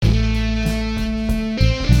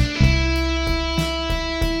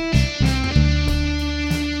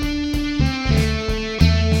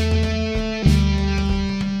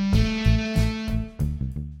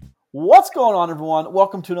going on, everyone?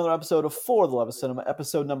 Welcome to another episode of For the Love of Cinema,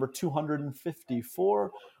 episode number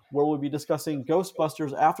 254, where we'll be discussing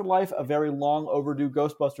Ghostbusters Afterlife, a very long overdue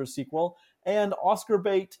Ghostbusters sequel, and Oscar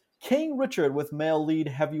bait King Richard with male lead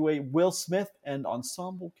heavyweight Will Smith and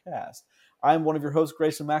ensemble cast. I'm one of your hosts,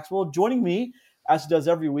 Grayson Maxwell. Joining me, as he does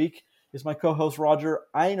every week, is my co-host Roger.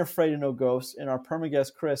 I ain't afraid of no ghosts, and our perma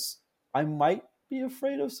guest Chris. I might be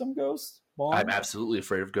afraid of some ghosts. Bond? I'm absolutely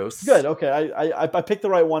afraid of ghosts. Good. Okay, I picked the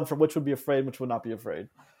right one for which would be afraid, which would not be afraid.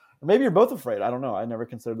 Maybe you're both afraid. I don't know. I never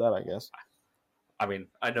considered that, I guess. I mean,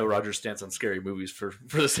 I know Roger's stance on scary movies for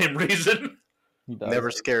the same reason. He does. Never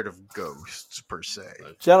scared of ghosts, per se.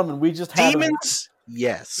 Gentlemen, we just had Demons?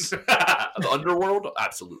 Yes. The underworld?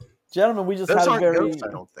 Absolutely. Gentlemen, we just Those had a aren't very ghosts, I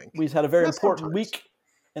don't think. we just had a very That's important sometimes. week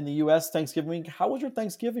in the U.S. Thanksgiving week. How was your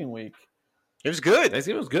Thanksgiving week? It was good.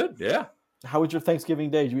 Thanksgiving was good, yeah. How was your Thanksgiving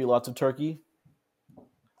day? Did you eat lots of turkey?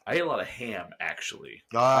 I ate a lot of ham, actually.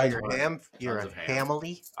 You're a Tons of ham.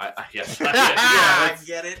 hamily? Yes. I That's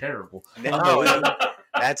get it. terrible. No,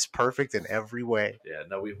 that's perfect in every way. Yeah,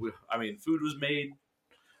 no, I mean, food was made.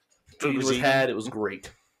 Food Food was was eaten. had. It was great.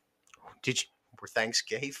 Were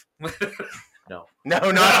Thanksgiving? No. No,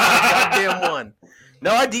 not the goddamn one.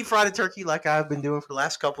 No, I deep fried a turkey like I've been doing for the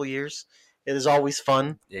last couple of years. It is always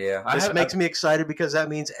fun. Yeah. This makes me excited because that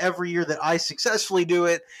means every year that I successfully do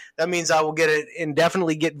it, that means I will get it and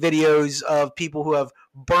definitely get videos of people who have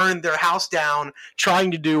burned their house down trying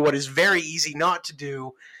to do what is very easy not to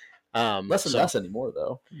do. less and so- less anymore,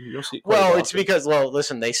 though. You'll see. quite Well, often. it's because,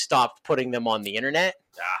 listen, they stopped putting them on the internet.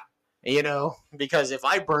 You know, because if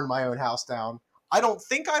I burned my own house down, I don't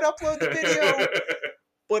think I'd upload the video,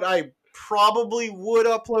 but I probably would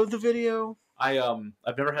upload the video.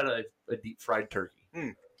 I've never had a deep fried turkey. Hmm.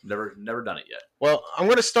 Never done it yet. Well, I'm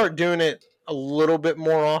going to start doing it a little bit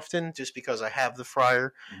more often just because I have the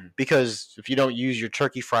fryer. Mhm. Because if you don't use your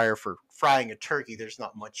turkey fryer for frying a turkey, there's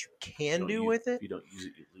not much you can do with it. If you don't use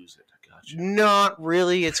it, you lose it. I got you. Not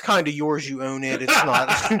really. It's kind of yours. You own it. It's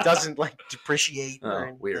not. It doesn't depreciate. Oh,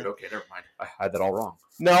 or weird. anything. Okay, never mind. I had that all wrong.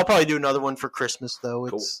 No, I'll probably do another one for Christmas though.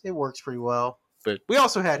 Cool. It works pretty well. But we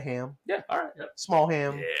also had ham, Yeah. All right. Yeah. small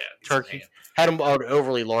ham. Yeah, turkey. ham. Had an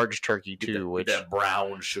overly large turkey Get too, that, which get that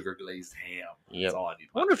brown sugar glazed ham. Yep. That's all I need.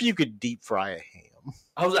 I wonder if you could deep fry a ham.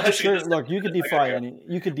 I was Sure, actually just look, you could deep fry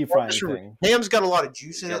anything. Ham's got a lot of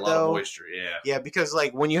juice in got it a lot of though. moisture. Yeah. Yeah, because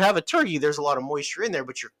like when you have a turkey, there's a lot of moisture in there,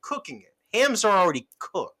 but you're cooking it. Hams are already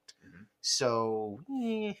cooked, Mhm. so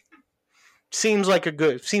seems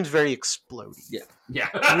very explodey. Yeah.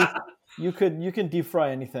 Yeah. You can deep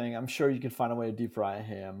fry anything. I'm sure you could find a way to deep fry a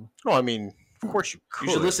ham. No, I mean, of course you could.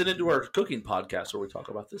 You should listen into our cooking podcast where we talk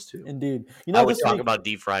about this too. Indeed. You I know, would this talk week, about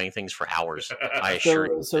deep frying things for hours. I assure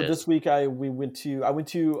you. so this week I went to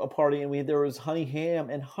a party and there was honey ham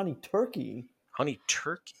and honey turkey honey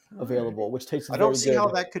turkey. available, which tasted I very don't see good. how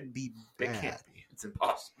that could be It bad. can't be. It's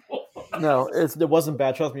impossible. No, it wasn't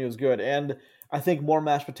bad. Trust me, it was good. And I think more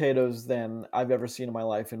mashed potatoes than I've ever seen in my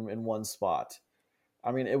life in one spot.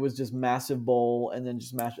 I mean, it was just massive bowl and then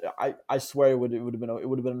just mashed. I swear it would have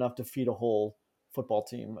been enough to feed a whole football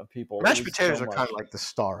team of people. It Mashed was potatoes so are much. kind of like the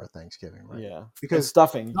star of Thanksgiving, right? Yeah, Because and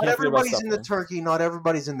stuffing. You not can't forget about everybody's in the stuffing. turkey, not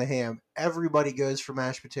everybody's in the ham. Everybody goes for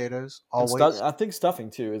mashed potatoes. And Always. I think stuffing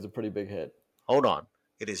too is a pretty big hit. Hold on.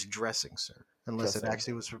 It is dressing, sir. Unless Dressing. it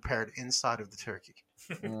actually was prepared inside of the turkey.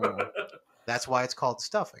 Mm. That's why it's called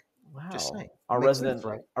stuffing. Wow. Just saying. Our Makes resident sense,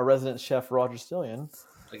 right? our resident chef Roger Stillion.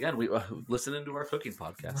 Again, we listen into our cooking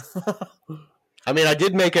podcast. I mean, I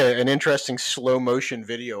did make an interesting slow motion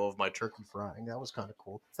video of my turkey frying. That was kind of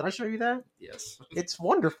cool. Did I show you that? Yes, It's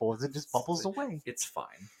wonderful. It just bubbles away. it's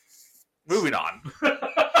fine. Moving on.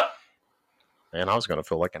 Man, I was going to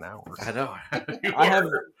feel like an hour. I know. I have.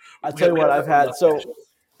 I tell you what, I've had. So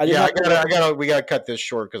I didn't have- We got to cut this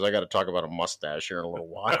short because I got to talk about a mustache here in a little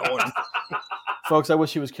while. folks. I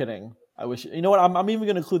wish he was kidding. I wish. You know what? I'm even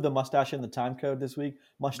going to include the mustache in the time code this week.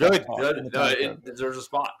 Mustache Good, talk Good. in the No, time code. it deserves a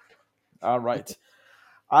spot. All right.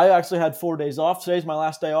 I actually had 4 days off. Today's my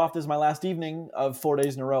last day off. This is my last evening of 4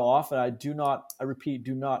 days in a row off, and I repeat,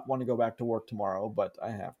 do not want to go back to work tomorrow, but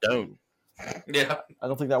I have to. Don't. Yeah. I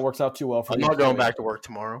don't think that works out too well for I'm you. not going back to work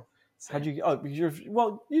tomorrow. How'd you?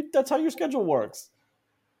 Oh, that's how your schedule works.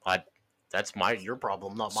 That's your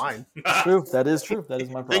problem, not mine. True. That is true. That is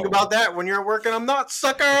my problem. Think about that when you're working. I'm not,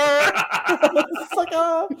 sucker.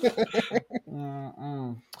 Sucker.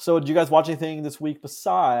 So, did you guys watch anything this week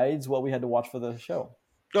besides what we had to watch for the show?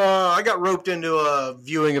 I got roped into a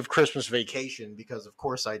viewing of Christmas Vacation because, of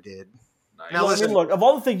course, I did. Nice. Now, Well, I listen. mean, look, of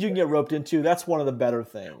all the things you can get roped into, that's one of the better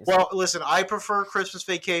things. Well, listen, I prefer Christmas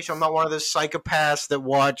Vacation. I'm not one of those psychopaths that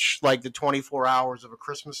watch like the 24 hours of A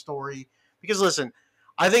Christmas Story. Because, listen,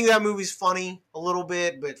 I think that movie's funny a little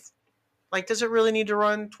bit, but like, does it really need to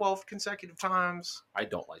run 12 consecutive times? I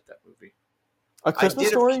don't like that movie. A Christmas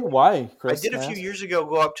Story? Why, Chris? I did a few years ago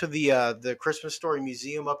go up to the Christmas Story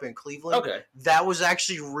Museum up in Cleveland. Okay. That was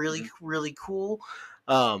actually really, really cool.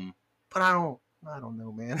 But I don't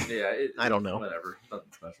know, man. Yeah, I don't know. Whatever.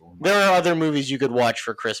 Nothing special. There are other movies you could watch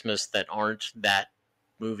for Christmas that aren't that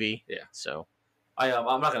movie. Yeah. So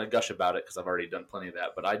I'm not going to gush about it because I've already done plenty of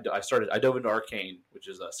that. But I dove into Arcane, which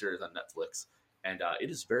is a series on Netflix, and it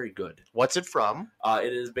is very good. What's it from?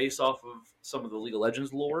 It is based off of some of the League of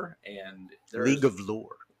Legends lore, and League of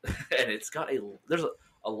Lore, and it's got there's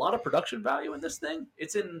a lot of production value in this thing.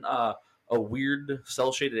 It's in a weird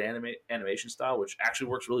cell shaded animation style, which actually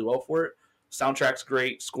works really well for it. Soundtrack's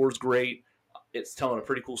great, score's great. It's telling a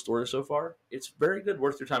pretty cool story so far. It's very good,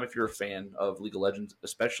 worth your time if you're a fan of League of Legends,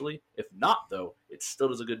 especially. If not, though, it still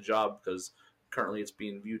does a good job because currently it's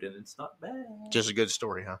being viewed and it's not bad. Just a good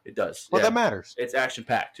story, huh? It does. Well, that matters. It's action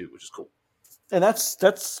packed too, which is cool. And that's a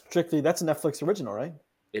Netflix original, right?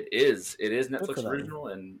 It is Netflix original,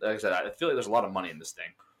 and like I said, I feel like there's a lot of money in this thing.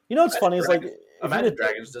 You know what's funny is like Imagine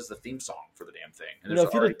Dragons does the theme song for the damn thing. And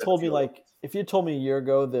if you had told me a year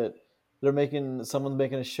ago that someone's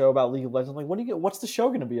making a show about League of Legends, I'm like, what's the show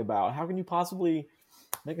going to be about? How can you possibly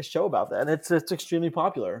make a show about that? And it's extremely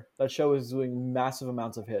popular. That show is doing massive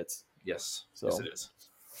amounts of hits. Yes, so yes, it is.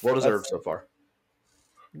 Well deserved so far.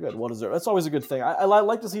 Good, well deserved. That's always a good thing. I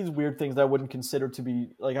like to see these weird things that I wouldn't consider to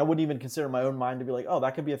be like. I wouldn't even consider in my own mind to be like, oh,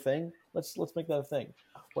 that could be a thing. Let's make that a thing.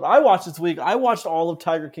 What I watched this week, I watched all of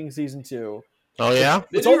Tiger King season 2. Oh yeah,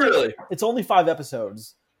 It's only 5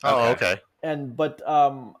 episodes. Oh okay. But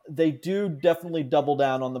they do definitely double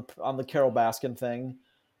down on the Carol Baskin thing.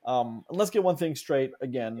 And let's get one thing straight.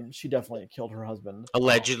 Again, she definitely killed her husband.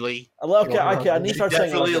 Allegedly. Okay. I need to start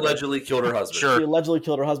saying allegedly killed her husband. Sure. She allegedly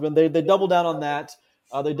killed her husband. They double down on that.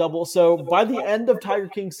 So by the end of Tiger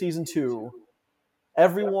King season 2,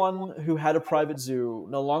 everyone who had a private zoo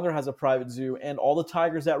no longer has a private zoo, and all the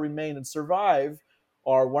tigers that remain and survive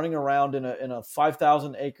are running around in a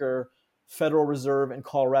 5,000 acre federal reserve in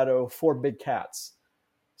Colorado for big cats.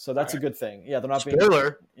 So that's a good thing. Yeah, they're not being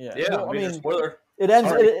spoiler. Yeah, I mean spoiler. It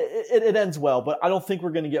ends. It ends well, but I don't think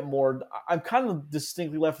we're going to get more. I'm kind of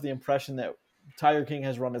distinctly left with the impression that Tiger King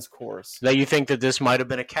has run its course. That you think that this might have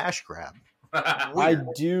been a cash grab. I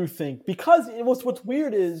do think, because what's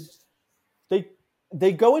weird is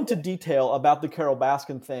they go into detail about the Carol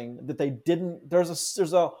Baskin thing that they didn't.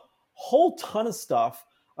 There's a whole ton of stuff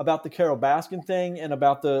about the Carol Baskin thing and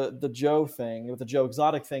about the Joe thing, with the Joe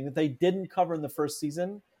Exotic thing, that they didn't cover in the first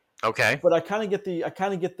season. Okay, but I kind of get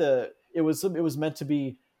the it was meant to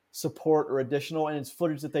be support or additional, and it's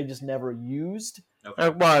footage that they just never used. Okay.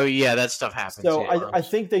 Well, yeah, that stuff happens. So I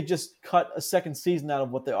think they just cut a second season out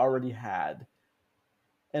of what they already had.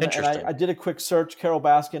 And I did a quick search. Carol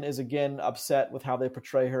Baskin is again upset with how they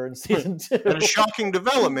portray her in season 2. And a shocking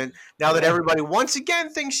development now that everybody once again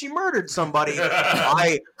thinks she murdered somebody.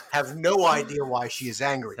 I have no idea why she is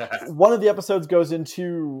angry. One of the episodes goes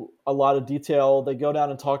into a lot of detail. They go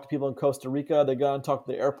down and talk to people in Costa Rica. They go down and talk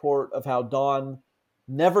to the airport of how Don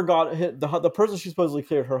never got hit. The person she supposedly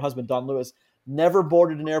cleared, her husband, Don Lewis, never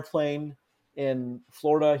boarded an airplane in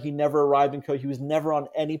Florida. He never arrived in He was never on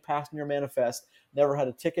any passenger manifest, never had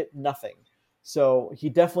a ticket, nothing. So he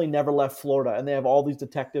definitely never left Florida. And they have all these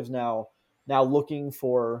detectives now looking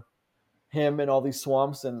for him in all these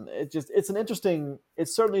swamps. And it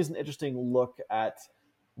certainly is an interesting look at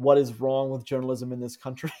what is wrong with journalism in this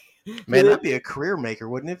country. Man, that'd be a career maker,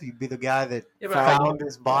 wouldn't it? If you'd be the guy that found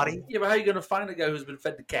his body. Yeah, but how are you going to find a guy who's been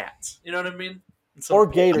fed to cats? You know what I mean? Or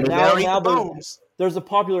gator. Now there's a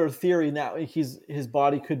popular theory now his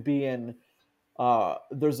body could be in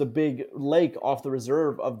there's a big lake off the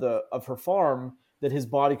reserve of her farm that his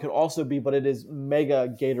body could also be, but it is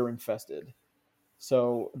mega gator infested.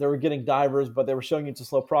 So they were getting divers, but they were showing it's a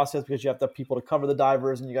slow process because you have to have people to cover the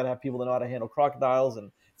divers, and you got to have people that know how to handle crocodiles,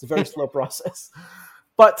 and it's a very slow process.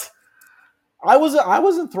 But I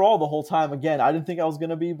was enthralled the whole time. Again, I didn't think I was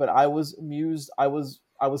going to be, but I was amused. I was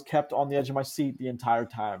kept on the edge of my seat the entire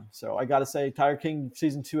time. So I got to say, Tiger King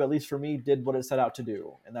season 2, at least for me, did what it set out to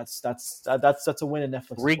do, and that's a win in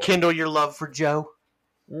Netflix. Rekindle your love for Joe.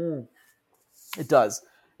 It does.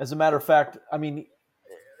 As a matter of fact, I mean,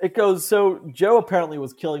 it goes. So Joe apparently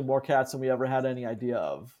was killing more cats than we ever had any idea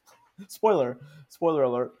of. Spoiler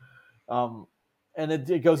alert. And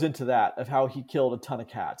it goes into that of how he killed a ton of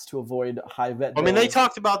cats to avoid high vet bills. I mean, they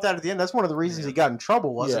talked about that at the end. That's one of the reasons he got in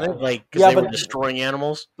trouble, wasn't it? Like, because they were destroying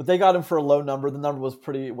animals. But they got him for a low number. The number was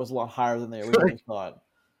a lot higher than they originally thought.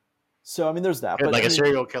 So I mean, there's that. Good, But like I a mean,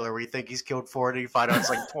 serial killer where you think he's killed 40, you find out it's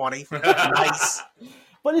like 20. Nice.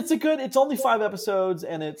 but it's only 5 episodes,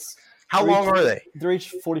 and How long are they? they're each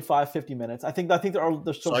 45, 50 minutes. I think there's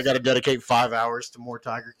still. So I got to dedicate 5 hours to more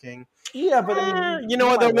Tiger King. Yeah, but I mean, You know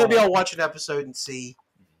what, though? might Maybe wanna- I'll watch an episode and see.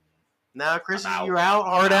 Now, Chris, I'm out. you're out?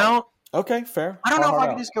 Hard out? Okay, fair. I don't know if Hard I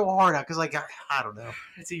can out. just go hard out because, like, I don't know.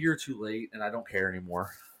 It's a year too late, and I don't care anymore.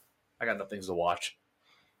 I got enough things to watch.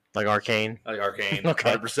 Like Arcane? Like Arcane,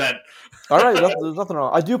 Okay. 100%. All right, there's nothing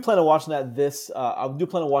wrong. I do plan on watching that this. I do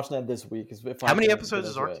plan on watching that this week. How many episodes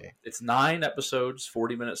is Arcane? It's 9 episodes,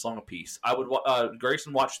 40 minutes long a piece. I would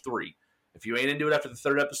Grayson watch 3. If you ain't into it after the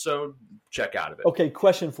 3rd episode, check out of it. Okay,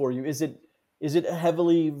 question for you: Is it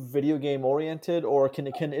heavily video game oriented, or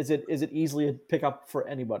is it easily a pick up for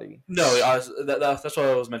anybody? No, that's what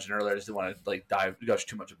I was mentioning earlier. I just didn't want to like gush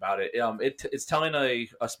too much about it. It's telling a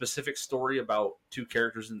specific story about 2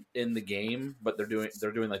 characters in the game, but they're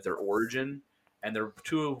doing like their origin, and they're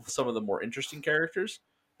 2 of some of the more interesting characters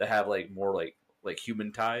that have like more like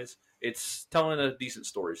human ties. It's telling a decent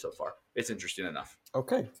story so far. It's interesting enough.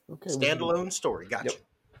 Okay. Standalone story. Gotcha. Yep.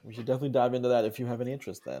 We should definitely dive into that if you have any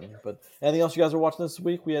interest then. But anything else you guys are watching this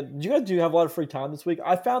week? Did you guys have a lot of free time this week?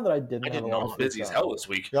 I found that I didn't. I have did a lot not. of free Busy as time. hell this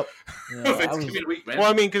week. Yep. Yeah, I was- Thanksgiving week, man. Well,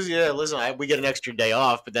 I mean, because, listen, we get an extra day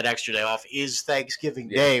off, but that extra day off is Thanksgiving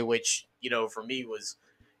Day, which, for me was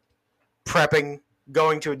prepping,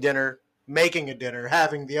 going to a dinner, making a dinner,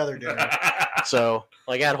 having the other dinner. So,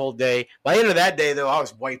 like, that whole day. By the end of that day, though, I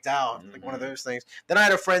was wiped out. Like, one of those things. Then I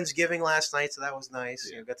had a Friendsgiving last night, so that was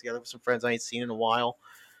nice. Yeah. Got together with some friends I ain't seen in a while.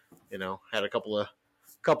 Had a couple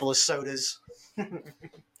of sodas. There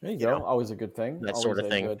you go. Always a good thing. That Always sort of a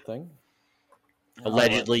thing. Good thing.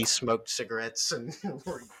 Allegedly smoked cigarettes and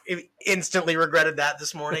instantly regretted that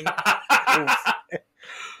this morning.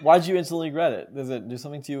 Why'd you instantly regret it? Does it do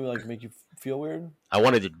something to you, like make you feel weird? I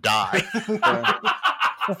wanted to die.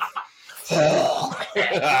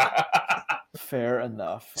 Fair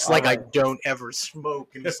enough. It's like I don't ever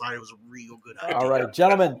smoke and decide it was a real good idea. All right,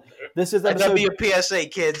 gentlemen. This is episode. That'd be a PSA,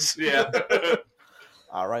 kids. Yeah.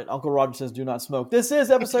 All right, Uncle Roger says, "Do not smoke." This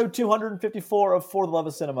is episode 254 of For the Love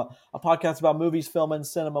of Cinema, a podcast about movies, film, and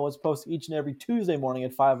cinema. Was posted each and every Tuesday morning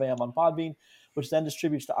at 5 a.m. on Podbean, which then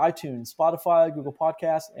distributes to iTunes, Spotify, Google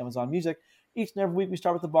Podcasts, Amazon Music. Each and every week, we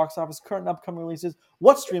start with the box office, current and upcoming releases,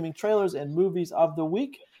 what's streaming, trailers, and movies of the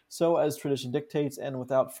week. So, as tradition dictates, and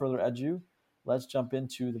without further ado, let's jump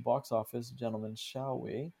into the box office, gentlemen, shall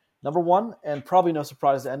we? Number 1, and probably no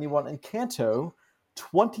surprise to anyone, Encanto,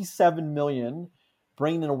 27 million,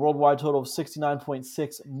 bringing in a worldwide total of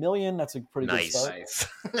 69.6 million. That's a pretty good start. Nice.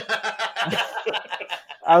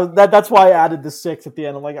 That's why I added the 6 at the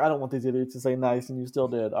end. I'm like, I don't want these idiots to say nice, and you still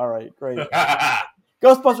did. All right, great.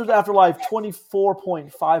 Ghostbusters Afterlife,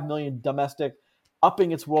 24.5 million domestic,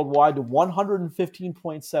 upping its worldwide to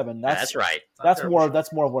 115.7. That's right. That's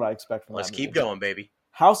more of what I expect from Let's that keep movie. going, baby.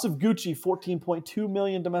 House of Gucci, 14.2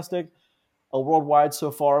 million domestic, a worldwide so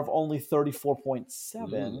far of only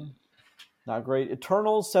 34.7. Not great.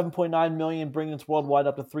 Eternals, 7.9 million, bringing its worldwide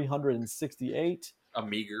up to 368. A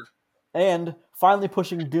meager. And finally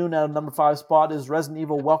pushing Dune out of number 5 spot is Resident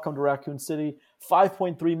Evil Welcome to Raccoon City,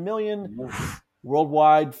 5.3 million,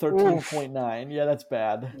 worldwide 13.9. Yeah, that's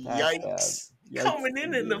bad. That's Yikes. bad. Coming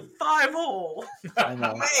in the 5 hole. I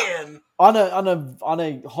know. Man. On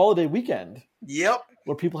a holiday weekend Yep.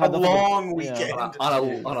 where people A had nothing to- long yeah. weekend.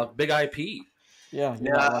 On a big IP. Yeah.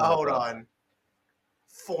 Hold on.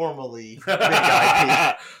 Formally big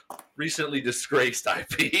IP. Recently disgraced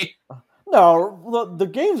IP. No, the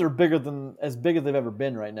games are as big as they've ever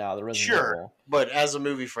been right now. The Resident Sure, Evil. but as a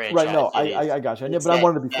movie franchise, Right? No, it is- I got you. Yeah, it's but I that-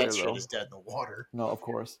 wanted to be fair that shit though. is dead in the water. No, of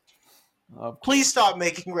course. Please stop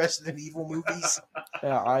making Resident Evil movies.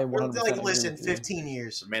 Yeah, I We're 100% like, agree listen, with you. 15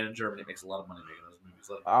 years. The man in Germany makes a lot of money making those movies.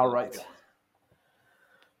 Let him- All let him right. keep going.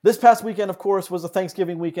 This past weekend, of course, was a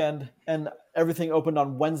Thanksgiving weekend, and everything opened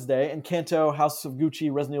on Wednesday. Encanto, House of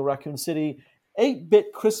Gucci, Resident Evil Raccoon City.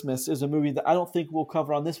 8-Bit Christmas is a movie that I don't think we'll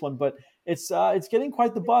cover on this one, but it's getting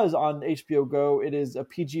quite the buzz on HBO Go. It is a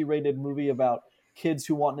PG-rated movie about kids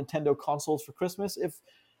who want Nintendo consoles for Christmas.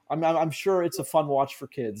 I'm sure it's a fun watch for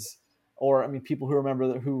kids, or people who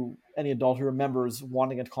remember any adult who remembers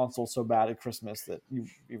wanting a console so bad at Christmas that you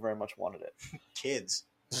very much wanted it. Kids.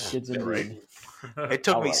 Kids indeed. Right. It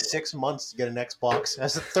took All me right. 6 months to get an Xbox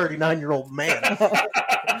as a 39-year-old man.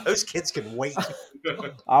 Those kids can wait.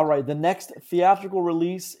 All right, the next theatrical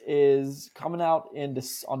release is coming out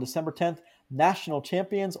on December 10th. National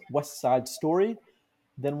Champions, West Side Story.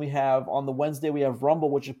 Then we have on the Wednesday we have Rumble,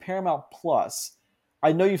 which is Paramount Plus.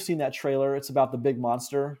 I know you've seen that trailer. It's about the big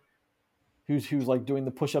monster who's like doing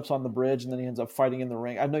the push-ups on the bridge, and then he ends up fighting in the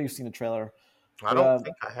ring. I know you've seen the trailer. I don't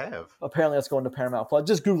think I have. Apparently, that's going to Paramount Plus.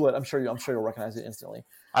 Just Google it. I'm sure you'll recognize it instantly.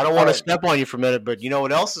 I don't want to step on you for a minute, but you know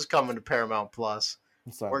what else is coming to Paramount Plus?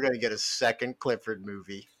 We're going to get a second Clifford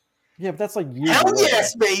movie. Yeah, but that's like years Hell away.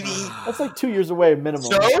 yes, baby! That's like 2 years away minimum.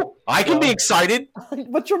 So I can be excited,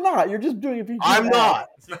 but you're not. You're just doing it. I'm not.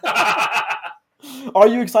 Are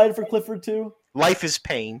you excited for Clifford 2? Life is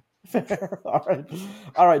pain. Fair.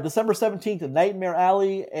 All right. December 17th, Nightmare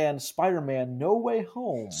Alley and Spider-Man: No Way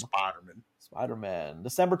Home. Spider-Man.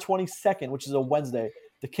 December 22nd, which is a Wednesday,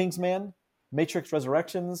 The Kingsman, Matrix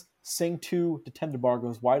Resurrections, Sing 2, The Tender Bar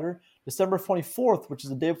Goes Wider. December 24th, which is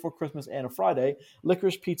the day before Christmas and a Friday,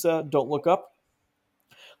 Licorice Pizza, Don't Look Up.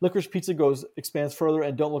 Licorice Pizza expands further,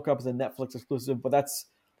 and Don't Look Up is a Netflix exclusive, but that's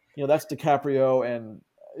DiCaprio and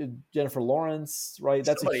Jennifer Lawrence, right?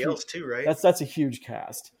 That's somebody else too, right? That's a huge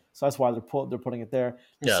cast. So that's why they're putting it there.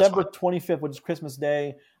 Yeah, December 25th, which is Christmas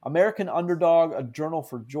Day, American Underdog, A Journal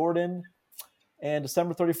for Jordan. And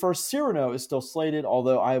December 31st, Cyrano is still slated,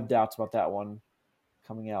 although I have doubts about that one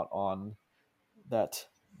coming out on that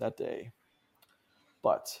day.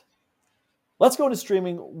 But let's go into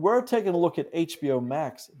streaming. We're taking a look at HBO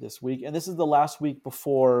Max this week, and this is the last week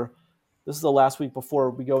before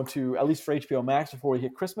we go into, at least for HBO Max, before we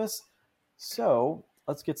hit Christmas. So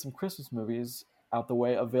let's get some Christmas movies out the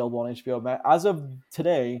way, available on HBO Max. As of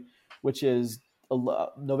today, which is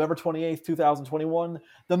November 28th, 2021,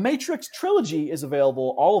 The Matrix trilogy is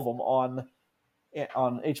available, all of them on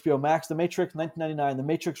HBO Max. The Matrix 1999, The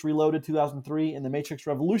Matrix Reloaded 2003, and The Matrix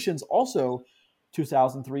Revolutions also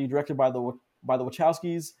 2003, directed by the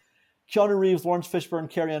Wachowskis. Keanu Reeves, Lawrence Fishburne,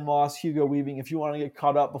 Carrie-Anne Moss, Hugo Weaving. If you want to get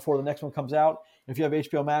caught up before the next one comes out, if you have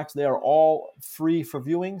HBO Max, they are all free for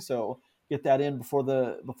viewing, so get that in before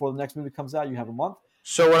the next movie comes out. You have a month.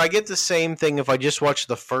 So would I get the same thing if I just watched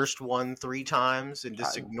the first one 3 times and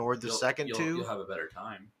just ignored the second 2? You'll have a better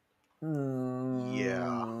time.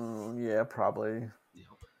 Yeah, probably. Yep.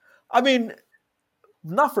 I mean,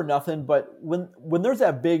 not for nothing, but when there's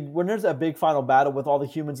that big final battle with all the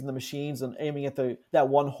humans and the machines and aiming at that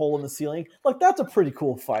one hole in the ceiling, like, that's a pretty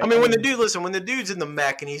cool fight. I mean, when the dude's in the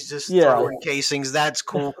mech and he's just throwing casings, that's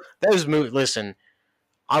cool. Those movies, listen,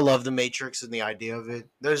 I love The Matrix and the idea of it.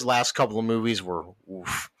 Those last couple of movies were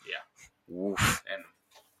oof. Yeah. Oof. And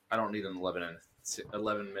I don't need an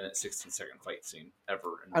 11-minute, 16-second fight scene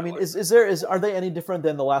ever. I mean, are they any different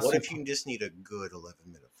than the last? What if you just need a good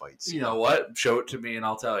 11-minute fight scene? You know what? Show it to me and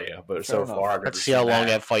I'll tell you. But so far, let's see how long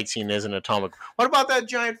that fight scene is in Atomic. What about that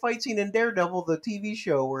giant fight scene in Daredevil, the TV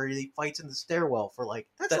show, where he fights in the stairwell for like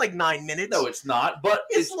 9 minutes? No, it's not. But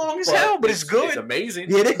it's long as hell. But it's good. It's amazing.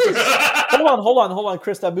 It is. Hold on,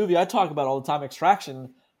 Chris. That movie I talk about all the time,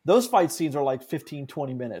 Extraction. Those fight scenes are like 15,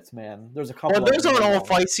 20 minutes, man. There's a couple. Well, those aren't all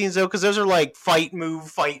fight scenes, though, because those are like fight, move,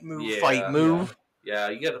 fight, move, fight, move. Yeah,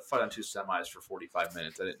 you got to fight on 2 semis for 45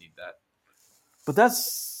 minutes. I didn't need that. But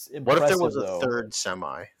that's impressive. What if there was a third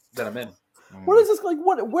semi? Then I'm in. What is this like?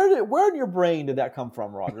 Where in your brain did that come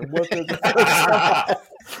from, Roger? I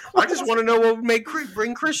just want to know what would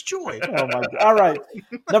bring Chris joy. Oh my God! All right,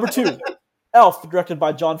 number 2. Elf, directed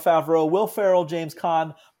by Jon Favreau, Will Ferrell, James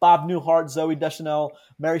Caan, Bob Newhart, Zooey Deschanel,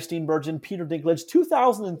 Mary Steenburgen, Peter Dinklage,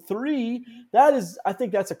 2003. I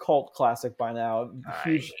think that's a cult classic by now.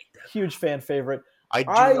 Huge fan favorite. I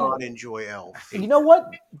do not enjoy Elf. You know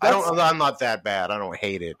what? I'm not that bad. I don't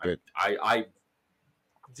hate it, but I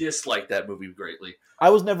dislike that movie greatly. I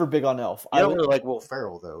was never big on Elf. I don't really like Will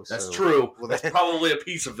Ferrell, though. That's true. Well, that's probably a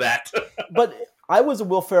piece of that. But I was a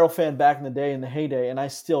Will Ferrell fan back in the day, in the heyday, and I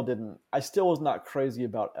still was not crazy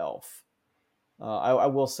about Elf. I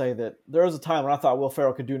will say that there was a time when I thought Will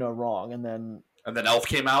Ferrell could do no wrong, and then Elf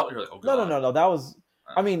came out, and you're like, oh God. No. That was,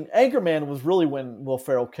 I mean, Anchorman was really when Will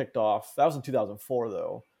Ferrell kicked off. That was in 2004,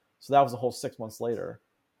 though, so that was a whole 6 months later.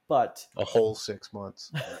 But a whole 6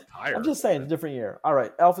 months. I'm just saying, it's a different year. All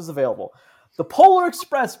right, Elf is available. The Polar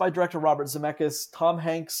Express by director Robert Zemeckis, Tom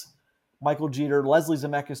Hanks, Michael Jeter, Leslie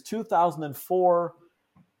Zemeckis, 2004.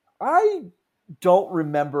 I don't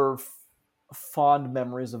remember fond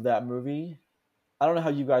memories of that movie. I don't know how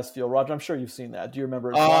you guys feel, Roger. I'm sure you've seen that. Do you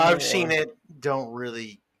remember it? I've seen it. Don't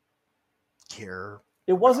really care.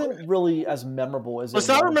 It wasn't really as memorable as it.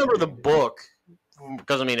 I remember the book,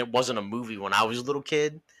 because I mean it wasn't a movie when I was a little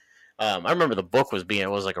kid. I remember the book was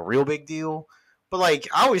like a real big deal. But like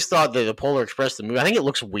I always thought that the Polar Express, the movie, I think it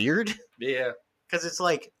looks weird. Yeah, because it's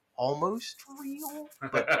like almost real,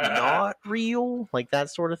 but not real, like that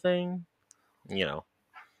sort of thing. You know,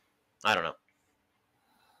 I don't know.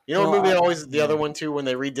 You know, what movie the other one too, when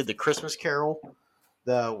they redid the Christmas Carol,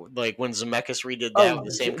 when Zemeckis redid that with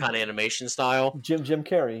the same kind of animation style. Jim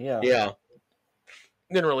Carrey, yeah. Yeah.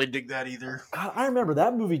 Didn't really dig that either. God, I remember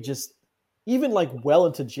that movie just, even like well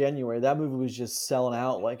into January, that movie was just selling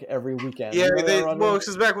out like every weekend. Yeah, You remember that, Roger? well,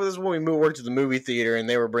 because back when this when we worked at the movie theater, and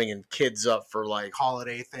they were bringing kids up for like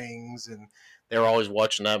holiday things, and they were always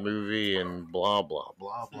watching that movie and blah blah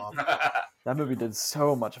blah blah. That movie did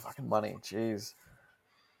so much fucking money. Jeez.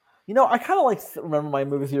 You know, I kind of like remember my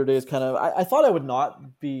movie theater days. Kind of, I thought I would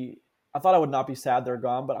not be. I thought I would not be sad they're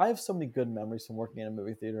gone, but I have so many good memories from working in a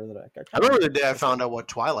movie theater that I remember the day I found out what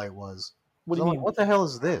Twilight was. What do you I'm mean? like, what the hell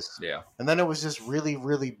is this? Yeah. And then it was just really,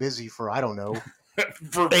 really busy for, I don't know,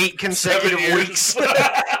 for 8 consecutive 7 years. weeks.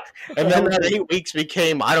 And then that 8 weeks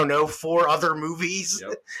became, I don't know, 4 other movies.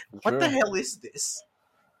 Yep. What the hell is this?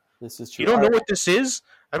 This is true. You don't know what this is?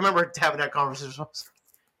 I remember having that conversation.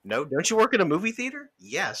 No, don't you work in a movie theater?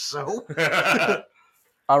 Yes, so.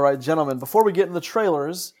 All right, gentlemen, before we get in the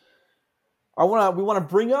trailers, we want to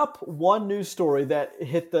bring up one news story that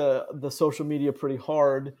hit the social media pretty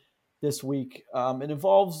hard this week. It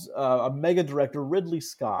involves a mega director, Ridley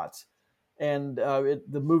Scott, and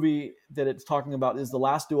the movie that it's talking about is The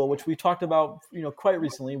Last Duel, which we talked about quite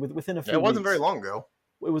recently, within a few. It wasn't weeks. very long ago.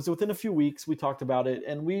 It was within a few weeks we talked about it,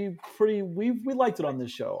 and we liked it on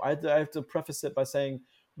this show. I have to preface it by saying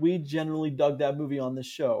we generally dug that movie on this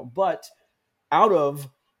show, but out of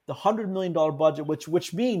the $100 million budget,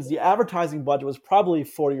 which means the advertising budget was probably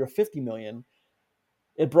 40 or 50 million.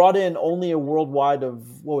 It brought in only a worldwide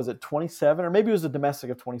of, what was it, 27, or maybe it was a domestic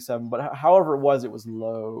of 27. But however it was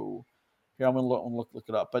low. Here, I'm gonna look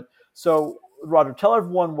it up. But so, Roger, tell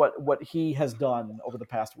everyone what he has done over the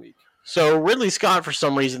past week. So Ridley Scott, for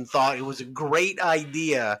some reason, thought it was a great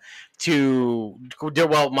idea to,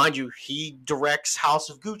 well, mind you, he directs House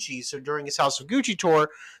of Gucci. So during his House of Gucci tour,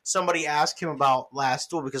 somebody asked him about Last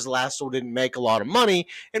Duel because Last Duel didn't make a lot of money.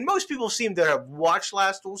 And most people seem to have watched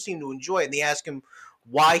Last Duel, seem to enjoy it. And they asked him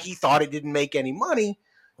why he thought it didn't make any money.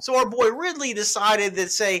 So our boy Ridley decided to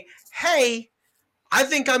say, hey, I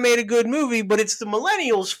think I made a good movie, but it's the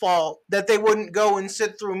millennials' fault that they wouldn't go and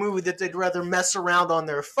sit through a movie, that they'd rather mess around on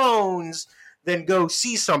their phones than go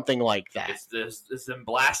see something like that. It's them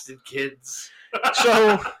blasted kids.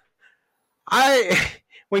 So,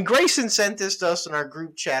 when Grayson sent this to us in our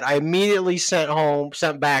group chat, I immediately sent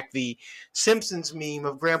back the Simpsons meme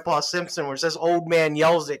of Grandpa Simpson where it says old man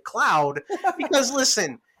yells at cloud. Because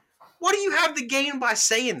listen, what do you have to gain by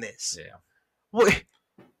saying this? Yeah.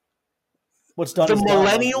 What's done the is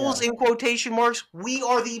millennials, done, yeah. in quotation marks, we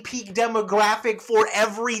are the peak demographic for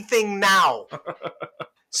everything now.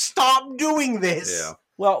 Stop doing this. Yeah.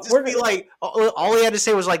 Well, Just be like, all he had to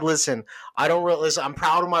say was like, listen, I'm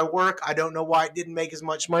proud of my work. I don't know why it didn't make as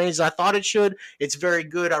much money as I thought it should. It's very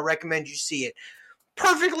good. I recommend you see it.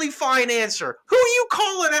 Perfectly fine answer. Who are you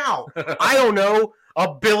calling out? I don't know.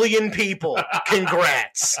 1 billion people.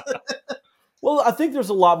 Congrats. Well, I think there's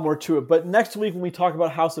a lot more to it, but next week when we talk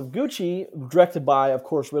about House of Gucci, directed by, of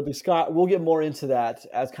course, Ridley Scott, we'll get more into that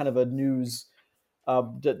as kind of a news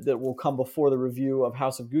that will come before the review of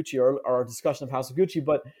House of Gucci or our discussion of House of Gucci.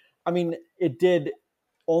 But, I mean, it did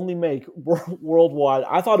only make worldwide,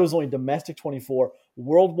 I thought it was only domestic 24,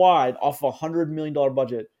 worldwide off of $100 million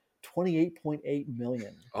budget, $28.8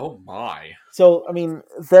 million. Oh, my. So, I mean,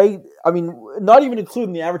 not even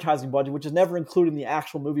including the advertising budget, which is never included in the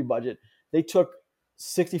actual movie budget. They took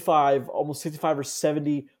almost 65 or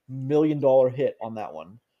 $70 million hit on that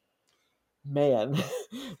one. Man,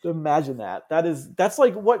 imagine that. That's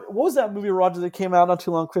like, what was that movie, Roger, that came out not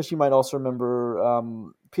too long? Chris, you might also remember.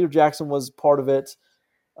 Peter Jackson was part of it.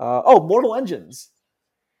 Mortal Engines.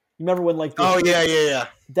 You remember when Yeah.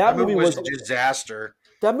 That movie was a disaster.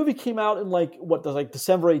 That movie came out in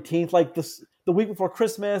December 18th, like this the week before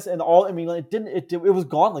Christmas, and all. I mean, it was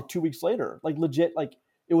gone like 2 weeks later, like legit, like.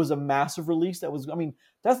 It was a massive release.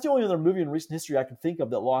 That's the only other movie in recent history I can think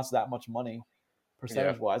of that lost that much money,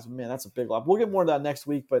 percentage-wise. Man, that's a big lot. We'll get more into that next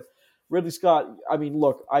week. But Ridley Scott, I mean,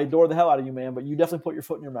 look, I adore the hell out of you, man. But you definitely put your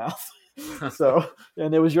foot in your mouth. So,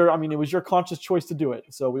 and it was your conscious choice to do it.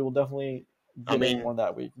 So we will definitely get more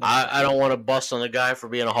that week. I don't want to bust on the guy for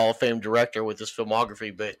being a Hall of Fame director with his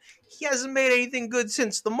filmography, but he hasn't made anything good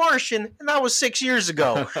since The Martian, and that was 6 years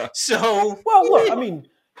ago. So, well, look, I mean.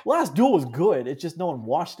 Last Duel was good. It's just no one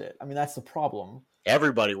watched it. I mean, that's the problem.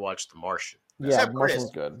 Everybody watched The Martian. Yeah, The Martian was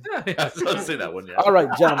good. Yeah, I was going to say that one. Yeah. All right,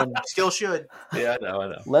 gentlemen. Still should. Yeah, I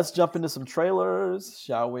know. Let's jump into some trailers,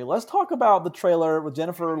 shall we? Let's talk about the trailer with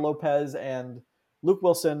Jennifer Lopez and Owen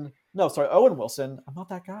Wilson. I'm not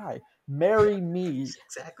that guy. Marry Me. That's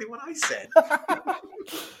exactly what I said.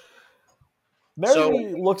 Marry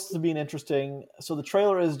Me looks to be an interesting. So the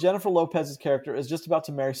trailer is Jennifer Lopez's character is just about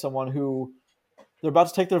to marry someone who they're about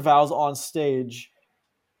to take their vows on stage,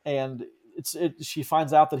 and she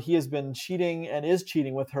finds out that he has been cheating and is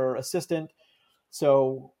cheating with her assistant.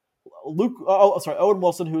 So Owen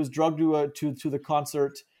Wilson, who is drugged to the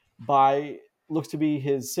concert by looks to be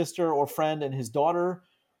his sister or friend and his daughter,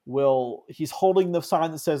 he's holding the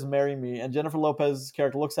sign that says "Marry Me," and Jennifer Lopez's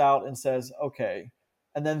character looks out and says, "Okay,"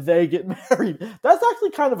 and then they get married. That's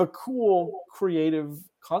actually kind of a cool, creative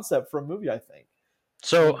concept for a movie, I think.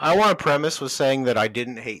 So I want to premise with saying that I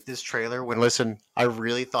didn't hate this trailer. When listen, I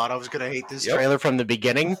really thought I was going to hate this trailer from the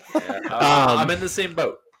beginning. Yeah, I'm in the same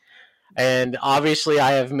boat. And obviously,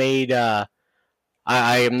 I have made.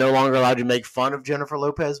 I am no longer allowed to make fun of Jennifer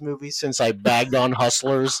Lopez movies since I bagged on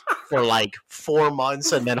Hustlers for like 4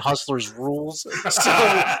 months, and then Hustlers rules.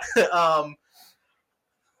 So,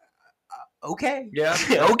 okay, Yeah,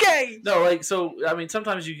 okay. No, like so. I mean,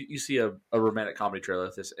 sometimes you see a romantic comedy trailer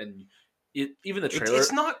like this, and even the trailer.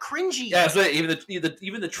 It's not cringy. Yeah, so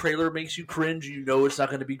even the trailer makes you cringe. You know it's not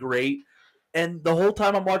going to be great. And the whole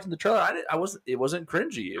time I'm watching the trailer, it wasn't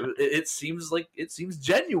cringy. It seems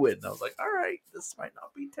genuine. I was like, all right, this might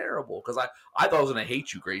not be terrible because I thought I was going to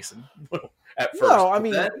hate you, Grayson, at first. No, I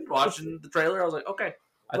mean, then watching the trailer, I was like, okay,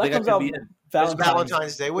 I that think I comes could out be in. It's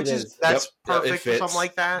Valentine's Day, which is that's perfect for something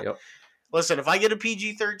like that. Yep. Listen, if I get a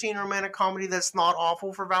PG-13 romantic comedy that's not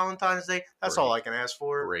awful for Valentine's Day, that's all I can ask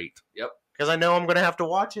for. Great. Yep. Because I know I'm going to have to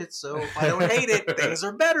watch it, so if I don't hate it, things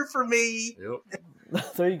are better for me. Yep.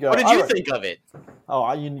 There you go. What did you think of it?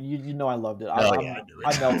 Oh, you know I loved it. I knew it.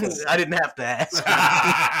 I melted. I didn't have to ask.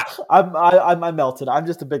 I melted. I'm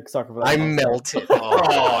just a big sucker for that. I melted.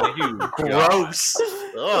 Oh, you gross.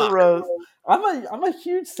 Gross. I'm a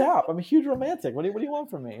huge sap. I'm a huge romantic. What do you want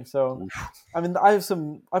from me? So, I mean, I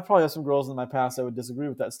probably have some girls in my past that would disagree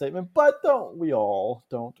with that statement, but don't we all?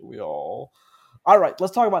 All right,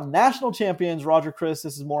 let's talk about national champions. Roger, Chris,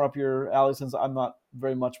 this is more up your alley since I'm not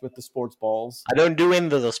very much with the sports balls. I don't do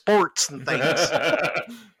into the sports and things.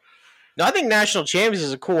 No, I think national champions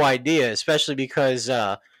is a cool idea, especially because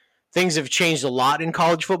things have changed a lot in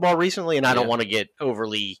college football recently, and I don't want to get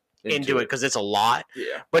overly into it because it's a lot.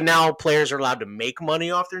 Yeah. But now players are allowed to make money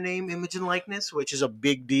off their name, image, and likeness, which is a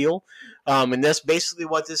big deal. And that's basically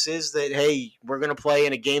what this is, that, hey, we're going to play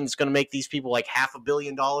in a game that's going to make these people like $500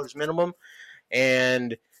 million minimum.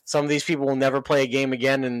 And some of these people will never play a game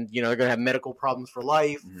again, and they're going to have medical problems for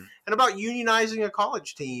life. Mm-hmm. And about unionizing a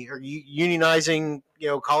college team or unionizing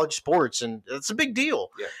college sports, and it's a big deal.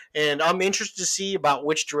 Yeah. And I'm interested to see about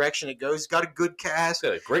which direction it goes. It's got a good cast. It's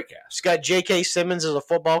got a great cast. It's got J.K. Simmons as a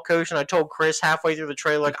football coach, and I told Chris halfway through the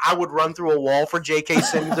trailer, like, I would run through a wall for J.K.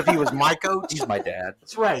 Simmons if he was my coach. He's my dad.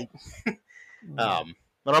 That's right. But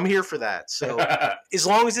I'm here for that. So as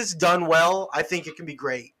long as it's done well, I think it can be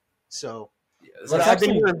great. So. But I've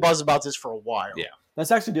been hearing buzz about this for a while. Yeah,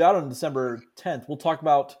 that's actually due out on December 10th. We'll talk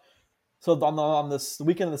about on this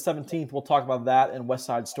weekend of the 17th. We'll talk about that and West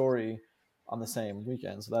Side Story on the same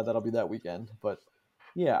weekend. So that'll be that weekend. But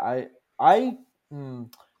yeah, I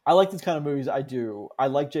like these kind of movies. I do. I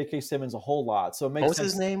like J.K. Simmons a whole lot. So it makes What was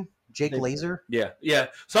sense. his name? Jake Laser? Yeah,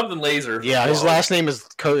 something Laser. Yeah, his last name is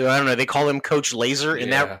I don't know. They call him Coach Laser,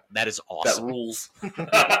 and that is awesome. That rules.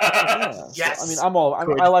 Yes. So, I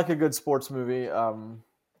mean, I like a good sports movie. And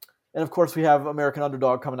of course, we have American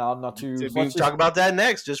Underdog coming out. Not too. We can talk about that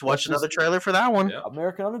next. Just watch another trailer for that one. Yeah.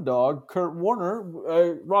 American Underdog, Kurt Warner.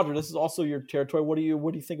 Roger, this is also your territory. What do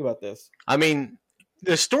you think about this? I mean,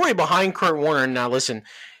 the story behind Kurt Warner. Now, listen.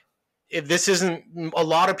 If this isn't, a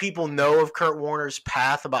lot of people know of Kurt Warner's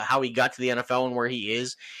path about how he got to the NFL and where he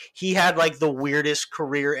is. He had like the weirdest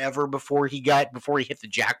career ever before he hit the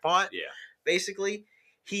jackpot. Yeah, basically,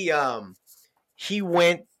 he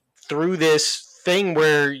went through this thing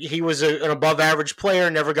where he was an above average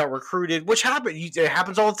player, never got recruited, which happened. It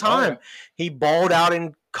happens all the time. Oh. He balled out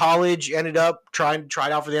in college, ended up tried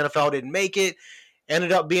out for the NFL, didn't make it,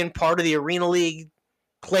 ended up being part of the Arena League.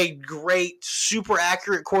 Played great, super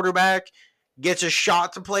accurate quarterback, gets a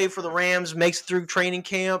shot to play for the Rams, makes it through training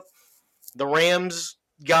camp. The Rams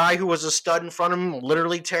guy who was a stud in front of him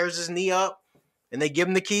literally tears his knee up, and they give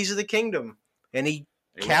him the keys to the kingdom, and he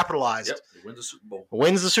capitalized. Yep. He wins the Super Bowl.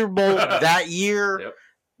 Wins the Super Bowl that year. Yep.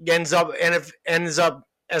 Ends up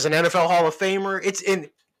as an NFL Hall of Famer. It's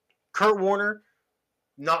in Kurt Warner,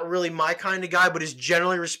 not really my kind of guy, but is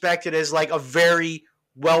generally respected as like a very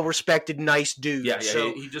well-respected, nice dude. Yeah,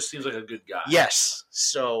 so, he just seems like a good guy. Yes.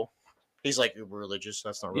 So he's like uber religious.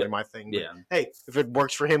 That's not really my thing. Yeah. Hey, if it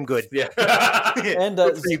works for him, good. Yeah. And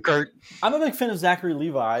Kurt. I'm a big fan of Zachary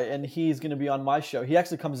Levi, and he's going to be on my show. He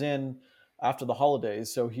actually comes in after the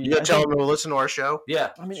holidays, so you gotta tell him to listen to our show. Yeah.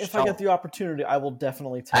 I mean, if I get the opportunity, I will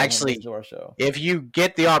definitely tell him to listen to our show. If you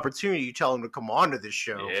get the opportunity, you tell him to come on to this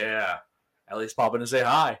show. Yeah. At least pop in and say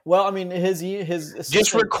hi. Well, I mean, his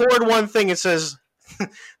Just record one thing. It says,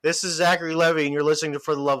 "This is Zachary Levy, and you're listening to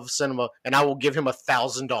For the Love of Cinema," and I will give him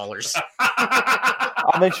 $1,000.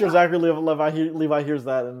 I'll make sure Zachary Levi hears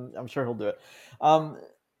that, and I'm sure he'll do it.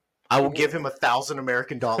 I will give him $1,000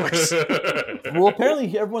 American dollars. Well,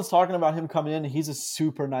 apparently everyone's talking about him coming in. He's a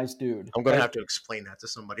super nice dude. I'm going to have to explain that to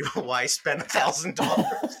somebody why I spent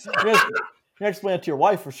 $1,000. You can explain it to your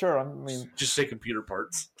wife for sure. I mean, just say computer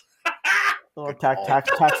parts. Or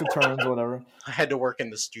tax returns or whatever. I had to work in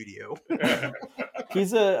the studio.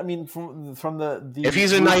 He's from the if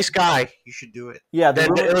he's a nice guy, you should do it. Yeah.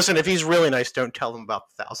 Listen, if he's really nice, don't tell him about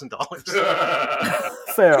the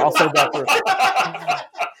 $1,000. Fair. I'll say that for.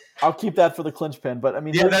 I'll keep that for the clinch pin. But I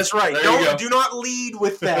mean, yeah, that's right. Do not lead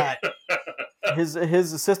with that. His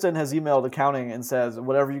assistant has emailed accounting and says,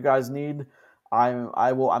 whatever you guys need, I'm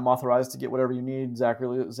authorized to get whatever you need.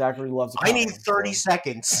 Zachary loves accounting. I need 30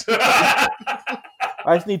 seconds.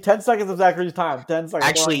 I just need 10 seconds of Zachary's time. 10 seconds.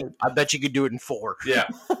 Actually, I bet you could do it in 4. Yeah.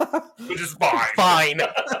 Which is fine. Fine.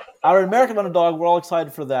 Our American Underdog, we're all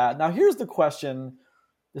excited for that. Now, here's the question.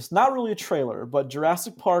 It's not really a trailer, but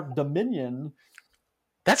Jurassic Park Dominion.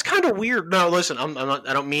 That's kind of weird. No, listen,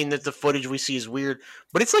 I don't mean that the footage we see is weird,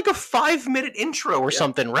 but it's like a 5-minute intro or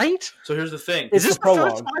something, right? So here's the thing. Is this the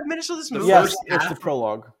first 5 minutes of this movie? Yes, it's the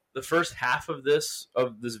prologue. The first half of this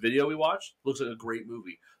video we watched looks like a great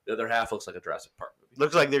movie. The other half looks like a Jurassic Park movie.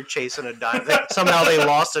 Looks like they're chasing a dinosaur. Somehow they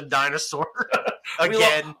lost a dinosaur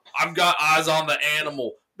again. I've got eyes on the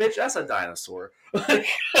animal. Bitch, that's a dinosaur. I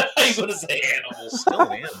was going to say animal. Still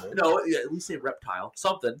an animal. No, at least say reptile.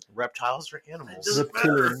 Something. Reptiles are animals. It doesn't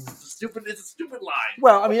matter. It's a stupid line.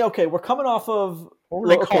 Well, I mean, okay, we're coming off of... What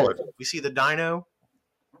do they call it? We see the dino.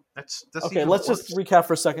 That's okay, let's just recap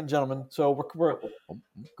for a second, gentlemen. So we're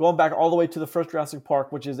going back all the way to the first Jurassic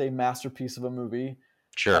Park, which is a masterpiece of a movie.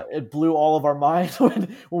 Sure. It blew all of our minds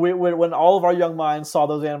when all of our young minds saw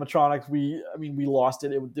those animatronics. We lost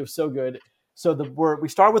it. It was so good. So we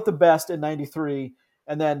start with the best in '93,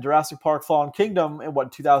 and then Jurassic Park: Fallen Kingdom in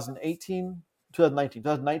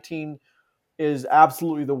 2019 is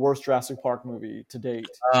absolutely the worst Jurassic Park movie to date.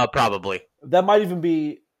 Probably. That might even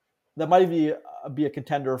be a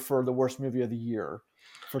contender for the worst movie of the year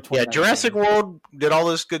for 2019. Yeah, Jurassic World did all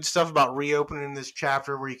this good stuff about reopening this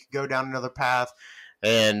chapter where you could go down another path.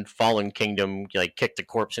 And Fallen Kingdom, kicked the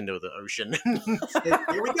corpse into the ocean.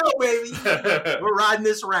 Here we go, baby. We're riding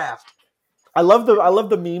this raft. I love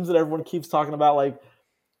the memes that everyone keeps talking about. Like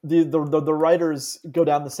the writers go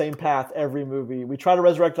down the same path every movie. We try to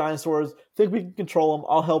resurrect dinosaurs, think we can control them.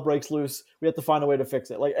 All hell breaks loose. We have to find a way to fix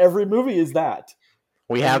it. Like every movie is that.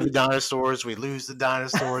 We have the dinosaurs. We lose the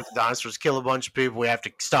dinosaurs. The dinosaurs kill a bunch of people. We have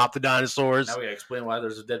to stop the dinosaurs. Now we gotta explain why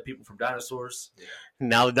there's dead people from dinosaurs. Yeah.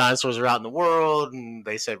 Now the dinosaurs are out in the world, and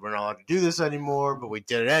they said we're not allowed to do this anymore, but we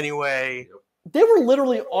did it anyway. They were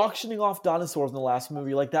literally auctioning off dinosaurs in the last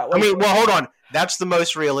movie like that. Hold on. That's the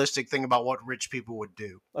most realistic thing about what rich people would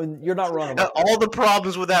do. I mean, you're not wrong about all the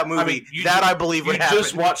problems with that movie. I believe would happen. You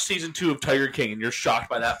just watched season 2 of Tiger King, and you're shocked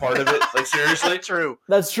by that part of it. Like seriously, true.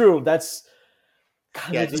 That's true. That's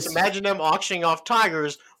just imagine them auctioning off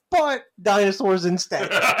tigers, but dinosaurs instead.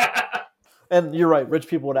 And you're right. Rich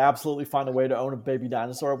people would absolutely find a way to own a baby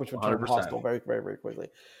dinosaur, which would turn them 100%. hostile very, very, very quickly.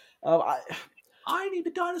 I need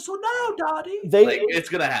a dinosaur now, Daddy. It's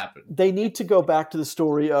going to happen. They need to go back to the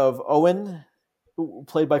story of Owen,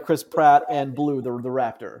 played by Chris Pratt, and Blue, the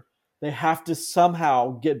raptor. They have to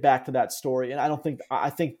somehow get back to that story. And I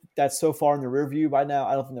think that's so far in the rear view by now.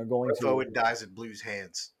 I don't think they're going to. Owen dies at Blue's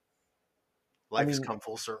hands. Life has come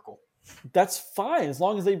full circle. That's fine as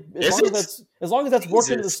long as that's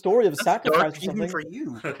working in the story of sacrifice or something. For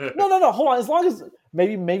you. No. Hold on. As long as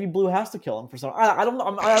maybe Blue has to kill him for something. I don't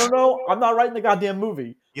know. I'm not writing the goddamn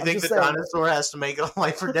movie. You think the dinosaur has to make a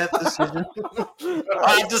life or death decision?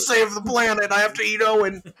 I have to save the planet. I have to eat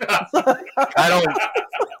Owen.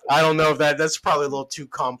 I don't know if that's probably a little too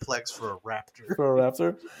complex for a raptor. For a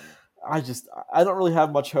raptor. I don't really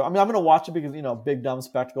have much hope. I mean, I'm going to watch it because, big dumb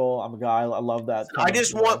spectacle. I'm a guy. I love that. I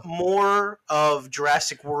just want more of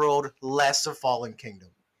Jurassic World, less of Fallen Kingdom.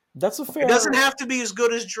 That's a fair... It doesn't have to be as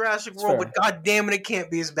good as Jurassic World, but god damn it can't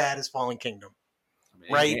be as bad as Fallen Kingdom.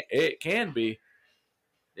 Right? It can be.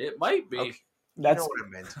 It might be. Okay. That's... You know what I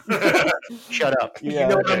meant. Shut up. Yeah. You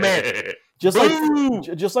know what I meant. Just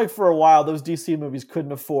like for a while, those DC movies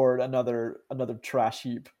couldn't afford another trash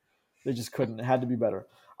heap. They just couldn't. It had to be better.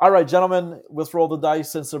 All right, gentlemen, let's roll the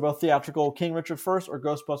dice since they're both theatrical. King Richard first or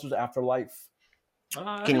Ghostbusters Afterlife?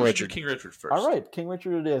 King Richard. King Richard first. All right, King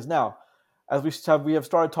Richard it is. Now, as we have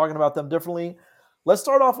started talking about them differently, let's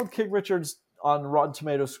start off with King Richard's on Rotten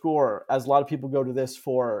Tomatoes score, as a lot of people go to this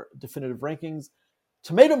for definitive rankings.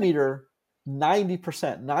 Tomato meter,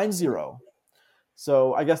 90%, 90.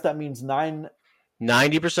 So I guess that means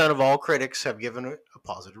 90% of all critics have given it a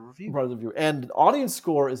positive review. positive review. And audience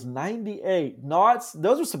score is 98.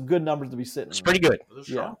 Those are some good numbers to be sitting. It's pretty good.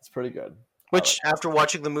 Yeah, it's pretty good. Which, after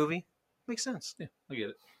watching the movie, makes sense. Yeah, I get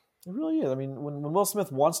it. It really is. I mean, when Will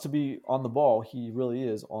Smith wants to be on the ball, he really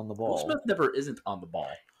is on the ball. Will Smith never isn't on the ball.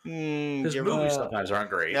 His Give movies sometimes aren't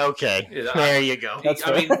great. Okay, Yeah, there you go. That's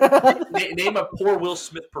I fair. mean, name a poor Will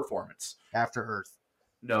Smith performance. After Earth.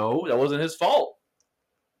 No, that wasn't his fault.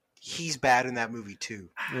 He's bad in that movie too.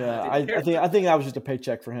 Yeah, I think that was just a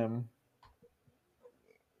paycheck for him.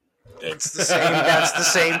 It's the same. That's the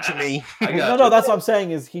same to me. No, that's what I'm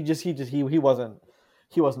saying is he wasn't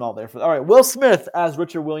all there for that. All right, Will Smith as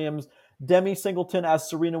Richard Williams, Demi Singleton as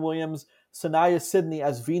Serena Williams, Sanaya Sidney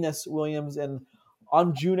as Venus Williams, and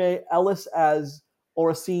Anjune Ellis as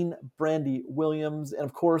Oracene Brandy Williams. And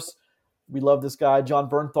of course, we love this guy, John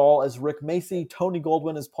Bernthal as Rick Macy, Tony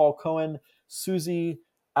Goldwyn as Paul Cohen, Susie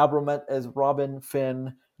Abramet as Robin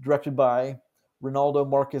Finn, directed by Ronaldo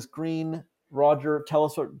Marcus Green. Roger, tell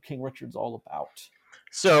us what King Richard's all about.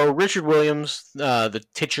 So Richard Williams, the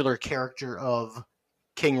titular character of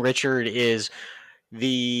King Richard, is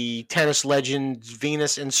the tennis legend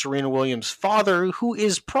Venus and Serena Williams' father, who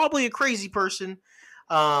is probably a crazy person.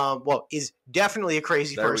 Is definitely a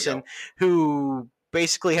crazy person who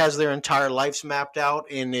basically has their entire lives mapped out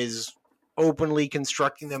and is openly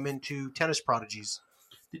constructing them into tennis prodigies.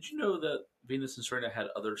 Did you know that Venus and Serena had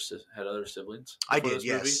other siblings? I did,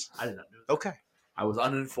 yes. Movie? I did not know that. Okay. I was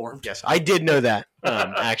uninformed. Yes, I did know that,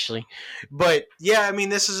 actually. But, yeah, I mean,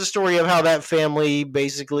 this is a story of how that family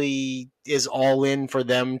basically is all in for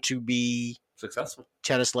them to be successful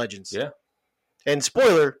tennis legends. Yeah. And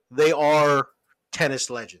spoiler, they are tennis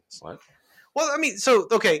legends. What? Well, I mean, so,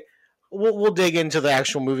 okay, we'll dig into the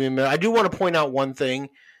actual movie in a minute. I do want to point out one thing.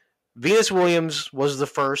 Venus Williams was the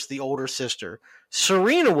first, the older sister.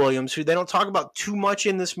 Serena Williams, who they don't talk about too much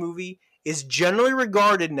in this movie, is generally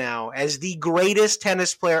regarded now as the greatest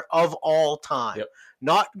tennis player of all time. Yep.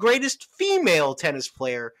 Not greatest female tennis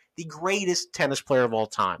player, the greatest tennis player of all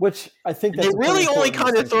time. Which I think that's they really only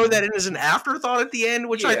kind of throw that in as an afterthought at the end,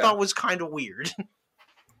 which I thought was kind of weird.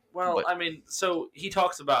 Well, I mean, so he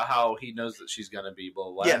talks about how he knows that she's going to be blah,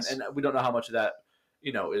 blah, blah. Yes. And we don't know how much of that,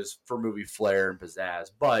 is for movie flair and pizzazz,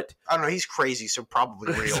 but I don't know, he's crazy, so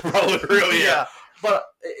probably real. probably real, yeah. But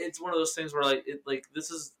it's one of those things where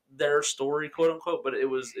this is their story, quote unquote, but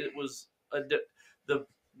the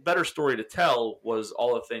better story to tell was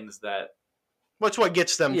all the things that. What's what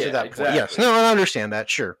gets them to that exactly. point? Yes, no, I understand that.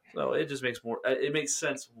 Sure. So it just makes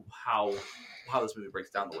sense how this movie breaks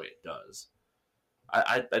down the way it does.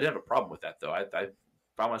 I didn't have a problem with that though. I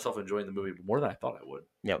found myself enjoying the movie more than I thought I would.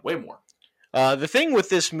 Yeah, way more. The thing with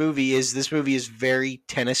this movie is very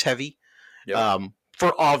tennis heavy,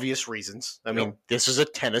 for obvious reasons. I mean, this is a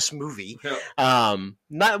tennis movie.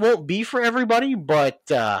 That won't be for everybody, but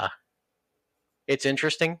it's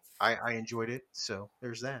interesting. I enjoyed it, so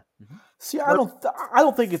there's that. Mm-hmm. See, I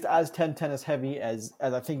don't think it's as tennis heavy as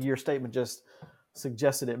I think your statement just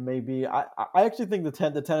suggested it may be. I actually think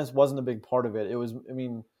the tennis wasn't a big part of it. It was, I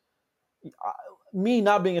mean, me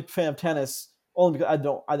not being a fan of tennis. Only because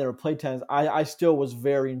I never played tennis. I still was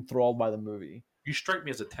very enthralled by the movie. You strike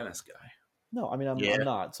me as a tennis guy. No, I mean I'm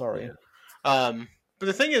not. Sorry. Yeah. But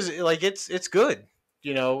the thing is, like, it's good,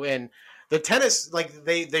 and the tennis, like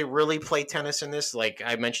they really play tennis in this. Like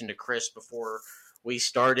I mentioned to Chris before we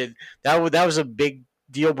started, that was a big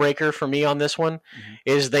deal breaker for me on this one. Mm-hmm.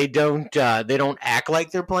 Is they don't act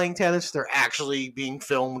like they're playing tennis. They're actually being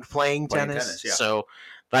filmed playing tennis. Yeah. So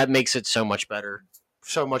that makes it so much better.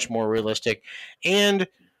 So much more realistic. And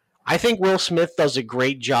I think Will Smith does a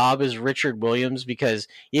great job as Richard Williams, because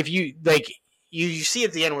if you you see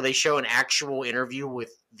at the end where they show an actual interview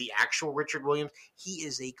with the actual Richard Williams, he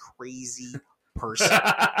is a crazy person.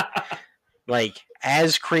 Like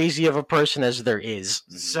as crazy of a person as there is.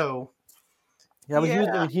 So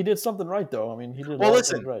he did something right though. I mean, he did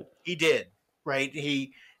right. He did. Right?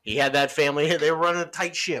 He had that family. They were running a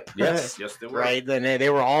tight ship. Yes, they were. Right? Then they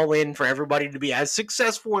were all in for everybody to be as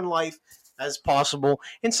successful in life as possible.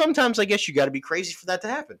 And sometimes I guess you got to be crazy for that to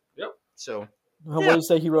happen. Yep. So, what do you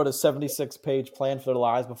say? He wrote a 76-page plan for their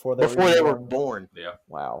lives before they were born. Yeah.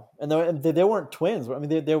 Wow. And they weren't twins. I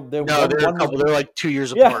mean, they're a couple. They're like 2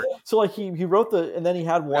 years apart. So like he wrote and then he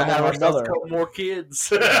had one and another. A couple more kids.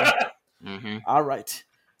 Mm-hmm. All right.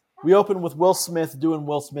 We open with Will Smith doing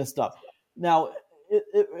Will Smith stuff. Now.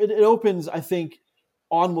 It opens, I think,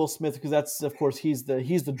 on Will Smith, because that's of course he's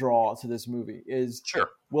the draw to this movie is Sure.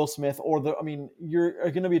 Will Smith, or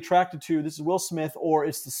you're going to be attracted to this is Will Smith, or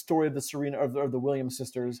it's the story of the Serena or the Williams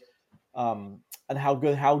sisters, and how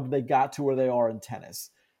they got to where they are in tennis.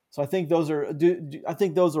 So I think those are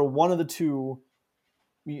one of the two,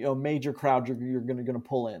 major crowds you're going to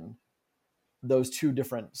pull in, those two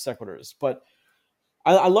different sequiturs. But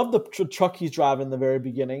I love the truck he's driving in the very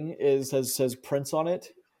beginning says Prince on it.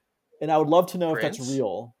 And I would love to know if that's Prince?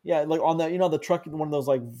 real. Yeah, like on that, the truck, one of those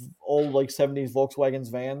like old like 70s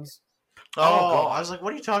Volkswagens vans. Oh, God. I was like,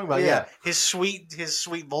 what are you talking about? Yeah. His sweet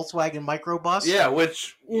Volkswagen microbus. Yeah,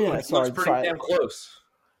 which looks pretty damn close.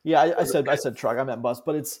 Yeah, I said truck. I meant bus,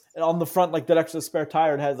 but it's on the front, like that extra spare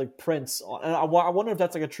tire. It has like Prince on, and I wonder if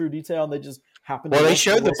that's like a true detail, and they just happened. Well, to they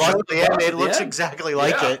showed the bus. Yeah, it looks Yeah. exactly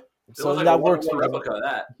like Yeah. it. So Like that works. a replica of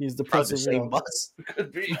that. He's the Probably Prince the of same bus.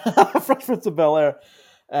 Could be. Fresh Prince of Bel-Air.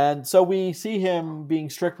 And so we see him being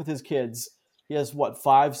strict with his kids. He has what,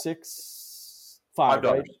 five, Five right?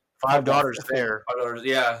 daughters. Five daughters there. $5.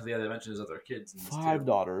 Yeah, they mentioned his other kids. In this Five too.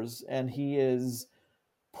 daughters, and he is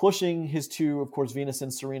pushing his two, of course, Venus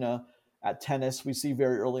and Serena at tennis. We see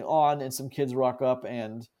very early on, and some kids rock up,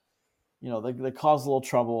 and they cause a little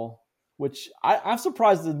trouble. Which I'm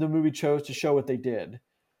surprised that the movie chose to show what they did.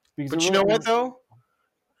 Because But you know what though?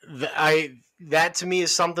 That to me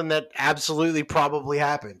is something that absolutely probably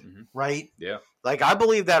happened, right? Yeah. Like I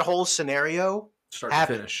believe that whole scenario Start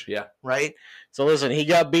happened. to finish. Yeah. Right? So listen, he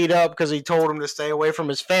got beat up because he told him to stay away from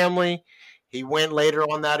his family. He went later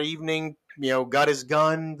on that evening, got his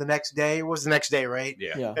gun the next day. It was the next day, right?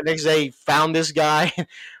 Yeah. The next day, he found this guy.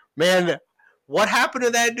 Man, what happened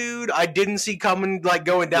to that dude? I didn't see coming, like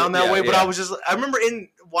going down that way, but I remember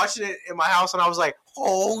watching it in my house, and I was like,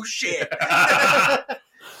 oh shit.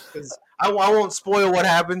 I won't spoil what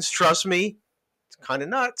happens. Trust me, it's kind of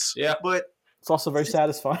nuts. Yeah, but it's also very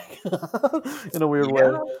satisfying in a weird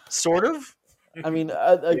way. Sort of. I mean,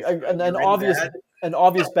 an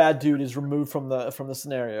obvious bad dude is removed from the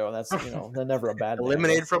scenario, and that's they're never a bad.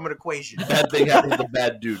 Eliminated from an equation. Bad thing happens to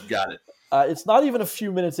bad dude. Got it. It's not even a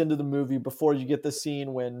few minutes into the movie before you get the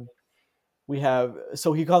scene when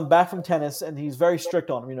so he comes back from tennis and he's very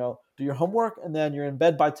strict on him. Do your homework and then you're in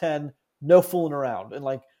bed by 10. No fooling around, and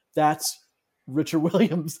like. That's Richard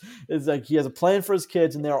Williams. Is like he has a plan for his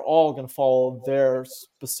kids, and they're all going to follow their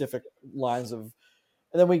specific lines of.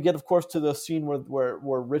 And then we get, of course, to the scene where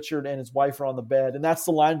Richard and his wife are on the bed, and that's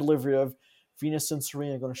the line delivery of Venus and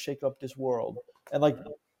Serena are going to shake up this world, and like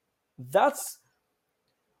that's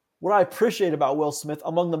what I appreciate about Will Smith.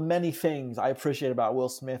 Among the many things I appreciate about Will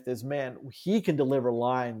Smith is, man, he can deliver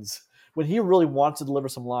lines when he really wants to deliver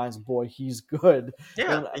some lines. Boy, he's good.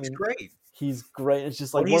 Yeah, he's great. He's great. It's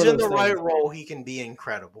just like when he's in the right role, he can be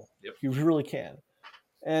incredible. Yep. He really can.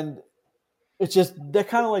 And it's just that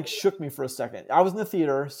kind of like shook me for a second. I was in the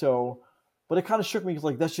theater, but it kind of shook me because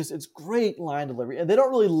like it's great line delivery, and they don't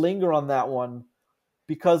really linger on that one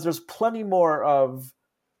because there's plenty more of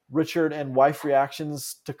Richard and wife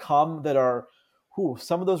reactions to come that are,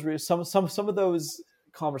 some of those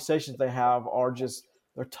conversations they have are just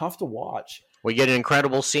they're tough to watch. We get an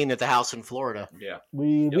incredible scene at the house in Florida. Yeah.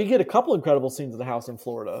 We get a couple incredible scenes at the house in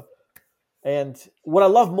Florida. And what I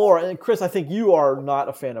love more, and Chris, I think you are not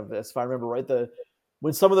a fan of this, if I remember right,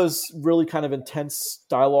 when some of those really kind of intense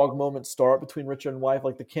dialogue moments start between Richard and wife,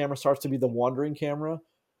 like the camera starts to be the wandering camera,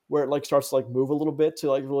 where it like starts to like move a little bit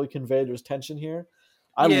to like really convey there's tension here.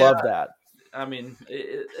 I love that. I mean,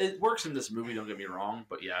 it works in this movie, don't get me wrong,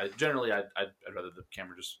 but yeah, generally I'd rather the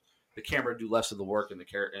camera do less of the work and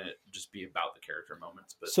and it just be about the character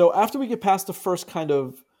moments. But so after we get past the first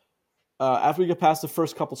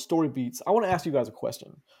couple story beats, I want to ask you guys a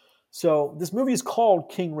question. So this movie is called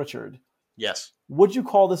King Richard. Yes. Would you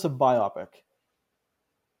call this a biopic?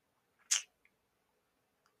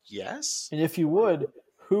 Yes. And if you would,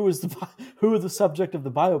 who is the subject of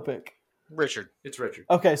the biopic? Richard. It's Richard.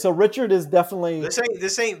 Okay, so Richard is definitely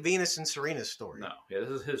this ain't Venus and Serena's story. No, yeah, this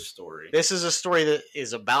is his story. This is a story that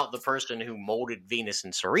is about the person who molded Venus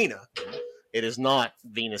and Serena. It is not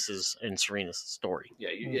Venus's and Serena's story.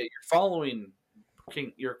 Yeah, you're following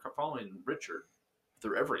You're following Richard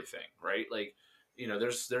through everything, right? Like,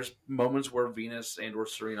 there's moments where Venus and or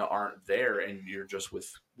Serena aren't there, and we're just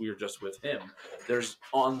with him. There's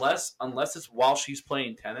unless it's while she's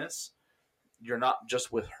playing tennis. You're not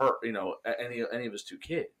just with her, any of his two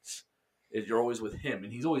kids. You're always with him,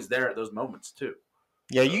 and he's always there at those moments too.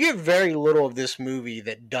 Yeah, you get very little of this movie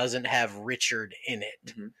that doesn't have Richard in it.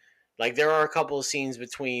 Mm-hmm. Like there are a couple of scenes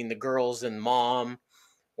between the girls and mom,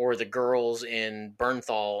 or the girls in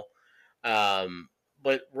Bernthal,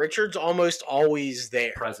 but Richard's almost always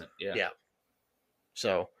there, present. Yeah.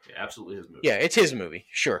 So Yeah, absolutely his movie. yeah, it's his movie,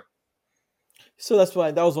 sure. So that's why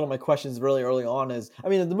that was one of my questions really early on. Is I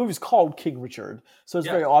mean the movie's called King Richard, so it's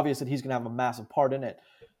very obvious that he's going to have a massive part in it.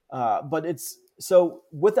 But it's so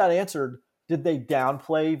with that answered, did they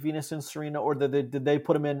downplay Venus and Serena, or did they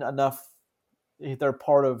put him in enough? They're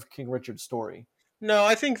part of King Richard's story. No,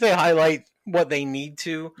 I think they highlight what they need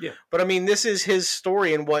to. Yeah. But I mean, this is his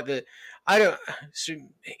story, and what the I don't. So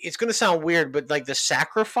it's going to sound weird, but like the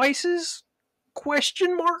sacrifices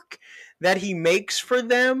question mark that he makes for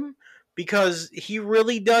them, because he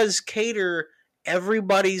really does cater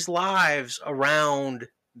everybody's lives around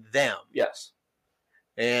them. Yes.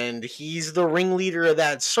 And he's the ringleader of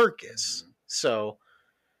that circus. Mm-hmm. So,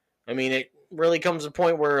 I mean, it really comes to a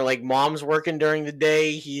point where, like, mom's working during the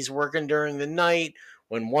day, he's working during the night.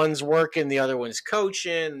 When one's working, the other one's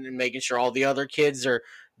coaching and making sure all the other kids are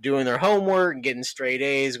doing their homework and getting straight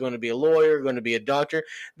A's, going to be a lawyer, going to be a doctor.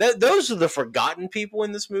 Those are the forgotten people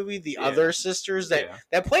in this movie, the other sisters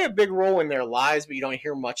that play a big role in their lives, but you don't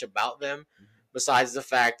hear much about them, besides the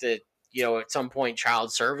fact that, you know, at some point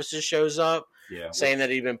Child Services shows up, saying that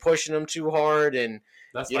he'd been pushing them too hard, and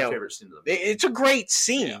that's my favorite scene of the movie. It's a great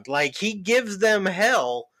scene. Yeah. Like, he gives them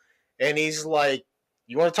hell, and he's like,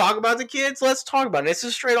 you want to talk about the kids? Let's talk about it. This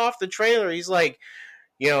is straight off the trailer. He's like,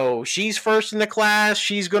 you know, she's first in the class.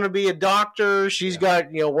 She's going to be a doctor. She's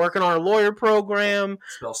got, you know, working on her lawyer program.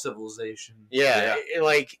 Spell civilization. Yeah.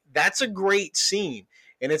 Like, that's a great scene.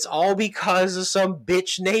 And it's all because of some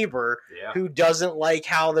bitch neighbor who doesn't like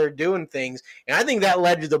how they're doing things. And I think that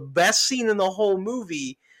led to the best scene in the whole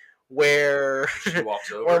movie, where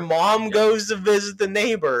mom goes to visit the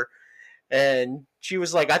neighbor, and she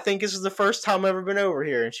was like, I think this is the first time I've ever been over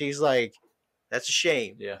here. And she's like, that's a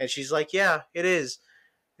shame. Yeah. And she's like, yeah, it is.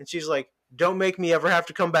 And she's like, don't make me ever have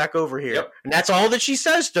to come back over here. Yep. And that's all that she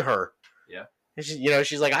says to her. Yeah. And she, you know,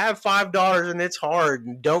 she's like, I have $5 and it's hard,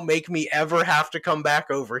 and don't make me ever have to come back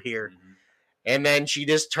over here. Mm-hmm. And then she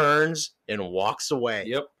just turns and walks away.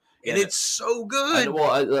 Yep. And it's so good.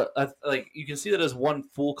 I like, you can see that as one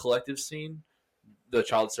full collective scene, the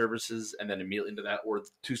Child Services, and then immediately into that were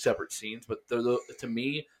two separate scenes. But to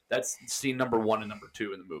me, that's scene number 1 and number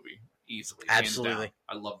 2 in the movie, easily. Absolutely.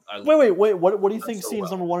 I love. Wait. What do you think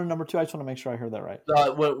scenes number 1 and number 2? I just want to make sure I heard that right.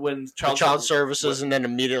 When Child Services, and then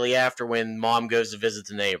immediately after when mom goes to visit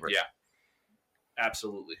the neighbor. Yeah,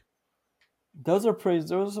 absolutely. Those are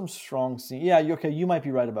some strong scenes. Yeah, you might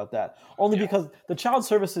be right about that. Only because the Child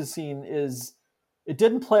Services scene it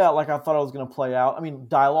didn't play out like I thought it was going to play out. I mean,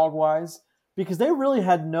 dialogue-wise, because they really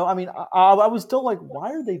had no. I mean, I was still like,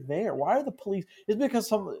 why are they there? Why are the police? It's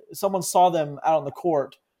because someone saw them out on the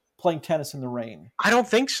court playing tennis in the rain. I don't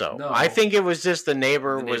think so. No. I think it was just the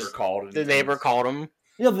neighbor called. The neighbor called him.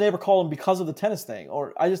 Yeah, the neighbor called him because of the tennis thing.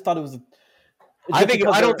 Or I just thought it was. I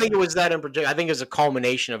don't think it was that in particular. I think it was a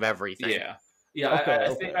culmination of everything. Yeah.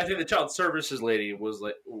 I think the Child Services lady was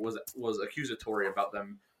accusatory about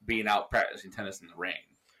them being out practicing tennis in the rain.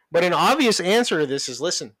 But an obvious answer to this is,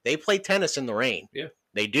 listen, they play tennis in the rain. Yeah,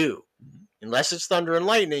 they do. Mm-hmm. Unless it's thunder and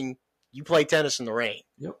lightning, you play tennis in the rain.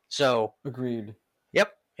 Yep. So agreed.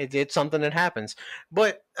 Yep, it's something that happens.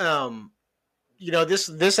 But you know,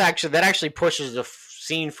 that actually pushes the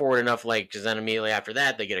scene forward enough, like, because then immediately after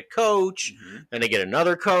that they get a coach, then they get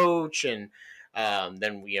another coach, and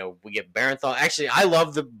then we get Barenthal. Actually, I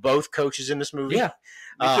love both coaches in this movie. Yeah,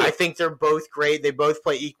 I think they're both great. They both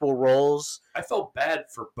play equal roles. I felt bad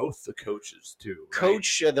for both the coaches too. Right?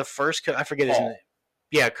 Coach, the first coach, I forget his name.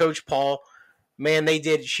 Yeah, Coach Paul. Man, he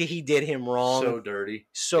did him wrong. So dirty,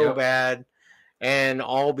 so bad. And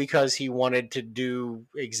all because he wanted to do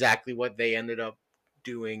exactly what they ended up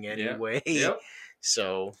doing anyway. Yep.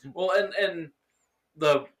 So and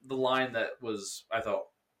the line that I thought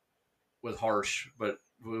was harsh, but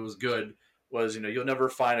it was good, was, you'll never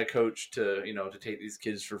find a coach to take these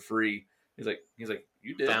kids for free. He's like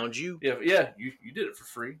you did. Found you. Yeah, you did it for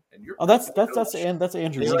free, and you're. Oh, that's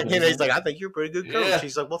Andrew. He's like, I think you're a pretty good coach. Yeah.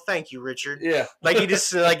 He's like, well, thank you, Richard. Yeah, like you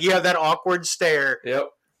just like you have that awkward stare. Yep.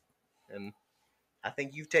 And I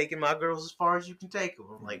think you've taken my girls as far as you can take them.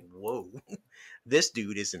 I'm like, whoa, this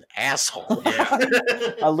dude is an asshole.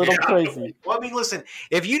 Yeah. A little crazy. Well, I mean, listen,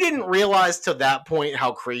 if you didn't realize to that point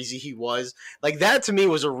how crazy he was, like, that to me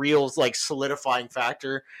was a real, like, solidifying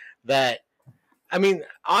factor that, I mean,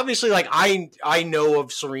 obviously, like, I know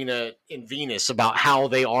of Serena and Venus about how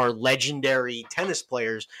they are legendary tennis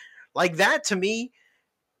players. Like, that to me,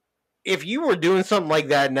 if you were doing something like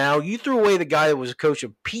that now, you threw away the guy that was a coach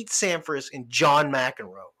of Pete Sampras and John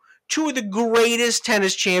McEnroe, two of the greatest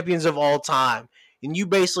tennis champions of all time, and you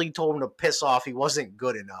basically told him to piss off. He wasn't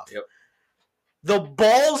good enough. Yep. The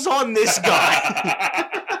balls on this guy.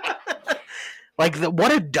 Like,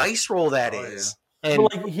 what a dice roll that is. Yeah. And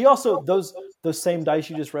but like he also those same dice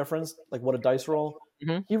you just referenced, like what a dice roll.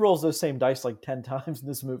 Mhm. He rolls those same dice like 10 times in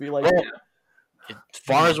this movie. Like, as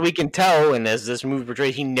far as we can tell, and as this movie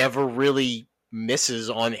portrays, he never really misses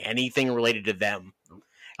on anything related to them.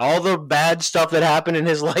 All the bad stuff that happened in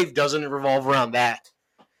his life doesn't revolve around that,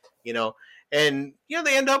 you know. And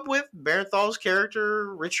they end up with Barenthal's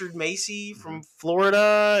character, Richard Macy from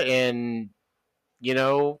Florida, and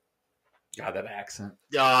God, that accent.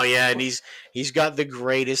 oh yeah, and he's got the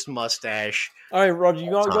greatest mustache. all right, Roger, you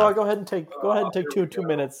go ahead and take 2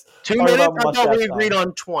 minutes. 2 Talk minutes. about I thought we mustache agreed time.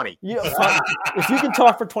 on 20. Yeah, fine. If you can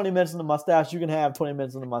talk for 20 minutes on the mustache, you can have 20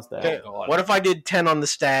 minutes on the mustache. Okay, what if I did 10 on the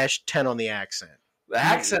stash, 10 on the accent? The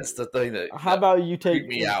accent's the thing that How about you take freaked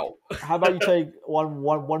me out. How about you take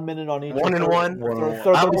one minute on each? One and one? Throw How 30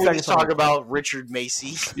 about we seconds just talk on about Richard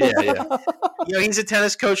Macy? Yeah. He's a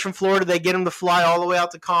tennis coach from Florida. They get him to fly all the way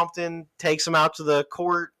out to Compton, takes him out to the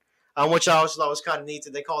court, which I always thought was kind of neat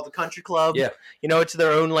that they call it the country club. Yeah. It's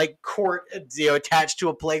their own like court, attached to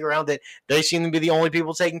a playground that they seem to be the only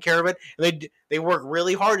people taking care of it. And they work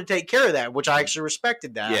really hard to take care of that, which I actually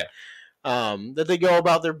respected that. Yeah. That they go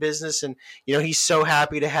about their business, and he's so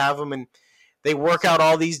happy to have him, and they work out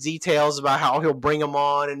all these details about how he'll bring them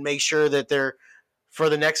on and make sure that they're for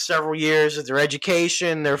the next several years that their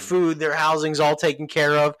education, their food, their housing's all taken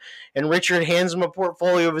care of. And Richard hands him a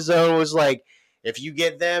portfolio of his own. Was like, if you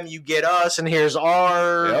get them, you get us, and here's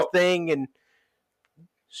our thing. And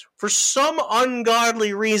for some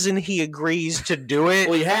ungodly reason, he agrees to do it.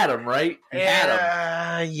 Well, he had him, right? He had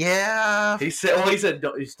him. Yeah. He said,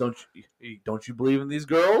 don't you believe in these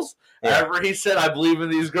girls? Yeah. Whenever he said, I believe in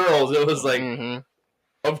these girls, it was like,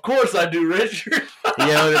 of course I do, Richard.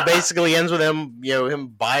 It basically ends with him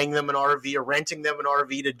buying them an RV or renting them an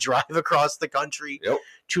RV to drive across the country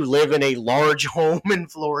to live in a large home in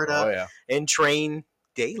Florida and train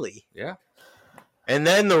daily. Yeah. And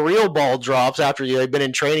then the real ball drops after they've been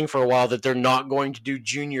in training for a while that they're not going to do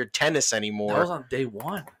junior tennis anymore. That was on day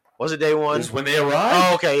one. Was it day one? It was when they arrived.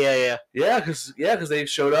 Oh, okay, yeah. Yeah, because they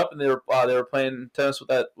showed up and they were playing tennis with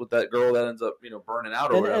that girl that ends up burning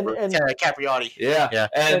out or whatever. And Capriotti. Yeah.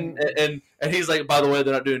 And he's like, by the way,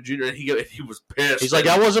 they're not doing junior. And he was pissed. He's like,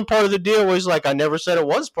 that wasn't part of the deal. He's like, I never said it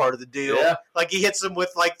was part of the deal. Yeah. Like he hits him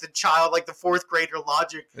with like the child, like the fourth grader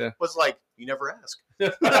logic. Yeah. Was like, you never asked.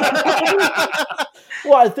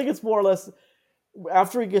 Well, I think it's more or less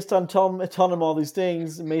after he gets done telling him all these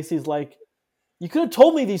things, Macy's like, you could have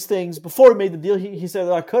told me these things before we made the deal. He said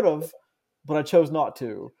that I could have, but I chose not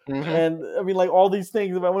to. Mm-hmm. And I mean, like all these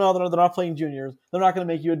things about, well, no, they're not playing juniors. They're not going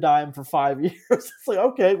to make you a dime for 5 years. It's like,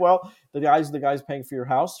 okay, well, the guy's paying for your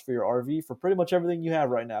house, for your RV, for pretty much everything you have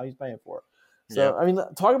right now. He's paying for it. So, I mean,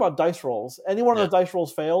 talk about dice rolls. Any one of those dice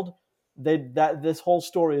rolls failed, this whole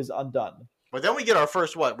story is undone. But then we get our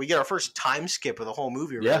first We get our first time skip of the whole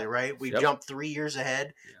movie, really, right? We jump 3 years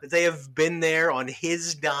ahead. That they have been there on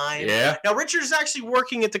his dime. Yeah. Now Richard's actually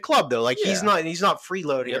working at the club though. Like he's not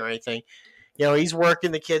freeloading or anything. He's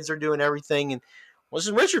working. The kids are doing everything. And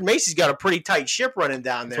Richard Macy's got a pretty tight ship running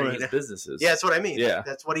down there. That's one of his businesses. Yeah, that's what I mean. Yeah,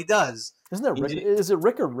 that's what he does. Isn't it Rick? Is it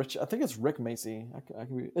Rick or Rich? I think it's Rick Macy.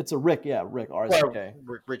 It's a Rick. Yeah, Rick. R-I-C-K.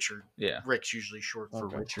 Richard. Yeah, Rick's usually short for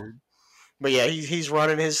Richard. But yeah, he's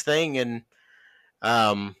running his thing, and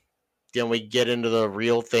then we get into the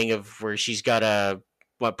real thing of where she's got a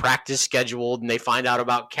practice scheduled, and they find out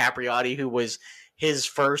about Capriotti, who was his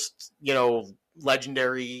first,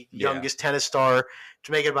 legendary youngest tennis star,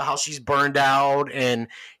 to make it about how she's burned out and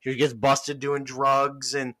she gets busted doing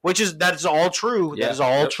drugs, and that is all true. Yeah. That is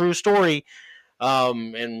all true story.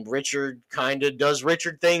 And Richard kind of does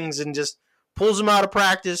Richard things and just pulls him out of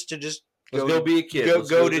practice to just go be a kid.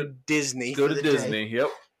 Go to Disney. Go to Disney. Yep.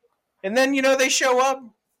 And then they show up.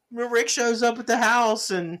 Rick shows up at the house,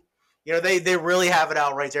 and they really have it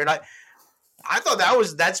out right there. And I thought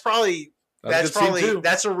that's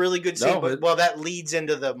a really good scene. But that leads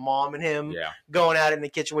into the mom and him going at it in the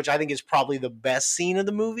kitchen, which I think is probably the best scene of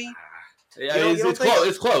the movie. Yeah, it's close.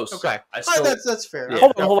 It's close. Okay, that's fair. Yeah.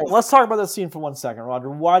 Hold on. Let's talk about this scene for 1 second, Roger.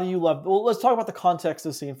 Why do you love? Well, let's talk about the context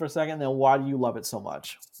of the scene for a second, and then why do you love it so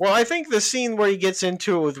much? Well, I think the scene where he gets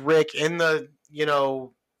into it with Rick in the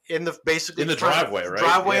driveway, right?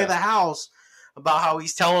 Driveway of the house, about how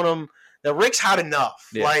he's telling him that Rick's had enough.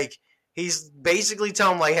 Yeah. Like he's basically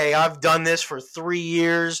telling him, like, hey, I've done this for 3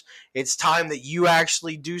 years. It's time that you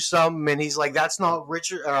actually do something. And he's like, that's not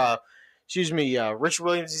Richard. Richard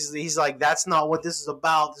Williams. He's like, that's not what this is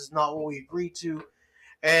about. This is not what we agreed to.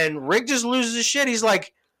 And Rick just loses his shit. He's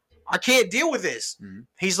like, I can't deal with this. Mhm.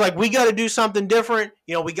 He's like, we got to do something different.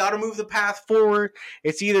 We got to move the path forward.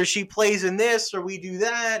 It's either she plays in this or we do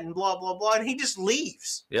that and blah, blah, blah. And he just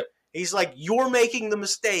leaves. Yep. He's like, you're making the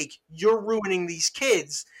mistake. You're ruining these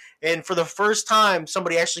kids. And for the first time,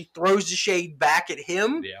 somebody actually throws the shade back at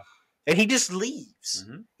him. Yeah. And he just leaves.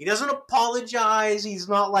 Mm-hmm. He doesn't apologize. He's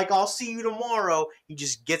not like, I'll see you tomorrow. He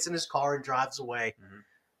just gets in his car and drives away. Mm-hmm.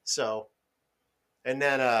 So, and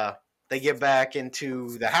then they get back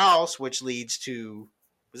into the house, which leads to,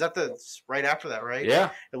 was that right after that, right? Yeah.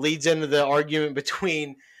 It leads into the argument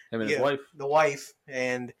between Him and his wife. the wife,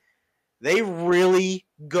 and they really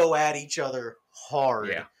go at each other hard.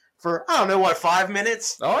 Yeah. For, I don't know, 5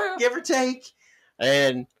 minutes? Oh, yeah. Give or take.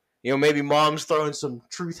 And, maybe mom's throwing some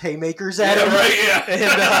truth haymakers at him. Right,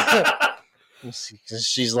 yeah. And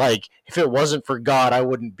she's like, if it wasn't for God, I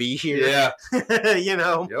wouldn't be here. Yeah.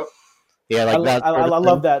 Yep. Yeah, I, like that. I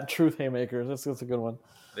love that truth haymakers. That's a good one.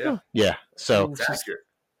 Yeah. Yeah. So It's accurate.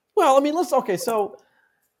 Well, I mean, so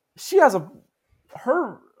she has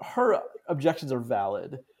her objections are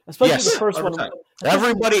valid, especially Yes, the first 100%. one.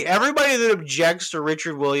 everybody that objects to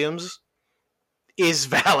Richard Williams is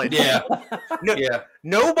valid. Yeah. No, Yeah.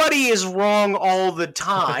 Nobody is wrong all the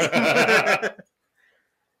time.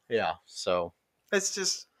 Yeah. So it's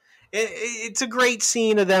just it's a great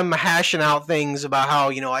scene of them hashing out things about how,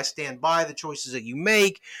 I stand by the choices that you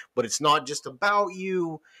make, but it's not just about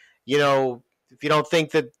you. If you don't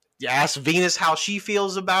think that, ask Venus how she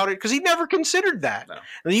feels about it, because he never considered that. No.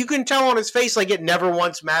 And you can tell on his face like it never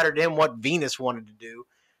once mattered to him what Venus wanted to do.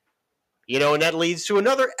 And that leads to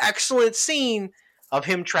another excellent scene of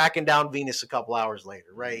him tracking down Venus a couple hours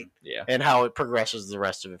later, right? Yeah. And how it progresses the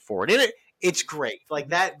rest of it forward. And it's great. Like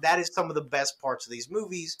that is some of the best parts of these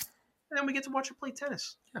movies. And then we get to watch her play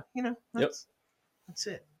tennis. Yeah. That's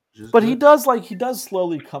it. But he does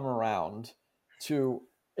slowly come around to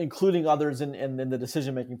including others in the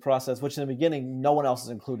decision making process, which in the beginning no one else is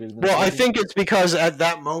included. Well, I think it's because at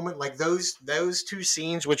that moment, like those two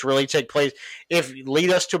scenes, which really take place, lead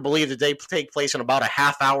us to believe that they take place in about a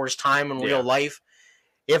half hour's time in real life.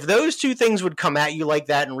 If those two things would come at you like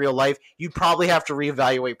that in real life, you'd probably have to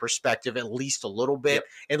reevaluate perspective at least a little bit,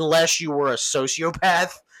 unless you were a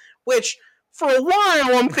sociopath, which for a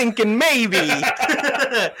while I'm thinking maybe,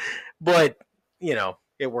 but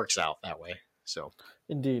it works out that way. So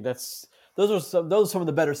indeed, those are some of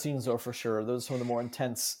the better scenes, though, for sure. Those are some of the more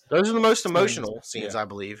intense. Those are the most emotional scenes, I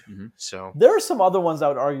believe. Mm-hmm. So there are some other ones I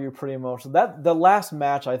would argue pretty emotional. That the last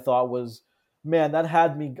match I thought was. Man, that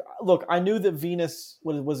had me. Look, I knew that Venus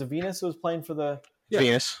was it Venus who was playing for the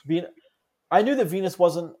Venus. I knew that Venus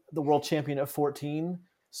wasn't the world champion at 14,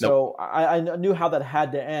 so I knew how that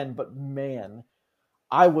had to end. But man,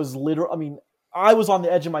 I was I was on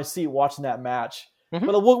the edge of my seat watching that match. Mm-hmm.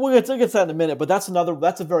 But we'll get to that in a minute. But that's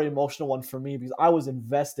a very emotional one for me because I was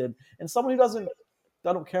invested. And someone who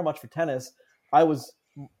don't care much for tennis, I was.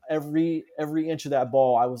 Every inch of that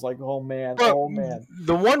ball, I was like, oh man.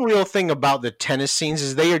 The one real thing about the tennis scenes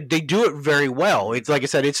is they do it very well. It's like I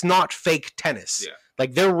said, it's not fake tennis. Yeah.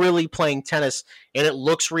 Like they're really playing tennis, and it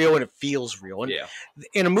looks real and it feels real. And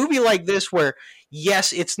in a movie like this, where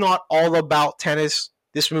yes, it's not all about tennis,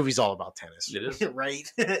 this movie's all about tennis. It is.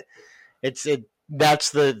 Right? That's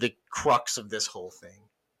the crux of this whole thing.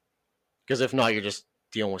 Because if not, you're just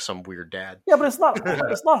dealing with some weird dad. Yeah, but it's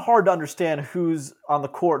not hard to understand who's on the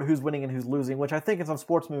court, who's winning and who's losing, which I think in some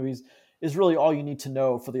sports movies is really all you need to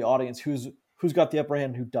know for the audience, who's got the upper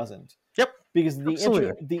hand and who doesn't. Yep. Because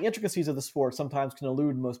the intricacies of the sport sometimes can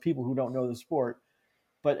elude most people who don't know the sport.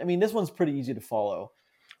 But I mean, this one's pretty easy to follow.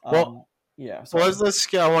 Let's I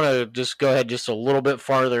want to just go ahead just a little bit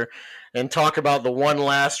farther and talk about the one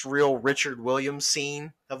last real Richard Williams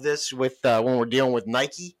scene of this with when we're dealing with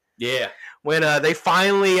Nike. Yeah. When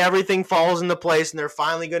everything falls into place and they're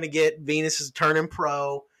finally going to get Venus turning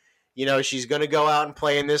pro. She's going to go out and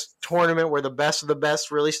play in this tournament where the best of the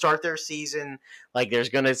best really start their season. Like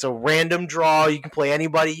it's a random draw. You can play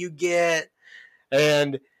anybody you get.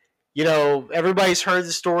 And, everybody's heard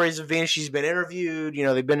the stories of Venus. She's been interviewed.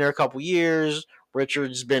 They've been there a couple years.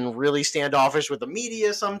 Richard's been really standoffish with the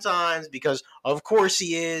media sometimes because, of course,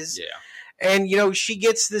 he is. Yeah. And, she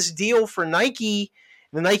gets this deal for Nike.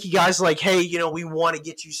 The Nike guy's like, hey, we want to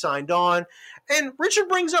get you signed on. And Richard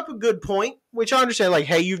brings up a good point, which I understand. Like,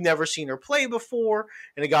 hey, you've never seen her play before.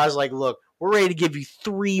 And the guy's like, look, we're ready to give you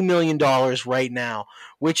 $3 million right now,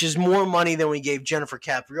 which is more money than we gave Jennifer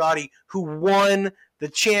Capriati, who won the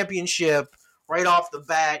championship right off the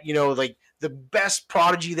bat, like the best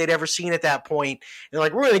prodigy they'd ever seen at that point. And they're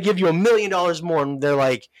like, we're going to give you $1 million more. And they're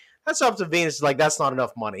like, That's up to Venus. Like, that's not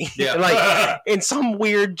enough money. Yeah. Like, in some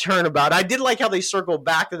weird turnabout. I did like how they circle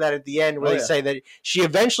back to that at the end where they say that she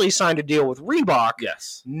eventually signed a deal with Reebok.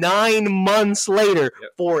 Yes. 9 months later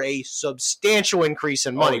for a substantial increase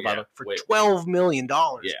in money, by the way, for $12 million.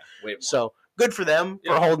 Yeah. Wait. So good for them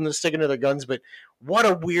for sticking to their guns. But what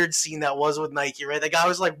a weird scene that was with Nike, right? The guy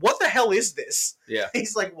was like, "What the hell is this?" Yeah.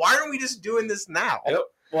 He's like, "Why aren't we just doing this now?" Yep.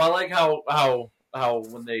 Well, I like how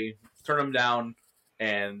when they turn him down.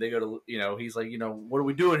 And they go to, he's like, what are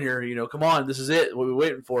we doing here? Come on, this is it. What are we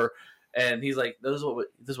waiting for? And he's like, this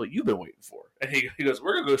is what you've been waiting for. And he goes,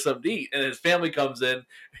 we're gonna go something to eat. And his family comes in.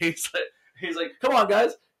 He's like, come on,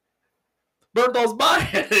 guys, Bernthal's mine.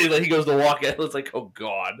 And he goes to walk in. It's like, oh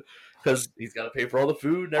god, because he's got to pay for all the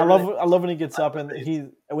food. And I love when he gets up and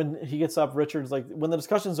when he gets up, Richard's like, when the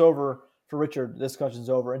discussion's over for Richard, the discussion's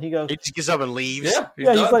over, and he goes, he just gets up and leaves.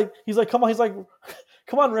 He's like, come on,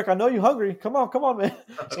 come on, Rick, I know you're hungry. Come on, man.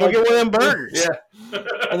 Let's go get one of them burgers. Yeah.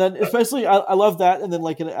 And then especially, I love that. And then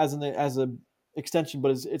like as an extension,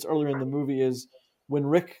 but it's earlier in the movie, is when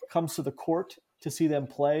Rick comes to the court to see them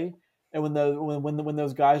play, and when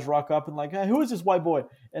those guys rock up and like, hey, who is this white boy?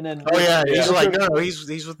 And then he's like, no,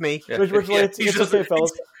 he's with me. Richard's like, it's okay,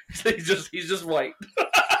 fellas. He's just white.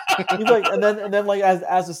 He's like, and then like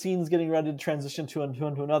as the scene's getting ready to transition to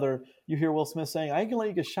another, you hear Will Smith saying, "I ain't gonna let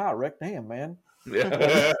you get shot, Rick. Damn, man."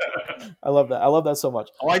 Yeah. I love that. I love that so much.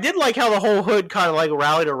 Oh, I did like how the whole hood kind of like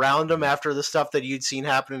rallied around him after the stuff that you'd seen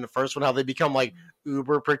happen in the first one. How they become like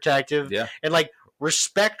uber protective, and like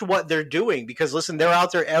respect what they're doing because listen, they're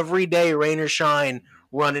out there every day, rain or shine,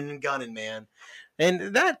 running and gunning, man,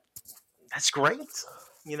 and that's great,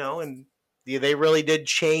 and they really did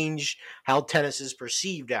change how tennis is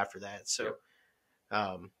perceived after that. So.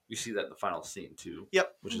 You see that in the final scene too.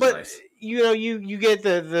 Yep, which is nice. You get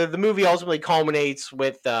the movie ultimately culminates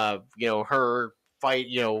with her fight.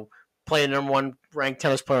 Playing number 1 ranked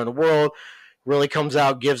tennis player in the world, really comes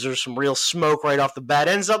out, gives her some real smoke right off the bat.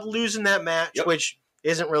 Ends up losing that match, which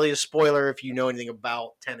isn't really a spoiler if you know anything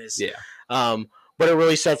about tennis. Yeah. But it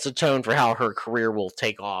really sets the tone for how her career will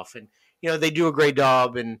take off, and they do a great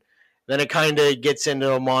job and. Then it kind of gets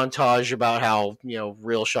into a montage about how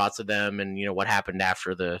real shots of them and what happened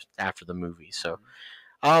after the movie. So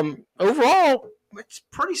overall, it's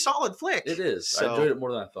a pretty solid flick. It is. So, I enjoyed it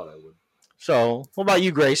more than I thought I would. So, what about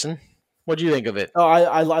you, Grayson? What do you think of it? Oh,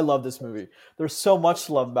 I love this movie. There's so much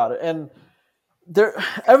to love about it, and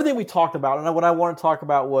everything we talked about. And what I want to talk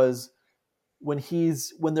about was when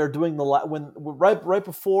they're doing right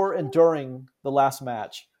before and during the last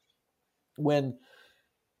match when.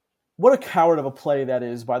 What a coward of a play that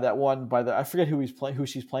is by I forget who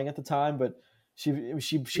she's playing at the time, but she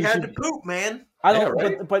had to poop, man. I don't,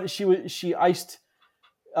 right? but she iced.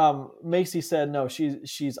 Macy said no.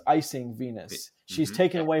 She's icing Venus. She's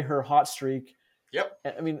taking away her hot streak. Yep.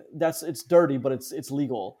 I mean it's dirty, but it's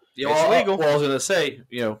legal. Yeah, it's legal. Well, I was gonna say,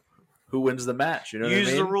 who wins the match?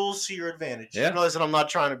 Use the rules to your advantage. Yeah. Listen, I'm not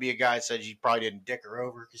trying to be a guy that said you probably didn't dick her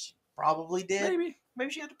over because she probably did. Maybe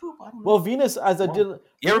she had to poop. I don't know. Well, Venus, you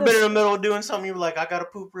ever been in the middle of doing something you were like, I got to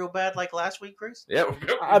poop real bad like last week, Chris? Yeah.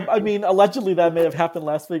 I mean, allegedly that may have happened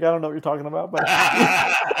last week. I don't know what you're talking about. But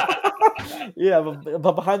yeah,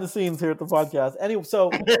 but behind the scenes here at the podcast. Anyway, so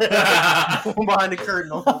behind the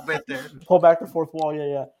curtain a little bit there. Pull back the fourth wall.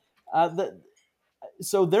 Yeah.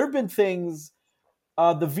 So there have been things.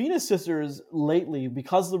 The Venus sisters lately,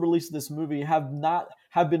 because of the release of this movie, have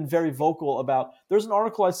been very vocal about. There's an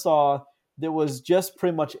article I saw that was just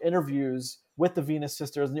pretty much interviews with the Venus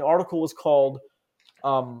sisters, and the article was called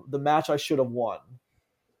 "The Match I Should Have Won."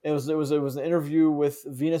 It was an interview with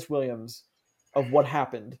Venus Williams of what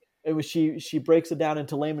happened. It was she breaks it down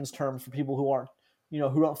into layman's terms for people who aren't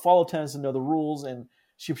who don't follow tennis and know the rules, and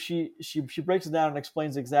she breaks it down and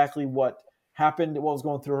explains exactly what happened, what was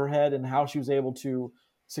going through her head, and how she was able to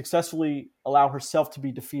successfully allow herself to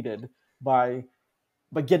be defeated by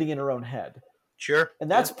getting in her own head. Sure. And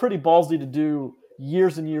that's pretty ballsy to do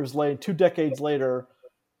years and years later, 2 decades later,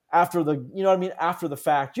 after the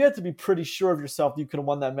fact. You have to be pretty sure of yourself that you could have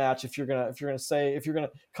won that match if you're gonna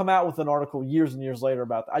come out with an article years and years later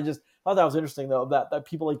about that. I just thought that was interesting though, that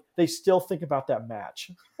people they still think about that match.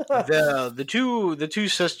 the two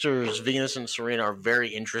sisters, Venus and Serena, are very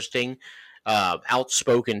interesting,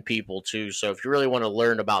 outspoken people too. So if you really want to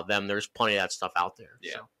learn about them, there's plenty of that stuff out there.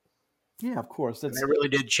 Yeah. So. Yeah, of course. They really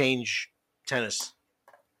did change tennis.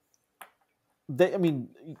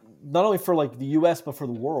 Not only for like the U.S. but for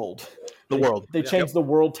the world. They changed the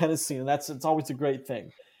world tennis scene, and it's always a great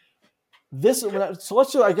thing.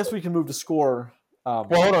 I guess we can move to score. Well,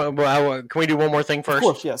 hold on. Can we do one more thing first? Of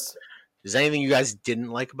course, yes. Is there anything you guys didn't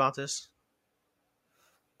like about this?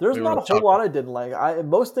 There's We not a were whole talking- lot I didn't like.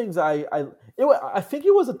 Most things I think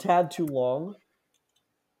it was a tad too long.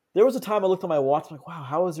 There was a time I looked at my watch, I'm like, wow,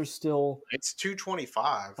 how is there still It's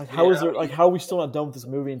 2:25. like how is Yeah, there like how are we still not done with this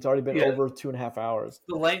movie? And it's already been Yeah. over 2.5 hours.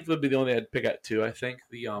 The length would be the only thing I'd pick at too. I think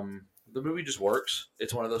the movie just works.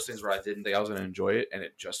 It's one of those things where I didn't think I was going to enjoy it, and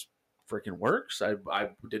it just freaking works. I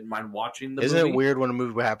didn't mind watching the Isn't movie. it weird when a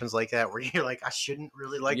movie happens like that where you're like, I shouldn't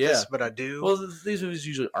really like Yeah. this, but I do? Well, these movies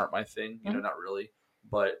usually aren't my thing, not really.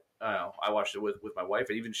 But I watched it with my wife,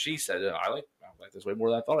 and even she said, I like this way more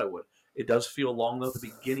than I thought I would. It does feel long though at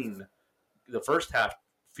the beginning. The first half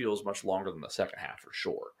feels much longer than the second half for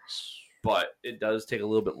sure, but it does take a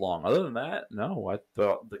little bit long. Other than that, no, I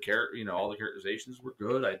thought the all the characterizations were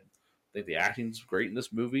good. I think the acting's great in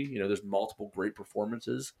this movie. There's multiple great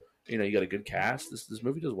performances. You got a good cast. This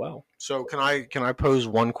movie does well. So can I pose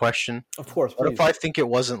one question? Of course, What please. if I think it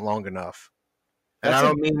wasn't long enough? And That's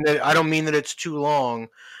I don't mean that it's too long.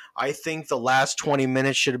 I think the last 20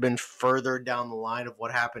 minutes should have been further down the line of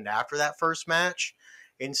what happened after that first match,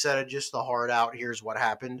 instead of just the hard out. Here's what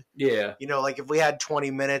happened. Yeah, Like if we had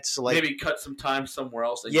 20 minutes, like maybe cut some time somewhere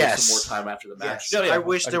else and Yes. give some more time after the match. yes, Yeah, I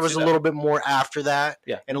wish can there was see a that. little bit more after that,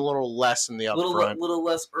 Yeah. and a little less in the upfront. little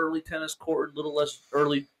less early tennis court, little less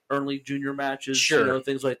early junior matches, Sure.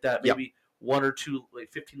 Things like that. Yep. Maybe 1 or 2,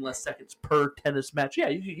 like 15 less seconds per tennis match. Yeah,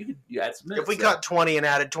 you could add some minutes. If we there. cut 20 and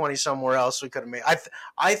added 20 somewhere else, we could have made.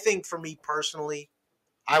 I think for me personally,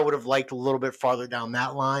 I would have liked a little bit farther down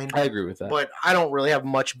that line. I agree with that. But I don't really have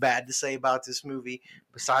much bad to say about this movie.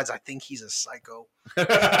 Besides, I think he's a psycho.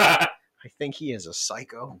 I think he is a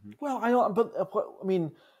psycho. Well, I don't, but I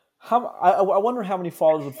mean, I wonder how many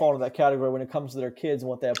fathers would fall into that category when it comes to their kids and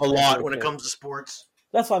what they have. A planned for lot their when it kids. comes to sports.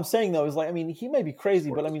 That's what I'm saying though. Is like, I mean, he may be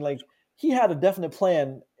crazy, but I mean, like, he had a definite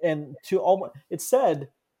plan, and it said,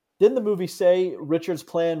 didn't the movie say Richard's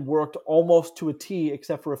plan worked almost to a T,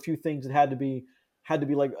 except for a few things that had to be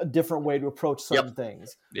like a different way to approach certain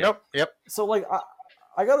things. Yep. So like,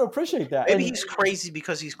 I got to appreciate that. Maybe And he's crazy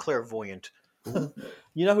because he's clairvoyant.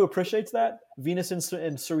 you know who appreciates that? Venus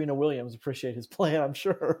and Serena Williams appreciate his plan. I'm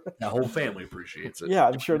sure. The whole family appreciates it. Yeah,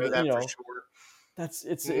 I'm sure Know that that for sure. That's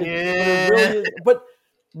Yeah. but it really is. But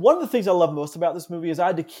one of the things I love most about this movie is I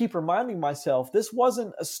had to keep reminding myself this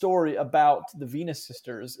wasn't a story about the Venus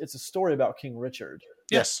sisters. It's a story about King Richard.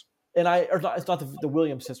 Yes. And it's not the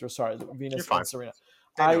Williams sisters. Sorry, the Venus You're fine. and Serena.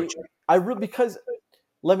 I know what you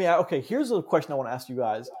mean. Okay, here's a question I want to ask you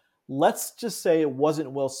guys. Let's just say it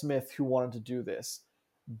wasn't Will Smith who wanted to do this.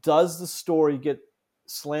 Does the story get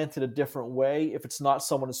slanted a different way if it's not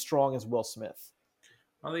someone as strong as Will Smith?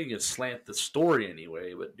 I don't think you can slant the story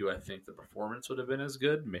anyway, but do I think the performance would have been as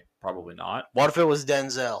good? Probably not. What if it was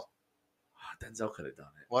Denzel? Denzel could have done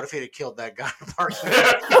it. What if he'd have killed that guy in the parking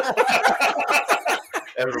lot?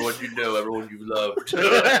 Everyone you know, everyone you've loved.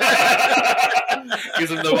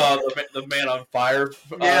 Gives him the man on fire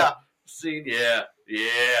scene. Yeah.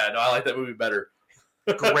 No, I like that movie better.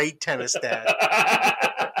 Great tennis dad.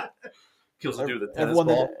 Kills the dude with the tennis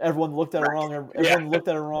ball. Everyone looked at it wrong. Everyone looked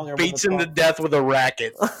at it wrong. Everyone Beats him to thought- death with a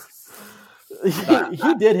racket.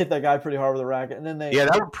 he did hit that guy pretty hard with a racket, and then Yeah,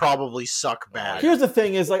 that would probably suck bad. Here's the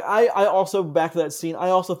thing: is like I also back to that scene. I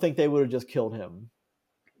also think they would have just killed him.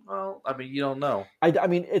 Well, I mean, you don't know. I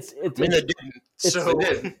mean, it's I mean, they didn't. So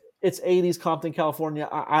They did. it's 80s Compton, California.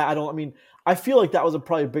 I don't. I mean, I feel like that was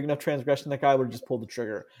probably a big enough transgression. That guy would have just pulled the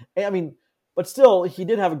trigger. And, I mean, but still, he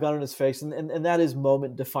did have a gun in his face, and that is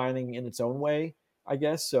moment defining in its own way, I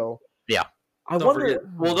guess. So Yeah. Don't forget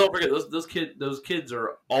those kids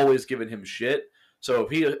are always giving him shit. So if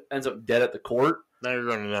he ends up dead at the court, now you're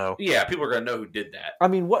gonna know. yeah, people are gonna know who did that. I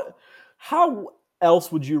mean, how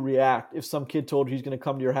else would you react if some kid told you he's going to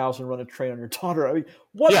come to your house and run a train on your daughter? I mean,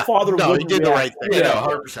 what father no, wouldn't he did the react? right thing. Yeah,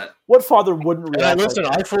 100%. What father wouldn't And react? listen,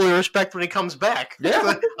 like I fully respect when he comes back.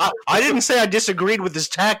 Yeah. I didn't say I disagreed with his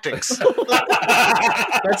tactics.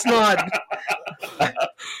 That's not.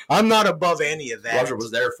 I'm not above any of that. Roger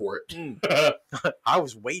was there for it. I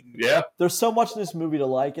was waiting. Yeah. There's so much in this movie to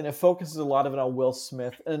like, and it focuses a lot of it on Will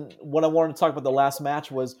Smith. And what I wanted to talk about the last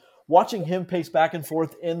match was watching him pace back and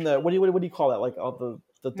forth in the what do you call that? Like the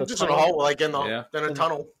Just in a tunnel? hole, like in a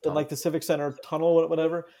tunnel. in like the Civic Center tunnel,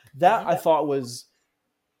 whatever. That I thought was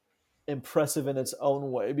impressive in its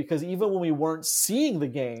own way, because even when we weren't seeing the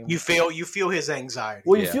game, You feel his anxiety.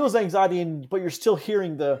 well, you feel his anxiety, but you're still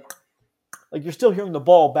hearing the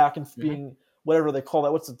ball back and being whatever they call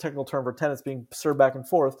that. What's the technical term for tennis? Being served back and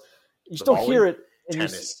forth. You still volley? hear it. And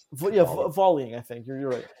Tennis. Volleying. I think you're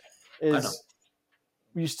right. Is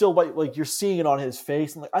you still like you're seeing it on his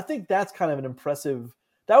face, and like I think that's kind of an impressive.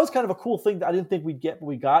 That was kind of a cool thing that I didn't think we'd get, but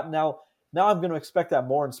we got. Now I'm going to expect that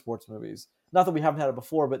more in sports movies. Not that we haven't had it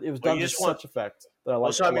before, but it was done with such effect that I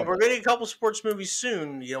like. So I mean, we're getting a couple sports movies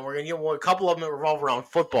soon. We're going to get a couple of them that revolve around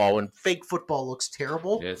football, and fake football looks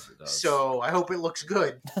terrible. Yes, it does. So I hope it looks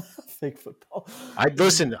good. Fake football. I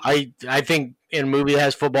think in a movie that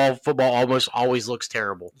has football almost always looks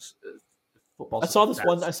terrible. I saw this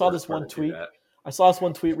one tweet. I saw this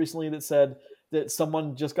one tweet recently that said that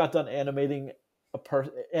someone just got done animating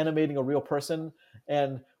a real person,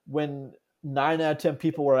 and when 9 out of 10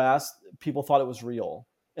 people were asked, people thought it was real,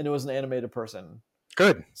 and it was an animated person.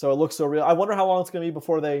 Good. So it looks so real. I wonder how long it's going to be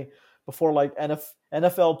before like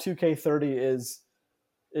NFL 2K30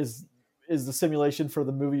 is the simulation for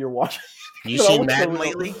the movie you're watching. You seen Madden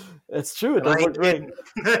lately? It's true. It does look great.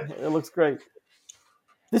 It looks great.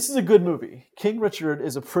 This is a good movie. King Richard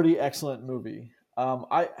is a pretty excellent movie.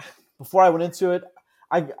 Before I went into it,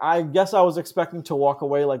 I guess I was expecting to walk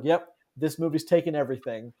away like, yep, this movie's taken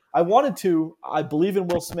everything. I wanted to. I believe in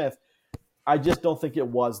Will Smith. I just don't think it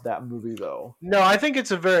was that movie, though. No, I think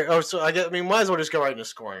it's a very... might as well just go right into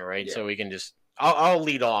scoring, right? Yeah. So we can just... I'll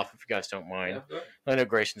lead off if you guys don't mind. Yeah. I know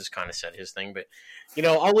Grayson just kind of said his thing, but,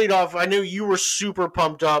 I'll lead off. I knew you were super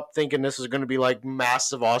pumped up thinking this was going to be like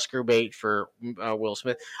massive Oscar bait for Will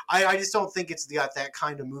Smith. I just don't think it's got that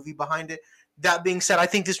kind of movie behind it. That being said, I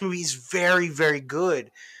think this movie is very, very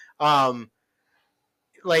good. The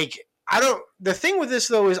thing with this,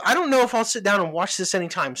 though, is I don't know if I'll sit down and watch this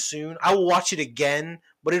anytime soon. I will watch it again,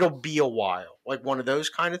 but it'll be a while. Like one of those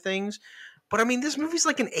kind of things. But, I mean, this movie's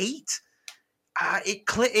like an 8.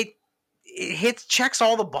 It checks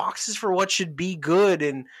all the boxes for what should be good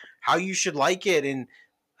and how you should like it. And,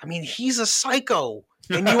 I mean, he's a psycho.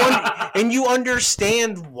 And you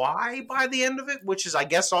understand why by the end of it, which is, I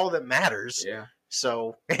guess, all that matters. Yeah.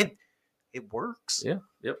 So, it works. Yeah.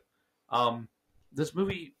 Yep. This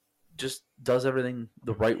movie just does everything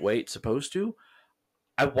the right way it's supposed to.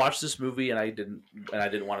 I watched this movie and I didn't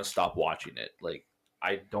want to stop watching it. Like,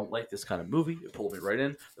 I don't like this kind of movie. It pulled me right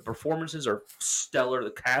in. The performances are stellar. The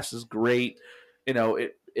cast is great. There's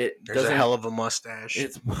a hell of a mustache.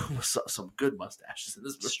 It's some good mustaches in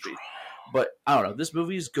this movie. But I don't know. This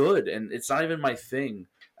movie is good, and it's not even my thing.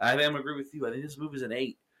 I think I'm agree with you. I think this movie's an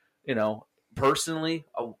 8. Personally,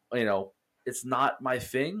 it's not my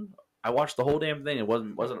thing. I watched the whole damn thing and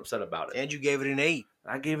wasn't upset about it. And you gave it an 8.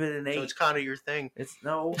 I gave it an 8. So it's kind of your thing. It's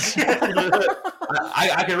no.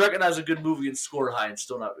 I can recognize a good movie and score high and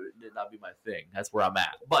still not be my thing. That's where I'm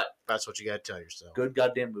at. But that's what you got to tell yourself. Good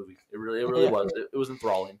goddamn movie. It really was. It was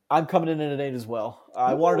enthralling. I'm coming in at an 8 as well.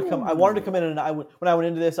 I wanted to come in, and when I went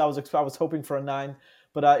into this, I was hoping for a 9.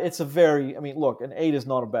 But it's a very, look, an 8 is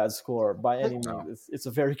not a bad score by any means. It's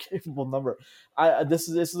a very capable number. This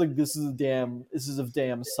is a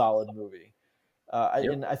damn solid movie.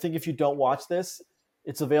 And I think if you don't watch this,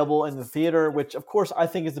 it's available in the theater, which of course I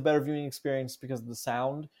think is the better viewing experience because of the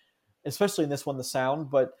sound, especially in this one, the sound.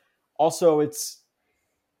 But also, if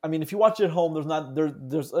you watch it at home,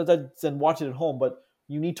 then watch it at home. But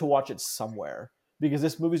you need to watch it somewhere because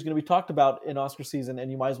this movie is going to be talked about in Oscar season,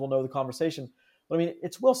 and you might as well know the conversation. But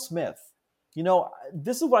it's Will Smith.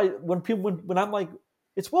 This is why when I'm like,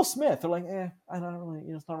 it's Will Smith, they're like, I don't really,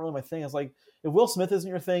 it's not really my thing. It's like, if Will Smith isn't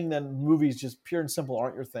your thing, then movies just pure and simple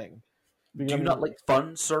aren't your thing. Do you not like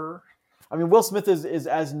fun, sir? Will Smith is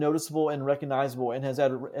as noticeable and recognizable and has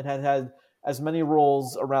had as many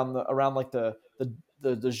roles around like the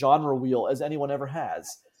genre wheel as anyone ever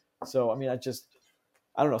has. So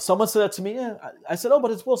I don't know. Someone said that to me. I said, "Oh,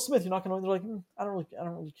 but it's Will Smith. You're not going to." They're like, "I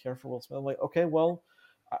don't really care for Will Smith." I'm like, "Okay, well,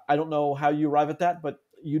 I don't know how you arrive at that, but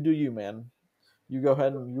you do you, man. You go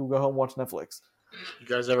ahead and you go home and watch Netflix." You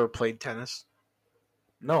guys ever played tennis?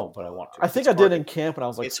 No, but I want to. I think I did in camp when I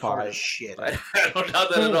was like 5. Hard as shit. I don't doubt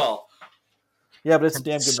that at all. Yeah, but it's a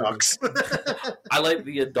damn good sucks. I like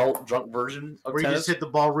the adult drunk version of where tennis. You just hit the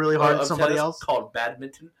ball really hard at somebody else. Called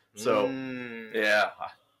badminton. So yeah.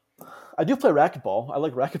 I do play racquetball. I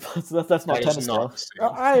like racquetball. So that's not tennis, though.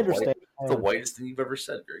 I understand. It's the whitest thing you've ever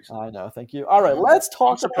said, Grayson. I know. Thank you. All right, let's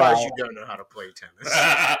talk I'm surprised you don't know how to play tennis.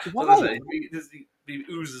 He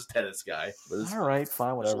oozes tennis guy. All right,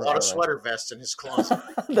 fine, whatever. There's a lot of sweater vests in his closet.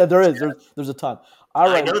 There is. There's a ton. All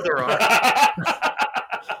right. I know there are.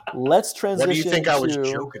 Let's transition. What do you think I was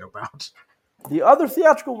joking about? The other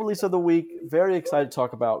theatrical release of the week. Very excited to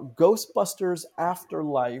talk about Ghostbusters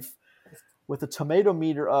Afterlife, with a tomato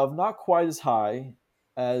meter of not quite as high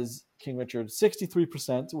as King Richard,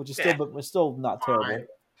 63%, which is still not terrible. Fine.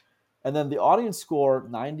 And then the audience score,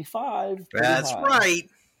 95. That's right.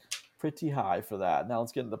 Pretty high for that. Now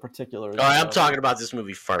let's get into the particulars. All right, I'm talking about this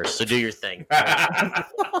movie first, so do your thing.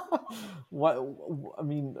 What?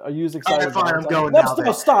 Are you as excited? Fine, I'm going now.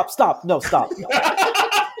 No, stop. No, stop.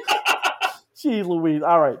 Gee Louise.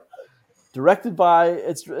 All right. Directed by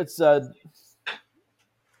Jason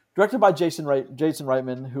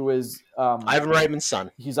Reitman, who is Ivan Reitman's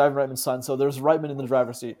son. He's Ivan Reitman's son. So there's Reitman in the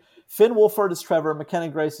driver's seat. Finn Wolfhard is Trevor. McKenna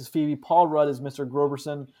Grace is Phoebe. Paul Rudd is Mr.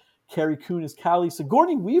 Groberson. Carrie Coon is Callie.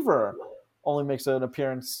 Sigourney Weaver only makes an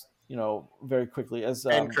appearance, very quickly as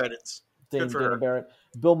End credits. Dana Barrett.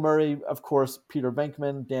 Bill Murray, of course, Peter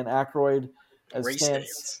Venkman, Dan Aykroyd as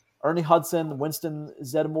Stance. Ernie Hudson, Winston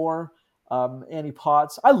Zeddemore, Annie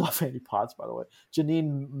Potts. I love Annie Potts, by the way.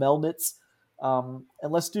 Janine Melnitz. And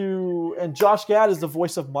Josh Gad is the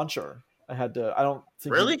voice of Muncher. I don't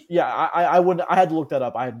think. Really? I wouldn't. I had to look that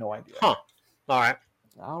up. I had no idea. Huh. All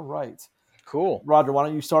right. Cool. Roger, why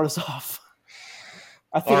don't you start us off?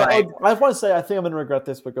 I want to say I think I'm going to regret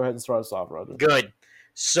this, but go ahead and start us off, Roger. Good.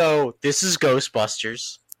 So this is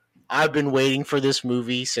Ghostbusters. I've been waiting for this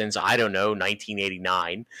movie since,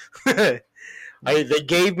 1989. They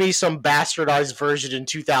gave me some bastardized version in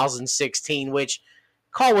 2016, which,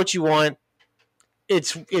 call what you want,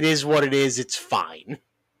 it is what it is. It's fine.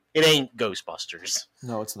 It ain't Ghostbusters.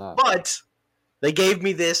 No, it's not. But they gave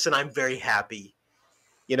me this, and I'm very happy.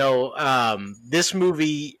 This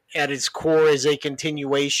movie at its core is a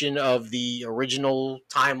continuation of the original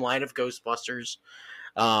timeline of Ghostbusters.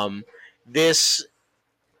 This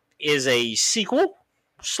is a sequel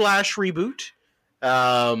 / reboot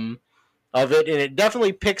of it, and it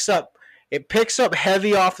definitely picks up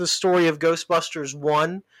heavy off the story of Ghostbusters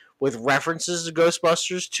 1 with references to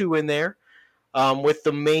Ghostbusters 2 in there, with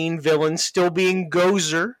the main villain still being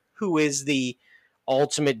Gozer, who is the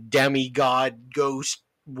ultimate demigod ghost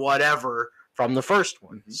whatever from the first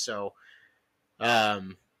one. Mm-hmm. So I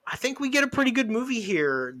think we get a pretty good movie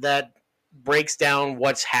here that breaks down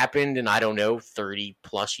what's happened in 30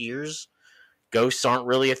 plus years. Ghosts aren't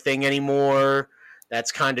really a thing anymore.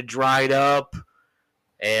 That's kind of dried up.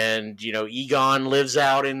 And Egon lives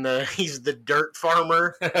out he's the dirt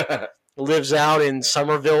farmer. Lives out in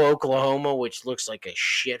Somerville, Oklahoma, which looks like a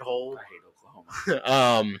shithole. I hate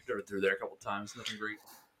Oklahoma. Driven through there a couple times, nothing great.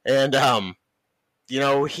 And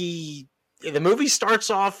the movie starts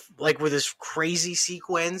off like with this crazy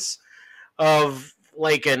sequence of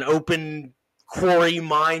like an open quarry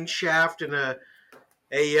mine shaft and a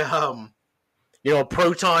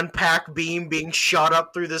proton pack beam being shot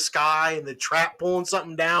up through the sky and the trap pulling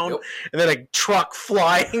something down. Yep. And then a truck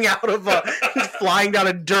flying flying down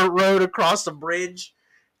a dirt road across a bridge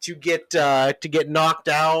to get knocked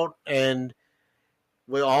out, and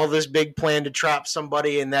with all this big plan to trap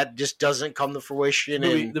somebody, and that just doesn't come to fruition.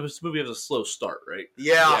 This movie has a slow start, right?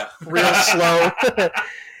 Yeah. Real slow.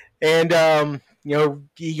 And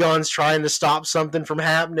Egon's trying to stop something from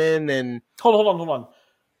happening, and hold on.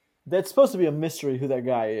 That's supposed to be a mystery who that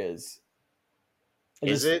guy is.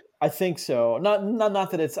 Is it? I think so.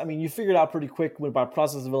 Not that it's. I mean, you figured out pretty quick by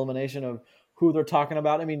process of elimination of who they're talking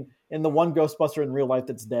about. I mean, in the one Ghostbuster in real life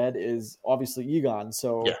that's dead is obviously Egon.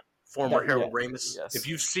 So yeah, former Harold Ramis. Yes. If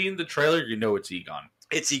you've seen the trailer, you know it's Egon.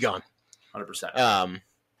 It's Egon, 100%.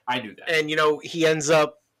 I knew that. And he ends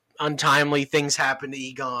up untimely things happen to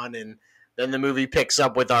Egon, and then the movie picks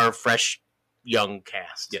up with our fresh young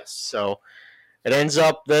cast. Yes. So it ends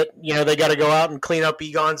up that they got to go out and clean up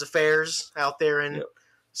Egon's affairs out there in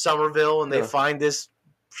Somerville, and they find this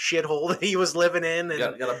shithole that he was living in, and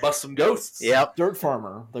got to bust some ghosts. Yep, dirt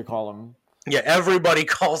farmer they call him. Yeah, everybody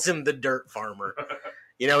calls him the dirt farmer.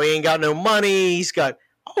 He ain't got no money. He's got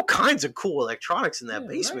all kinds of cool electronics in that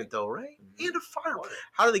basement, though, right? And a fire.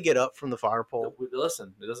 How do they get up from the fire pole?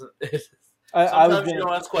 Listen, it doesn't. Sometimes you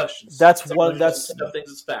don't ask questions. That's things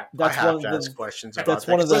is fact. I have to ask questions about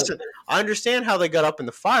that. Listen, I understand how they got up in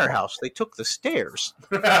the firehouse. They took the stairs.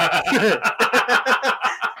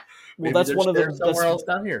 Well, that's one of the somewhere else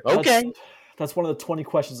down here. Okay. That's one of the 20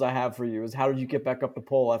 questions I have for you is how did you get back up the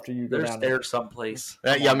pole after you go down? There's stairs someplace.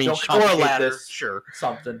 Or a ladder. Sure.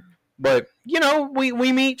 Something. But,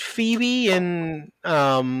 we meet Phoebe, and,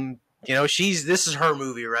 this is her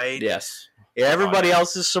movie, right? Yes. Yeah, everybody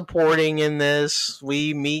else is supporting in this.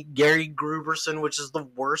 We meet Gary Gruberson, which is the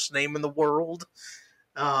worst name in the world.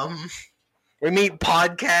 We meet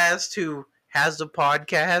Podcast, who has a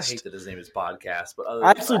podcast. I hate that his name is Podcast, but I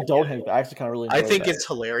actually don't hate that. I actually kind of really enjoy I think that. it's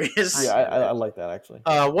hilarious. Yeah, I like that, actually.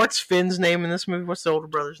 What's Finn's name in this movie? What's the older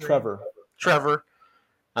brother's name? Trevor.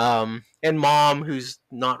 And Mom, who's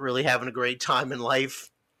not really having a great time in life.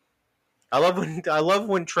 I love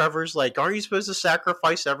when Trevor's like, "Aren't you supposed to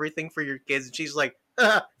sacrifice everything for your kids?" And she's like,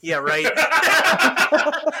 "Yeah, right."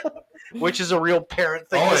 Which is a real parent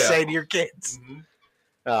thing to say to your kids.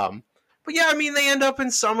 Mm-hmm. But yeah, I mean, they end up in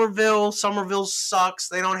Somerville. Somerville sucks.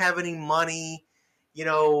 They don't have any money.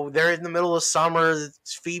 they're in the middle of summer.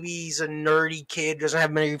 Phoebe's a nerdy kid, doesn't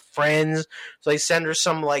have many friends, so they send her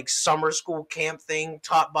some like summer school camp thing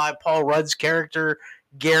taught by Paul Rudd's character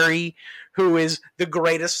Gary, who is the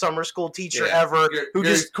greatest summer school teacher ever. Who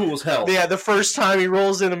Gary's just cool as hell. Yeah, the first time he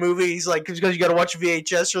rolls in a movie, he's like, because you got to watch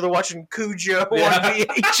VHS, or they're watching Cujo on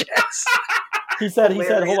VHS. He said,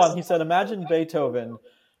 hold on. He said, imagine Beethoven,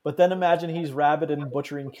 but then imagine he's rabid and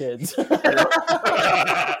butchering kids.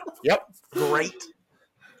 Yep, great.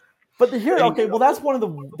 But here, okay, well,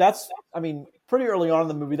 pretty early on in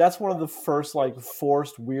the movie, that's one of the first, like,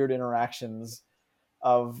 forced weird interactions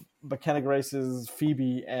of McKenna Grace's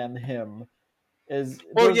Phoebe and him.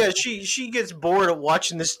 She gets bored of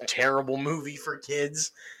watching this terrible movie for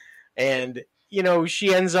kids, and,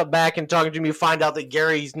 she ends up back and talking to me, find out that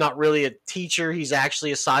Gary's not really a teacher, he's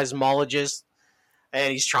actually a seismologist,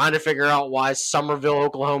 and he's trying to figure out why Somerville,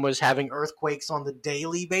 Oklahoma is having earthquakes on the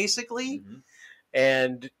daily, basically. Mm-hmm.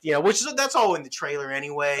 And, that's all in the trailer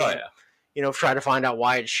anyway. Oh, yeah. Try to find out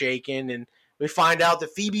why it's shaking. And we find out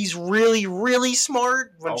that Phoebe's really, really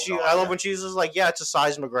smart. When she's just like, yeah, it's a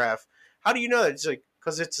seismograph. How do you know that? It's like,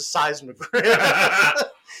 because it's a seismograph.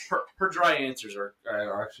 Her dry answers are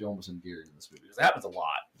actually almost endearing in this movie. Because it happens a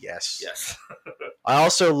lot. Yes. I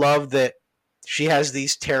also love that she has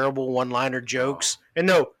these terrible one-liner jokes.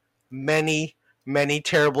 And many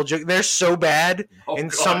terrible jokes. They're so bad,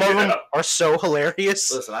 some of them are so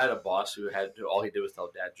hilarious. Listen, I had a boss who all he did was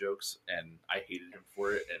tell dad jokes, and I hated him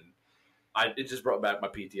for it, and it just brought back my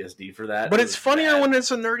PTSD for that. But it's funnier when it's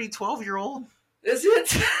a nerdy 12-year-old. Is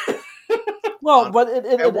it? Well, but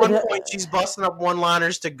at one point she's busting up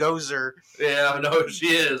one-liners to Gozer. Yeah, no, she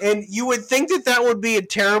is. And you would think that would be a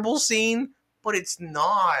terrible scene, but it's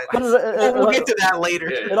not. We'll get to that later.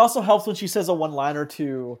 It also helps when she says a one-liner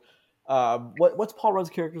to what's Paul Rudd's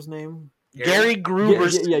character's name? Gary Gruber.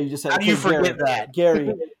 Yeah, you just said. How do you forget that?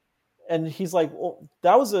 Gary. And he's like, "Well,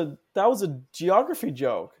 that was a geography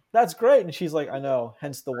joke. That's great." And she's like, "I know,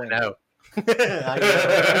 hence the wink." I know.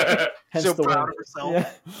 Hence so the proud wink. of herself. Yeah,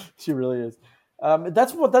 she really is.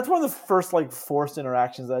 That's one of the first like forced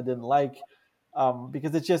interactions that I didn't like,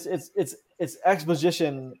 because it's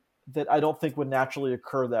exposition that I don't think would naturally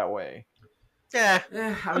occur that way. Yeah,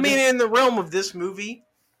 I mean, in the realm of this movie,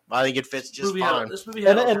 I think it fits just fine. This movie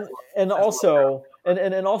and also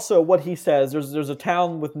what he says, there's a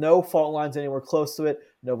town with no fault lines anywhere close to it,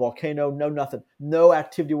 no volcano, no nothing, no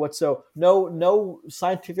activity whatsoever, no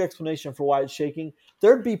scientific explanation for why it's shaking.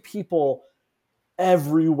 There'd be people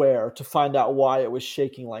everywhere to find out why it was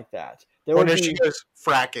shaking like that. She goes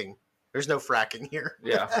fracking. There's no fracking here.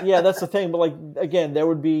 Yeah, that's the thing. But like again, there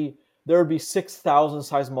would be 6,000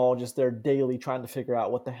 seismologists there daily trying to figure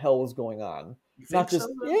out what the hell was going on. Not just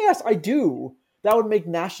yes, I do. That would make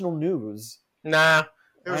national news. Nah,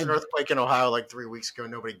 there was an earthquake in Ohio like 3 weeks ago.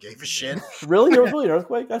 Nobody gave a shit. Really? There was really an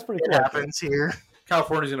earthquake? That's pretty cool. It happens here.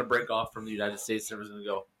 California's going to break off from the United States. Everyone's going to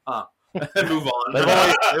go, move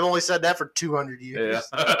on. They've only said that for 200 years.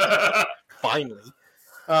 Yeah. Finally.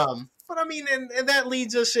 But I mean, and that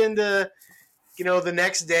leads us into, the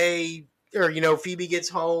next day, or, Phoebe gets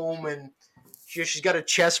home and she's got a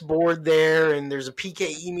chessboard there, and there's a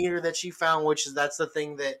PKE meter that she found, that's the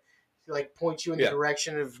thing that like points you in the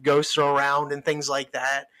direction of ghosts are around and things like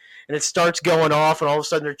that. And it starts going off, and all of a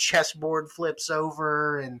sudden her chessboard flips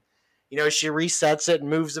over, and she resets it and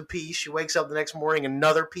moves a piece. She wakes up the next morning,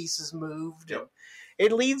 another piece is moved. Yep.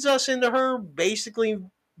 It leads us into her basically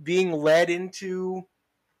being led into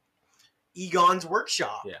Egon's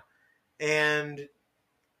workshop. Yeah. And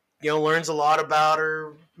learns a lot about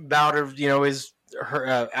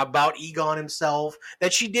about Egon himself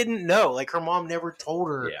that she didn't know. Like, her mom never told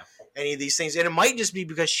her any of these things, and it might just be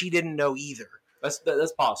because she didn't know either.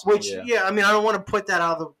 That's possible. Which, I mean, I don't want to put that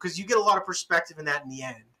out of because you get a lot of perspective in that in the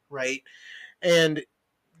end, right? And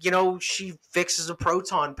she fixes a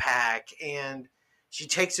proton pack, and she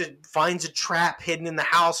finds a trap hidden in the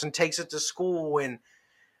house and takes it to school, and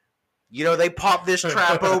they pop this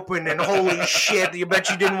trap open, and holy shit, you bet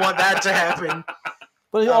you didn't want that to happen.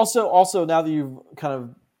 But also now that you've kind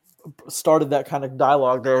of started that kind of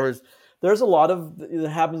dialogue, there's a lot of that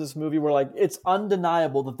happens in this movie where like it's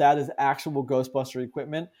undeniable that is actual Ghostbuster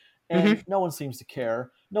equipment, and no one seems to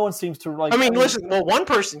care. No one seems to like. Listen. Well, one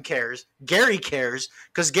person cares. Gary cares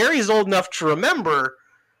because Gary's old enough to remember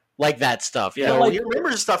like that stuff. Yeah, he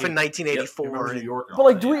remembers stuff in 1984. New York. But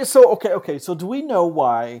like, do we? So okay. So do we know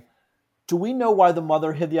why? Do we know why the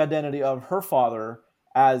mother hid the identity of her father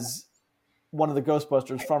as one of the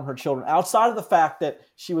Ghostbusters from her children, outside of the fact that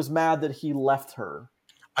she was mad that he left her?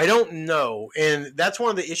 I don't know. And that's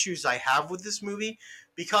one of the issues I have with this movie,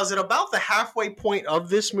 because at about the halfway point of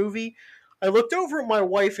this movie, I looked over at my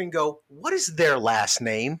wife and go, "What is their last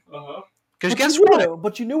name?" Uh-huh. Because But guess you knew what? it-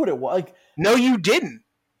 but you knew what it was. Like, No, you didn't.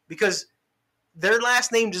 Because their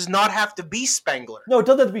last name does not have to be Spengler. no, it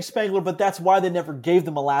doesn't have to be Spangler, but that's why they never gave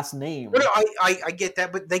them a last name. No, I get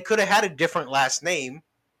that, but they could have had a different last name.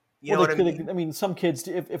 You know Well, what I they mean? could- I mean, some kids,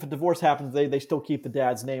 if a divorce happens, they still keep the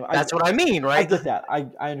dad's name. That's what I mean, I right? get that.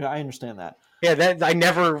 I understand that. Yeah, that I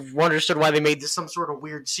never understood why they made this some sort of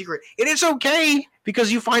weird secret. And it's okay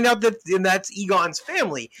because you find out that that's Egon's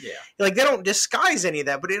family. Yeah. Like they don't disguise any of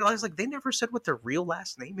that, but it was like they never said what their real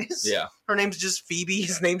last name is. Yeah. Her name's just Phoebe.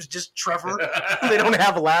 His name's just Trevor. They don't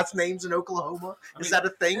have last names in Oklahoma. Is that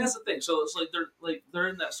a thing? That's the thing. So it's like they're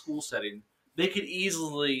in that school setting. They could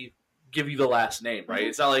easily give you the last name, right?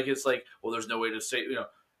 It's not like well, there's no way to say,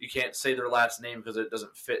 you can't say their last name because it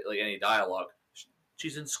doesn't fit like any dialogue.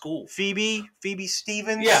 She's in school. Phoebe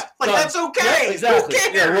Stevens. Yeah, like done. that's okay. Yeah, exactly. Who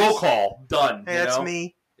cares? Yeah, roll call. Done. Hey, that's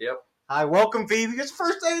me. Yep. Hi, welcome Phoebe. It's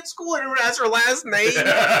first day at school. Everyone has her last name.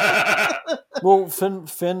 Well,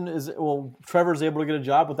 Trevor's able to get a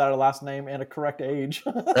job without a last name and a correct age.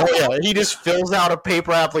 Oh yeah, he just fills out a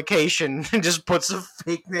paper application and just puts a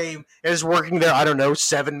fake name and is working there. I don't know,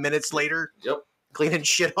 7 minutes later. Yep. Cleaning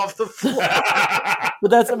shit off the floor. But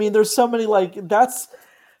there's so many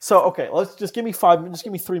okay, let's just give me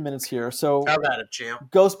 3 minutes here. So How about it,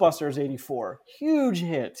 champ? Ghostbusters 84. Huge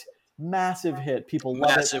hit. Massive hit. People love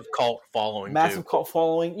it. Massive cult following. Massive too. cult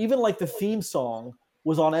following. Even like the theme song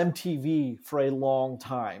was on MTV for a long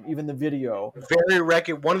time. Even the video.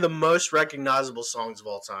 One of the most recognizable songs of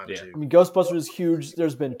all time. Yeah. Too. I mean, Ghostbusters is huge.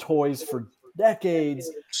 There's been toys for decades.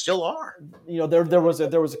 Still are. There was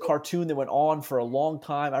a cartoon that went on for a long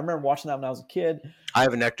time. I remember watching that when I was a kid. I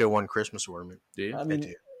have an Ecto One Christmas ornament. Do you? I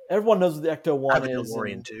mean, everyone knows what the Ecto I One have a is.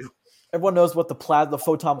 DeLorean too. Everyone knows what the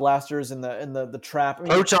photon blasters and the trap. I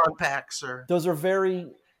mean, Proton pack, sir. those are very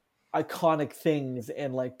iconic things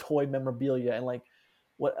and like toy memorabilia and like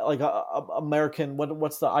what like American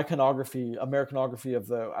what's the Americanography of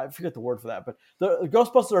the, I forget the word for that, but the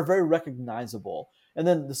Ghostbusters are very recognizable. And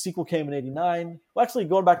then the sequel came in '89. Well, actually,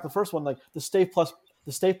 going back to the first one, like the Stay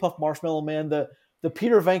Puft Marshmallow Man, the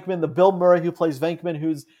Peter Venkman, the Bill Murray who plays Venkman,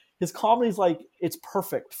 who's his comedy's like it's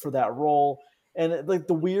perfect for that role. And like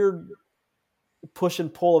the weird push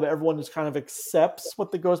and pull of everyone just kind of accepts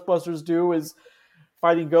what the Ghostbusters do is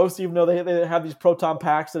fighting ghosts, even though they have these proton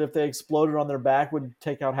packs that if they exploded on their back would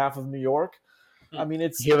take out half of New York. I mean,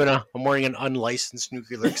 I'm wearing an unlicensed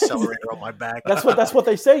nuclear accelerator on my back. That's what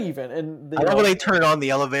they say even. And I love when they turn on the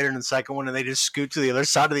elevator in the second one and they just scoot to the other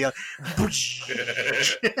side of the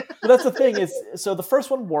But that's the thing is, so the first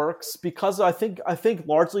one works because I think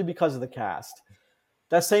largely because of the cast.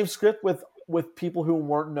 That same script with people who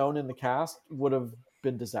weren't known in the cast would have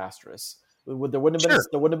been disastrous. There wouldn't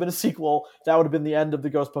have been a sequel. That would have been the end of the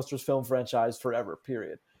Ghostbusters film franchise forever.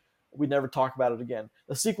 Period. We'd never talk about it again.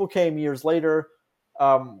 The sequel came years later.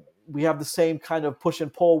 We have the same kind of push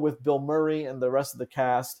and pull with Bill Murray and the rest of the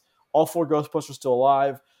cast. All 4 Ghostbusters still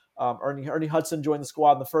alive. Ernie Hudson joined the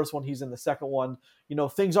squad in the first one. He's in the second one.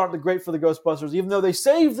 Things aren't that great for the Ghostbusters. Even though they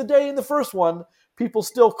saved the day in the first one, people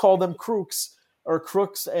still call them crooks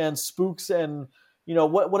and spooks and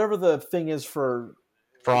whatever the thing is for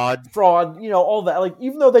fraud. All that. Like,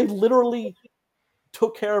 even though they literally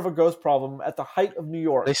took care of a ghost problem at the height of New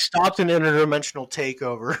York, They stopped an interdimensional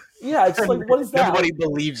takeover. yeah, it's like, what is that? Nobody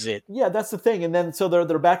believes it. Yeah, that's the thing. And then so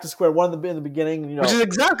they're back to square one in the beginning. Which is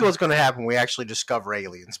exactly what's going to happen when we actually discover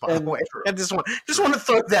aliens, by the way. I just want to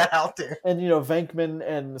throw that out there. And Venkman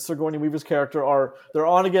and Sigourney Weaver's character they're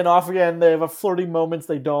on again, off again. They have a flirty moments.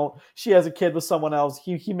 They don't. She has a kid with someone else.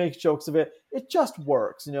 He makes jokes of it. It just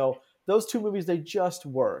works. Those 2 movies, they just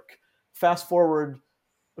work. Fast forward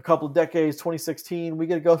a couple of decades, 2016, we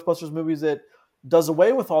get a Ghostbusters movie that does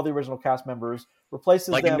away with all the original cast members, replaces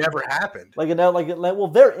them. Like it never happened. Well,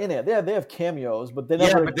 they're in it. They have cameos, but they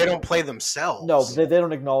never. But they don't play themselves. No, they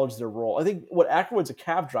don't acknowledge their role. I think Aykroyd's a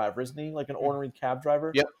cab driver, isn't he? Like an ornery cab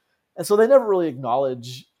driver. Yep. And so they never really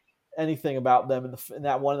acknowledge anything about them in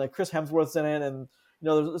that one. And like Chris Hemsworth's in it, and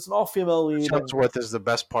it's an all-female lead. Hemsworth is the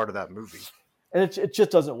best part of that movie. And it just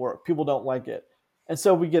doesn't work. People don't like it. And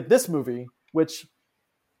so we get this movie, which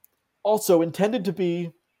also intended to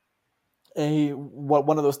be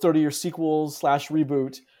one of those 30-year sequels /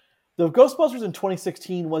 reboot. The Ghostbusters in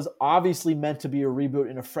 2016 was obviously meant to be a reboot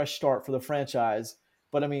and a fresh start for the franchise.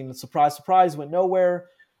 But I mean, surprise, surprise, went nowhere.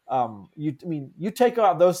 You take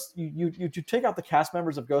out you take out the cast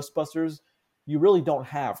members of Ghostbusters, you really don't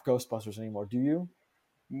have Ghostbusters anymore, do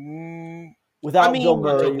you? Without Bill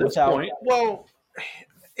Murray, well,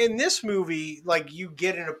 in this movie, like you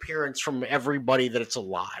get an appearance from everybody that it's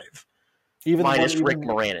alive. even minus one, Rick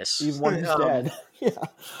Moranis. even one who's dead. Yeah.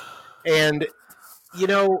 And,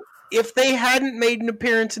 if they hadn't made an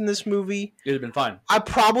appearance in this movie, It'd have been fine. I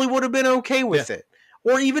probably would have been okay with it.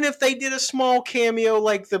 Or even if they did a small cameo,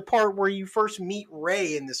 like the part where you first meet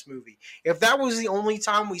Ray in this movie. If that was the only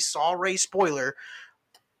time we saw Ray, spoiler,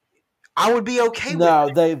 I would be okay with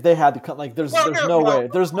it. No, they had to come. Like, there's no way.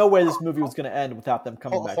 There's no way this movie was going to end without them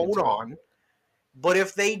coming back. Hold on. But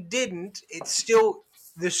if they didn't, it's still,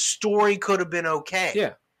 the story could have been okay.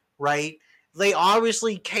 Yeah. Right? They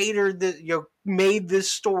obviously catered made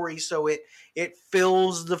this story so it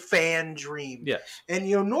fills the fan dream. Yes. And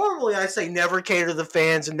normally I say never cater to the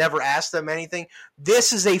fans and never ask them anything.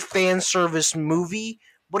 This is a fan service movie,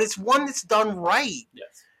 but it's one that's done right.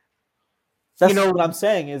 Yes. That's what I'm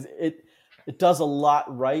saying is it does a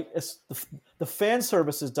lot right. It's the fan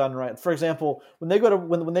service is done right. For example, when they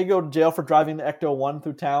go to jail for driving the Ecto-1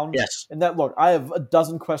 through town. Yes. And I have a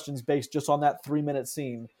dozen questions based just on that 3-minute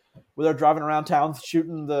scene where they're driving around town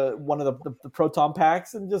shooting one of the proton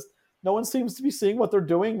packs, and just no one seems to be seeing what they're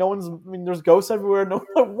doing. There's ghosts everywhere.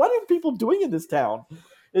 What are people doing in this town?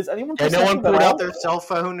 Is anyone? And no one pulled out their cell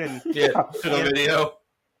phone and took a video.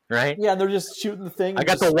 Right? Yeah, and they're just shooting the thing. I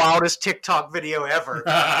got the wildest TikTok video ever.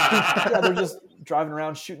 Yeah, they're just driving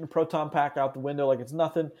around shooting a proton pack out the window like it's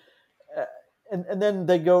nothing. And then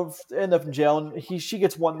they end up in jail, and she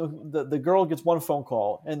gets the girl gets one phone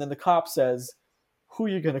call, and then the cop says, "Who are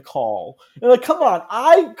you going to call?" And like, come on,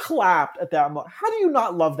 I clapped at that moment. How do you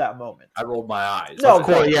not love that moment? I rolled my eyes. No, of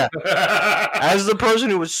course, yeah. As the person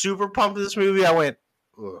who was super pumped with this movie, I went,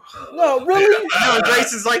 ugh. No, really? No,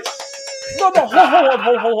 Grayson's like, no,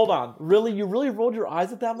 hold on. Really? You really rolled your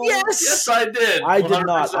eyes at that moment? Yes, I did. I did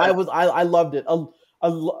not. 100%. I loved it.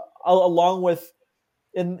 Along with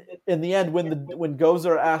in the end when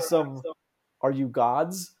Gozer asks them, "Are you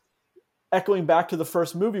gods?" Echoing back to the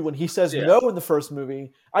first movie when he says no in the first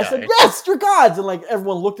movie, I said, "Yes, you're gods," and like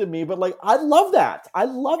everyone looked at me, but like I love that. I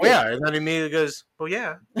love it. Yeah, and then he immediately goes, "Well,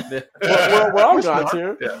 yeah, we're all gods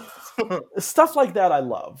here." Yeah. Stuff like that I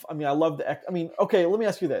love. I mean, I love okay, let me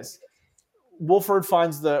ask you this. Trevor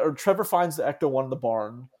finds the Ecto-1 in the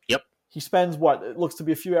barn. Yep. He spends it looks to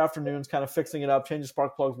be a few afternoons kind of fixing it up, changing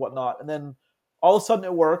spark plugs, whatnot, and then all of a sudden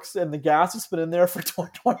it works, and the gas has been in there for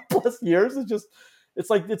 20 plus years. It's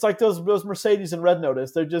like those Mercedes in Red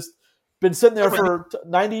Notice. They've just been sitting there for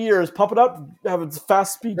 90 years, pump it up, having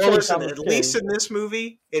fast speed. Well, listen, at least in this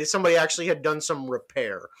movie, somebody actually had done some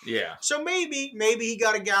repair. Yeah. So maybe he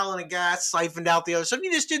got a gallon of gas, siphoned out the other stuff.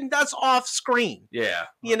 You just didn't. That's off screen. Yeah.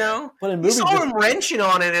 But in you movies, saw him wrenching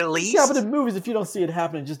on it at least. Yeah, but in movies, if you don't see it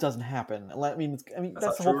happen, it just doesn't happen. I mean,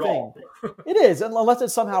 that's the whole thing. All. It is, unless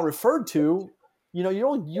it's somehow referred to. You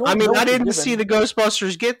don't I mean, know I didn't given. see the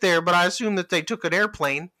Ghostbusters get there, but I assume that they took an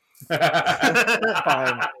airplane. Fine.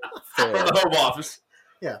 From the Home Office.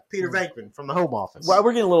 Yeah, Peter Venkman from the Home Office. Well,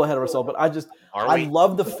 we're getting a little ahead of ourselves, but I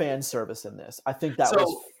love the fan service in this. I think that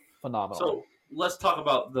was phenomenal. So let's talk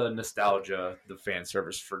about the nostalgia, the fan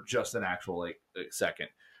service for just an actual second.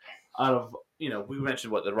 Out of we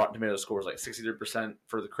mentioned the Rotten Tomatoes score is like 63%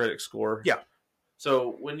 for the critic score. Yeah.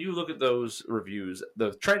 So when you look at those reviews,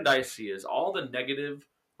 the trend I see is all the negative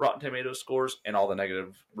Rotten Tomatoes scores and all the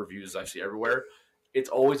negative reviews I see everywhere. It's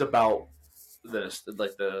always about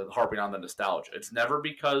the harping on the nostalgia. It's never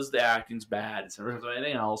because the acting's bad. It's never because of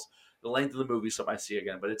anything else. The length of the movie, something I see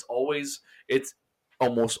again, but it's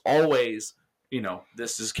almost always,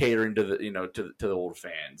 this is catering to the, to the old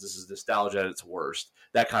fans. This is nostalgia at its worst.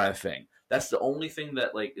 That kind of thing. That's the only thing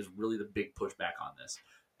that is really the big pushback on this.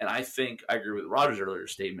 And I think I agree with Roger's earlier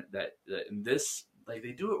statement that in this, they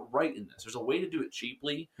do it right in this. There's a way to do it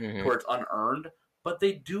cheaply where it's unearned, but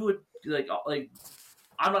they do it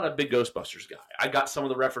I'm not a big Ghostbusters guy. I got some of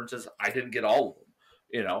the references. I didn't get all of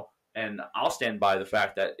them, and I'll stand by the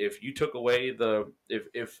fact that if you took away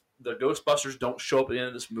if the Ghostbusters don't show up at the end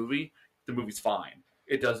of this movie, the movie's fine.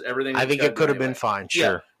 It does everything. I think it could have been fine.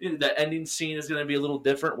 Sure. Yeah, the ending scene is going to be a little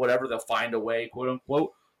different, whatever. They'll find a way, quote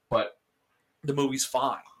unquote, but the movie's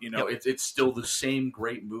fine. It's still the same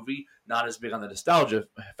great movie, not as big on the nostalgia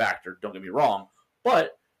factor, don't get me wrong,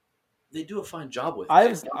 but they do a fine job with it.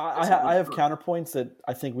 I have counterpoints that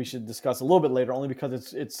I think we should discuss a little bit later, only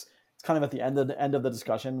because it's kind of at the end of the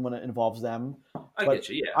discussion when it involves them. I get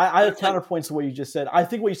you, yeah. I have counterpoints to what you just said. I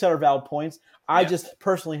think what you said are valid points. I just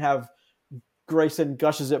personally have Grayson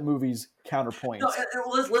gushes at movies counterpoints. No,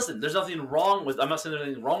 and listen, there's nothing wrong with. I'm not saying there's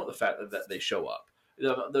anything wrong with the fact that they show up.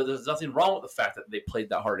 There's nothing wrong with the fact that they played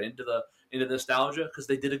that hard into the nostalgia because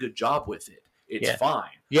they did a good job with it. It's fine.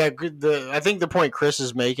 Yeah, I think the point Chris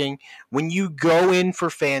is making, when you go in for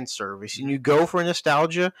fan service and you go for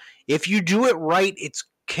nostalgia, if you do it right, it's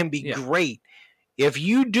can be great. If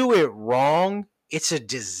you do it wrong, it's a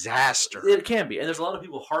disaster. It can be. And there's a lot of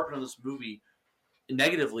people harping on this movie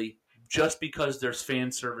negatively just because there's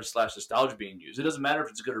fan service / nostalgia being used. It doesn't matter if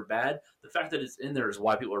it's good or bad. The fact that it's in there is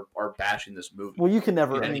why people are bashing this movie. Well, you can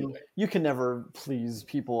never. Anyway. You can never please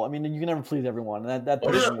people. I mean, you can never please everyone. That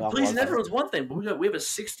pisses me off. Pleasing everyone's one thing, but we have a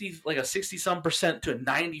 60-some% to a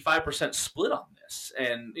 95% split on this.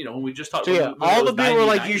 And when we just talked, so all the people are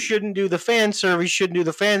like, you shouldn't do the fan service. You shouldn't do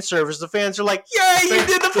the fan service. The fans are like, yeah, you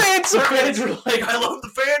did the fan service. The fans are like, I love the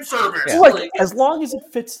fan service. Yeah. Like, as long as it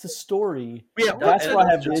fits the story, that's where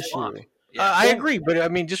I have the issue. Yeah. I agree, but I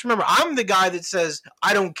mean, just remember, I'm the guy that says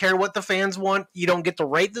I don't care what the fans want. You don't get to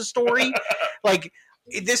write the story. Like,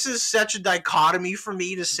 this is such a dichotomy for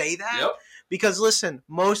me to say that. Yep. Because listen,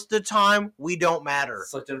 most of the time we don't matter.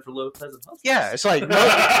 It's like Jennifer Lopez and Husbands. Yeah, it's like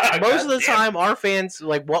most of the time our fans,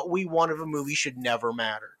 like, what we want of a movie should never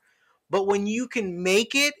matter. But when you can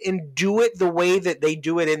make it and do it the way that they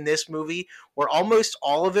do it in this movie, where almost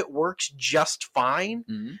all of it works just fine.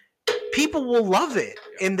 Mm-hmm. People will love it,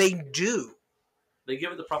 and they do. They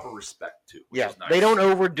give it the proper respect, too. Yeah, nice. They don't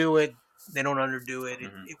overdo it. They don't underdo it.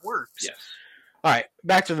 Mm-hmm. It works. Yes. All right,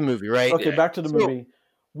 back to the movie, right? Okay, back to the movie.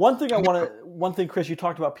 One thing, Chris, you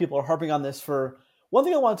talked about people are harping on this for. One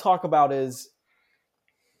thing I want to talk about is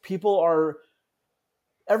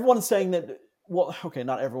everyone's saying that, well, okay,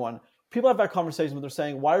 not everyone. People have that conversation, but they're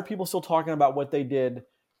saying, why are people still talking about what they did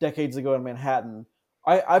decades ago in Manhattan?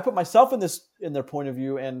 I put myself in their point of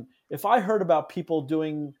view, and if I heard about people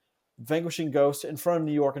doing Vanquishing Ghosts in front of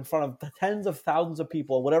New York, in front of tens of thousands of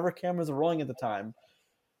people, whatever cameras are rolling at the time,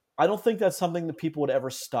 I don't think that's something that people would ever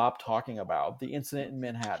stop talking about, the incident in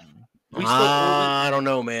Manhattan. I don't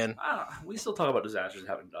know, man. We still talk about disasters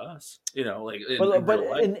happening to us. Like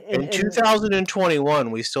in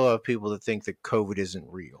 2021, we still have people that think that COVID isn't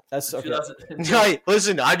real. That's okay. Right,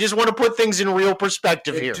 listen, I just want to put things in real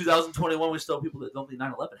perspective here. In 2021, we still have people that don't think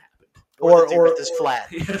 9/11 happened. Or this flat.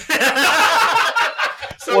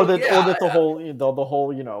 Or that the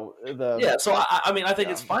whole So I think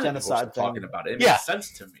it's fine genocide thing. Talking about it. It makes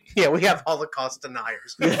sense to me. Yeah, we have Holocaust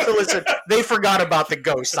deniers. So listen, they forgot about the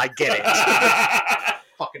ghosts. I get it.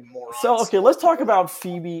 Fucking morons. So okay, let's talk about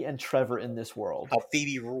Phoebe and Trevor in this world. How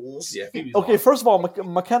Phoebe rules. Yeah. Phoebe's okay, awesome. First of all,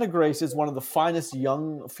 McKenna Grace is one of the finest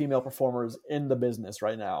young female performers in the business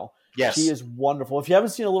right now. Yes, she is wonderful. If you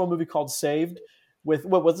haven't seen a little movie called Saved, with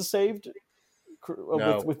what was it, Saved?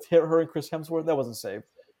 No. With her and Chris Hemsworth, that wasn't Saved.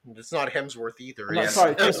 It's not Hemsworth either. No,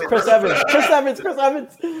 sorry, Chris Evans. Chris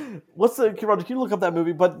Evans. What's the? Can you look up that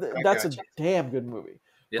movie? But that's a damn good movie.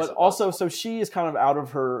 Yes, but also, so she is kind of out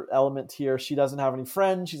of her element here. She doesn't have any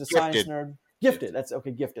friends. She's a science nerd. Gifted. That's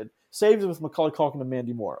okay. Gifted. Saved with Macaulay Culkin and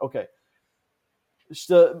Mandy Moore. Okay.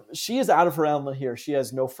 She is out of her element here. She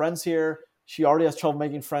has no friends here. She already has trouble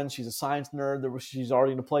making friends. She's a science nerd. She's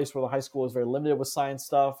already in a place where the high school is very limited with science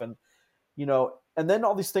stuff, and and then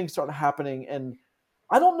all these things start happening. And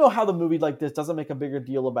I don't know how the movie like this doesn't make a bigger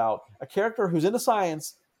deal about a character who's into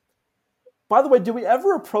science. By the way, did we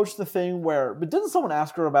ever approach the thing but didn't someone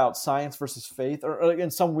ask her about science versus faith? Or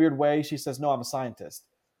in some weird way, she says, no, I'm a scientist.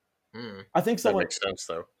 I think someone... That makes sense,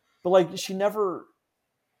 though. But she never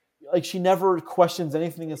questions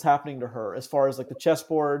anything that's happening to her as far as the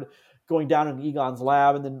chessboard going down in Egon's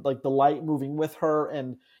lab and then the light moving with her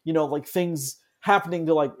and, things happening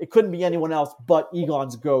to it couldn't be anyone else but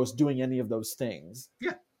Egon's ghost doing any of those things.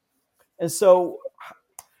 Yeah. And so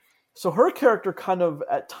her character kind of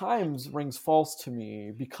at times rings false to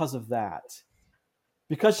me because of that.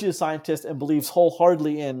 Because she's a scientist and believes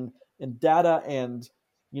wholeheartedly in data and,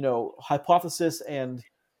 hypothesis and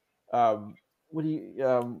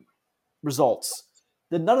results.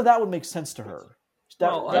 Then none of that would make sense to her.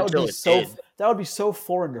 That would be so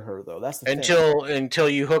foreign to her, though. That's the thing. Until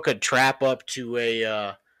you hook a trap up to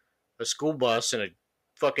a school bus and a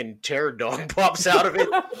fucking terror dog pops out of it.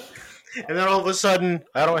 And then all of a sudden,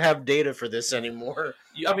 I don't have data for this anymore.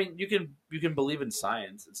 You can believe in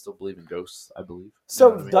science and still believe in ghosts, I believe.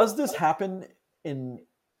 So does this happen in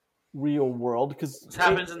real world? Because it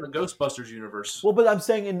happens in the Ghostbusters universe. Well, but I'm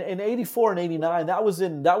saying in 84 and 89, that was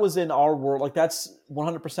in our world. That's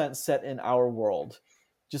 100% set in our world.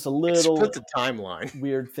 Just a little split the timeline.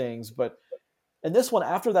 Weird things. But in this one,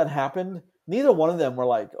 after that happened, neither one of them were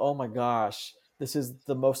like, oh my gosh, this is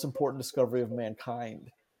the most important discovery of mankind.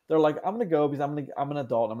 They're like, I'm going to go because I'm an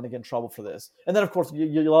adult and I'm going to get in trouble for this. And then, of course,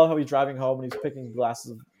 you love how he's driving home and he's picking glass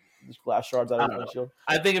shards out of the windshield.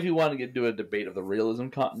 I think if you want to get into a debate of the realism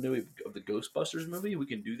continuity of the Ghostbusters movie, we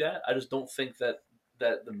can do that. I just don't think that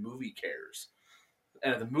the movie cares.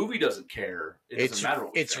 And if the movie doesn't care, it doesn't matter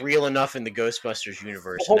what we it's think. real enough in the Ghostbusters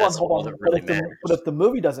universe. Hold and on, that's hold all on. that really matters. But if the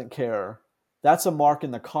movie doesn't care, that's a mark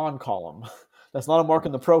in the con column. That's not a mark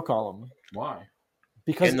in the pro column. Why?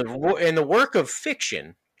 Because in the work of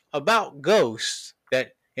fiction about ghosts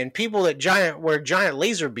and people that wear giant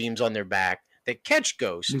laser beams on their back that catch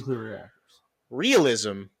ghosts, Nuclear reactors.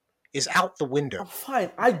 Realism is out the window. oh, fine,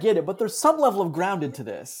 I get it, but there's some level of grounded to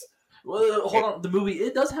this. Well, hold on. The movie,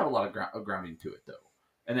 it does have a lot of grounding to it, though,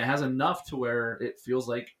 and it has enough to where it feels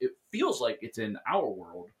like it's in our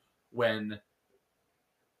world. When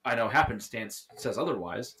I know happenstance says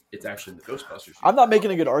otherwise, it's actually the Ghostbusters. I'm not making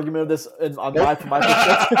a good argument of this on my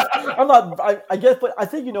perspective. I'm not. I guess, but I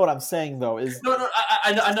think you know what I'm saying, though. Is No.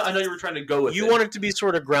 I know you were trying to go with. You want it to be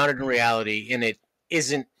sort of grounded in reality, and it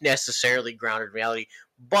isn't necessarily grounded in reality.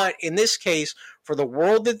 But in this case, for the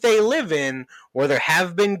world that they live in, where there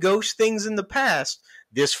have been ghost things in the past,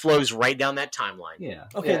 this flows right down that timeline. Yeah.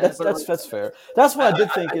 okay. Yeah, that's fair. That's what I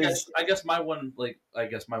did think I guess my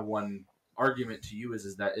one argument to you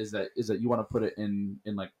is that you want to put it in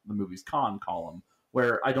like the movie's con column,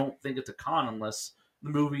 where I don't think it's a con unless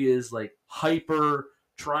the movie is like hyper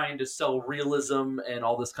trying to sell realism and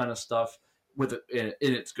all this kind of stuff with it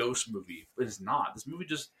in its ghost movie. It is not. This movie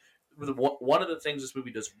just one of the things this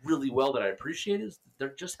movie does really well that I appreciate is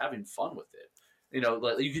they're just having fun with it. You know,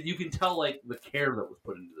 like you can tell like the care that was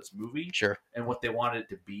put into this movie, Sure, and what they wanted it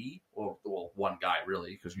to be. Well, one guy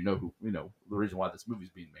really, because the reason why this movie's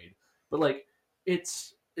being made. But like,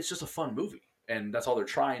 it's just a fun movie, and that's all they're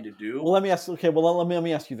trying to do. Well, let me ask. Okay, well, let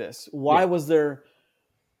me ask you this: why was there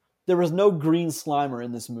was no green Slimer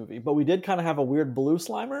in this movie, but we did kind of have a weird blue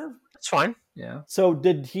Slimer? that's fine. Yeah. So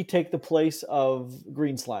did he take the place of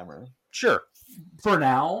green Slimer? Sure. For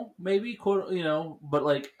now, maybe, but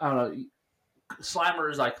like I don't know. Slimer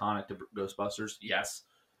is iconic to Ghostbusters, yes,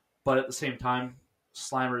 but at the same time,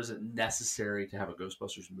 Slimer isn't necessary to have a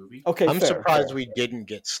Ghostbusters movie. Okay, I'm fair, surprised fair. we didn't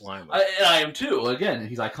get Slimer. And I am too. Again,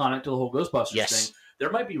 he's iconic to the whole Ghostbusters Yes. thing. There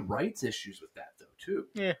might be rights issues with that though too.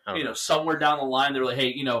 Yeah, I don't know. Somewhere down the line, they're like,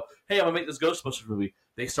 hey, I'm gonna make this Ghostbusters movie.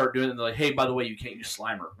 They start doing it, and they're like, hey, by the way, you can't use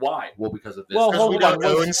Slimer. Why? Well, because of this. Well, Because we hold on,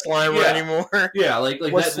 don't was- own Slimer Yeah. anymore. Yeah, like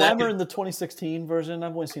Was that Slimer could- in the 2016 version?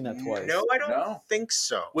 I've only seen that twice. No, I don't No. think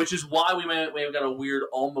so. which is why we may have got a weird,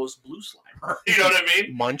 almost blue Slimer. You know what I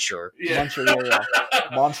mean? Muncher. Yeah. Muncher, yeah.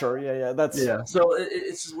 Muncher, yeah. That's Yeah. So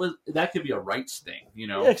it's that could be a rights thing,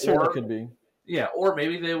 Yeah, it certainly could be. Yeah, or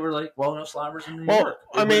maybe they were like, well, no, Slimer's in New Well, York.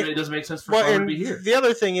 I mean- it doesn't make sense for Well, Slimer to and be here. the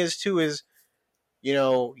other thing is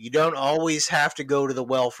you don't always have to go to the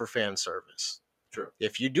well for fan service. True.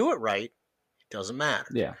 If you do it right, it doesn't matter.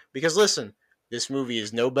 Yeah. Because listen, this movie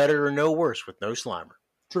is no better or no worse with no Slimer.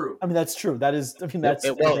 True. I mean, that's true. That's That's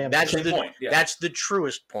damn true. point. Yeah. That's the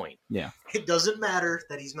truest point. Yeah. It doesn't matter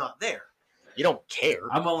that he's not there. You don't care.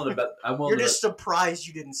 I'm willing to bet. You're just surprised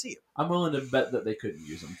you didn't see him. I'm willing to bet that they couldn't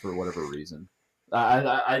use him for whatever reason.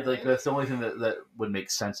 I like that's the only thing that would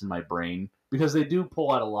make sense in my brain, because they do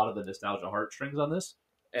pull out a lot of the nostalgia heartstrings on this,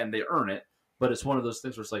 and they earn it. But it's one of those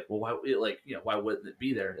things where it's like, well, why wouldn't it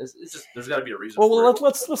be there? It's just there's got to be a reason. Well, for it.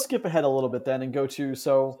 let's skip ahead a little bit then and go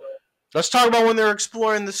to Let's talk about when they're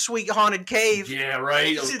exploring the sweet haunted cave. Yeah,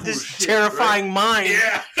 right. That was cool This as shit, terrifying mine.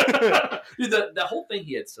 right? Yeah. Dude, the whole thing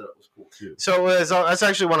he had set up was cool too. So that's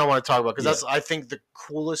actually what I want to talk about, because that's, I think, the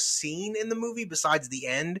coolest scene in the movie besides the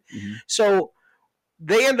end. Mm-hmm. So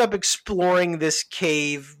they end up exploring this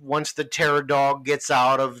cave once the terror dog gets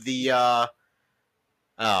out of the out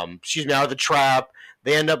of the trap.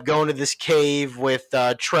 They end up going to this cave with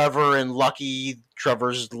Trevor and Lucky,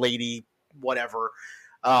 Trevor's lady, whatever,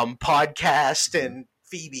 podcast, and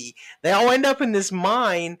Phoebe. They all end up in this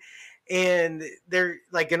mine, and they're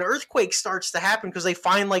like, an earthquake starts to happen because they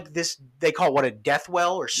find like this, they call it what, a death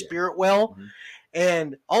well or spirit well. Mm-hmm.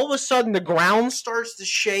 And all of a sudden the ground starts to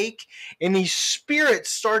shake and these spirits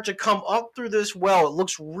start to come up through this well. It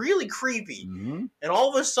looks really creepy. Mm-hmm. And all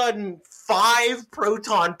of a sudden 5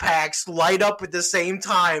 proton packs light up at the same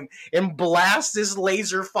time and blast this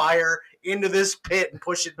laser fire into this pit and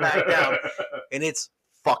push it back down. And it's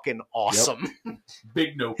fucking awesome. Yep.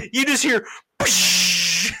 Big nope. You just hear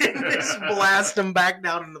and just blast them back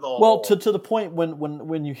down into the hole. well to the point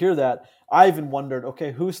when you hear that, I even wondered,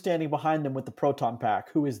 okay, who's standing behind them with the proton pack?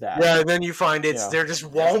 Who is that? Yeah, and then you find they're just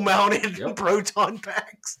wall-mounted Yep. proton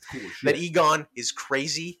packs. Cool That shit. Egon is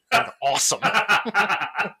crazy and awesome.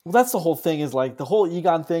 Well, that's the whole thing, is like the whole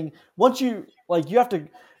Egon thing. Once you have to,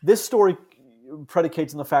 this story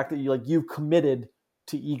predicates on the fact that you've committed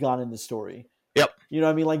to Egon in the story. Yep. You know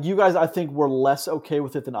what I mean? Like, you guys, I think, were less okay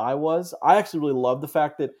with it than I was. I actually really love the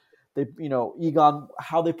fact that they, Egon,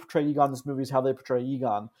 how they portray Egon in this movie is how they portray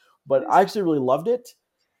Egon. but I actually really loved it.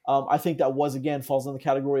 I think that falls in the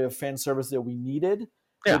category of fan service that we needed.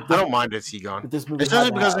 Yeah, I don't mind it's Egon. This movie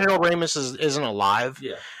Especially because Harold Ramis isn't alive.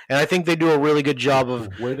 Yeah. And I think they do a really good job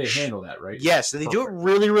of the way they handle that, right? Yes, they do it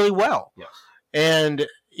really, really well. Yes. And,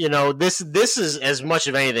 this is, as much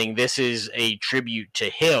of anything, this is a tribute to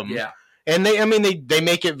him. Yeah. And they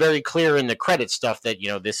make it very clear in the credit stuff that,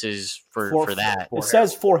 this is for that. It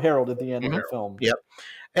says for Harold at the end of the film. Yep.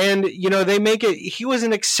 And, they make it, he was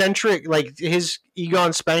an eccentric, like his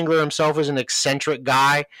Egon Spengler himself is an eccentric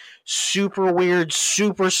guy, super weird,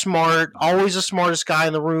 super smart, always the smartest guy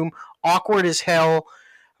in the room, awkward as hell.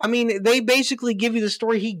 I mean, they basically give you the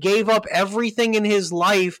story. He gave up everything in his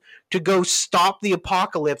life to go stop the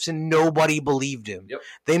apocalypse, and nobody believed him. Yep.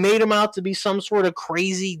 They made him out to be some sort of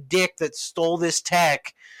crazy dick that stole this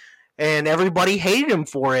tech, and everybody hated him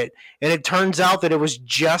for it. And it turns out that it was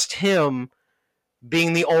just him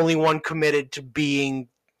being the only one committed to being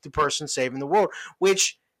the person saving the world,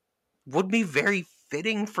 which would be very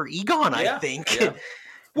fitting for Egon, I think. Yeah.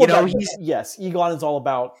 Yes, Egon is all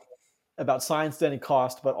about science at any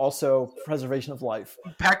cost, but also preservation of life.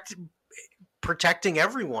 Protecting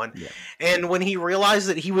everyone. Yeah. And when he realized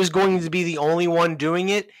that he was going to be the only one doing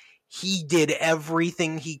it, he did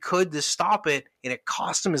everything he could to stop it, and it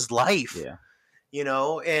cost him his life.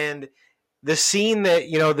 Yeah. And the scene that,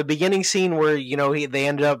 the beginning scene where, they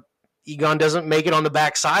ended up, Egon doesn't make it on the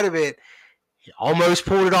back side of it. He almost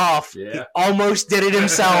pulled it off. Yeah. He almost did it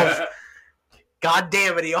himself. God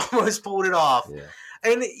damn it, he almost pulled it off. Yeah.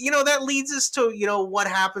 And, that leads us to, what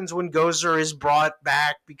happens when Gozer is brought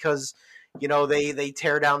back because, they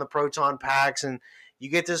tear down the proton packs and you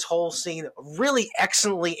get this whole scene, a really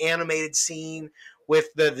excellently animated scene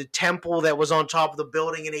with the temple that was on top of the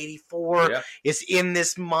building in 84 is in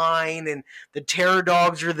this mine, and the terror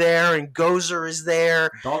dogs are there, and Gozer is there.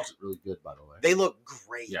 Dogs are really good, by the way. They look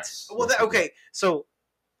great. Yes. Well, okay, so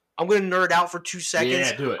I'm going to nerd out for 2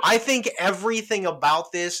 seconds. Yeah, do it. I think everything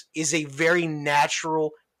about this is a very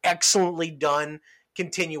natural, excellently done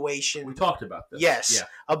continuation. We talked about this. Yes,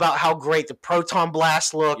 about how great the proton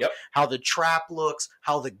blast look, Yep. how the trap looks,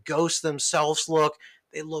 how the ghosts themselves look.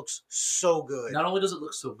 It looks so good. Not only does it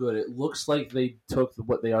look so good, it looks like they took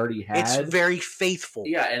what they already had. It's very faithful.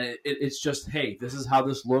 Yeah, and it's just, hey, this is how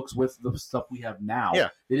this looks with the stuff we have now. Yeah.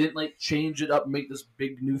 They didn't change it up and make this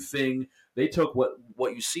big new thing. They took what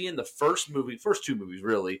you see in the first two movies,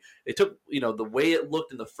 really. They took, the way it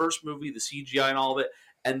looked in the first movie, the CGI and all of it,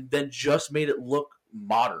 and then just made it look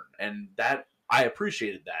modern. And that, I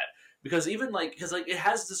appreciated that. Because even it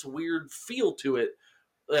has this weird feel to it,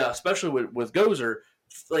 especially with Gozer.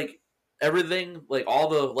 Everything, all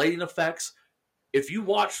the lighting effects, if you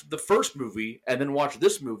watch the first movie and then watch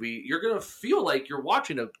this movie, you're going to feel like you're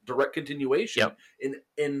watching a direct continuation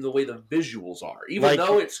in the way the visuals are. Even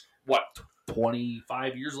though it's,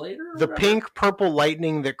 25 years later? The pink-purple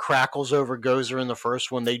lightning that crackles over Gozer in the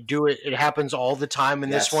first one, they do it. It happens all the time in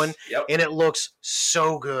this one, and it looks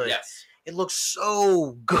so good. Yes. It looks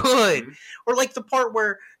so good. Mm-hmm. Or the part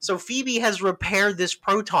where, so Phoebe has repaired this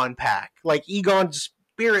proton pack. Egon's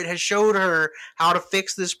spirit has showed her how to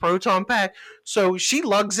fix this proton pack. So she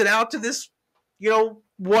lugs it out to this,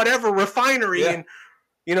 whatever refinery and,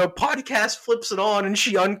 Podcast flips it on and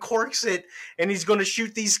she uncorks it and he's going to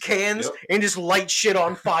shoot these cans and just light shit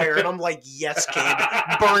on fire. And I'm like, yes, kid,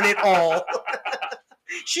 burn it all.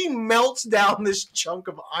 She melts down this chunk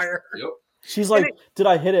of iron. Yep. She's like, did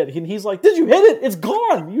I hit it? And he's like, did you hit it? It's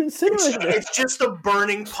gone. You incinerated it. It's just a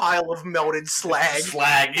burning pile of melted slag.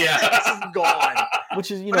 Yeah. It's gone. Which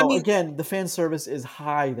is, again, the fan service is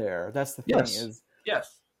high there. That's the thing.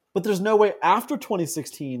 Yes. But there's no way, after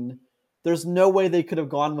 2016, there's no way they could have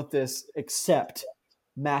gone with this except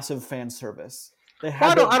massive fan service.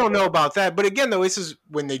 I don't know about that. But again, though, this is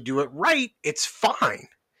when they do it right, it's fine.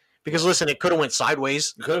 Because, listen, it could have went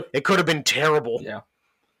sideways. It could have been terrible. Yeah.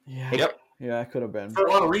 Yep. Yeah, it could have been. For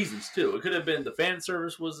a lot of reasons, too. It could have been the fan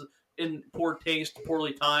service was in poor taste,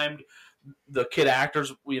 poorly timed. The kid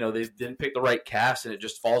actors, they didn't pick the right cast, and it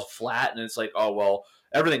just falls flat. And it's like, oh, well,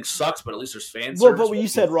 everything sucks, but at least there's fan service. But what you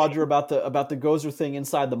said, Roger, about the Gozer thing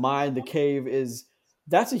inside the mine, the cave,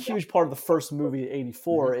 that's a huge part of the first movie,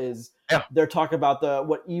 84, is they're talking about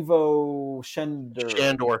Ivo Shandor,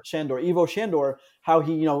 how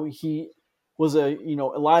he was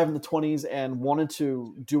alive in the 20s and wanted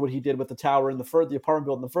to do what he did with the tower in the apartment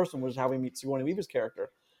building in the first one, which is how we meet Sigourney Weaver's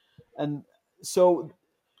character. And so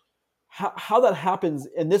how that happens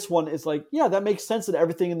in this one is that makes sense that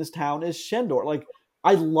everything in this town is Shandor.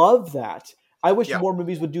 I love that. I wish more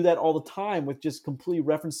movies would do that all the time with just completely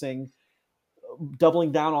referencing,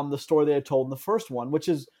 doubling down on the story they had told in the first one, which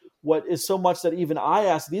is what is so much that even I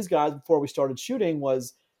asked these guys before we started shooting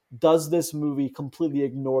was, does this movie completely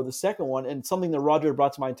ignore the second one? And something that Roger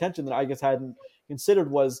brought to my attention that I guess I hadn't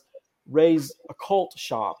considered was Ray's occult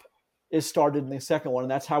shop is started in the second one,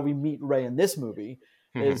 and that's how we meet Ray in this movie.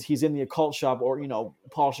 Is he's in the occult shop, or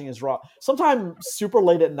polishing his rock. Sometimes super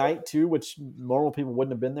late at night too, which normal people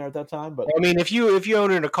wouldn't have been there at that time. But I mean, if you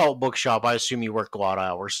own an occult bookshop, I assume you work a lot of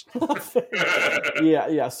hours.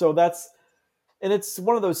 yeah. So and it's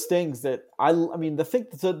one of those things that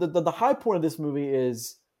the high point of this movie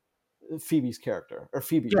is Phoebe's character, or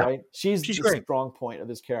Phoebe, Yeah, right? She's the great. strong point of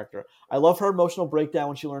this character. I love her emotional breakdown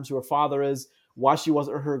when she learns who her father is, why she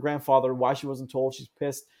wasn't, or her grandfather, why she wasn't told. She's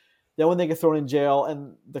pissed. Then when they get thrown in jail,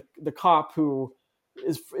 and the cop who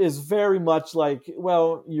is very much like,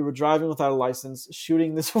 well, you were driving without a license,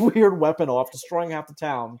 shooting this weird weapon off, destroying half the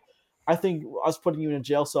town. I think us putting you in a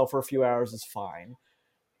jail cell for a few hours is fine.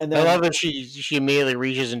 And then, I love that she immediately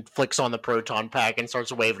reaches and flicks on the proton pack and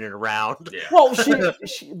starts waving it around. Yeah. well,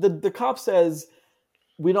 the cop says,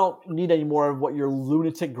 we don't need any more of what your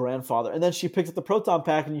lunatic grandfather. And then she picks up the proton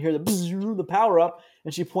pack, and you hear the power up,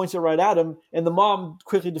 and she points it right at him. And the mom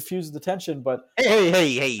quickly diffuses the tension. But Hey,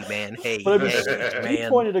 man, hey, but hey, he man.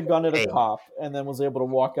 pointed a gun at a cop and then was able to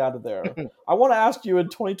walk out of there. I want to ask you, in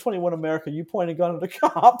 2021 America, you point a gun at a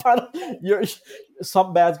cop,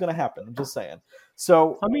 something bad's going to happen. I'm just saying.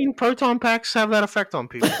 So I mean, proton packs have that effect on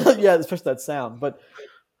people. yeah, especially that sound.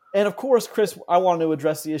 And of course, Chris, I wanted to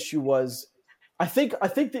address the issue was, I think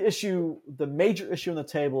the major issue on the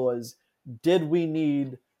table is, did we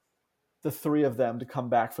need the three of them to come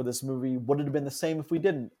back for this movie? Would it have been the same if we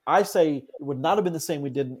didn't? I say it would not have been the same.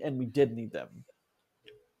 We didn't, and we did need them.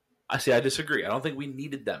 I disagree. I don't think we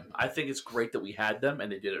needed them. I think it's great that we had them,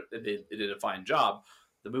 and they did a fine job.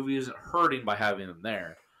 The movie isn't hurting by having them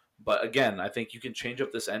there. But again, I think you can change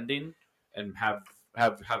up this ending and have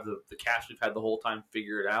the cast we've had the whole time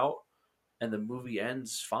figure it out, and the movie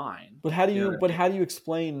ends fine. But how do you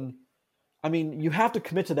explain? I mean, you have to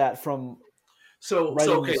commit to that from.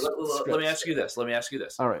 Okay. Let me ask you this.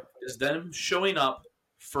 All right. Does them showing up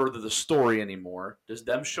further the story anymore? Does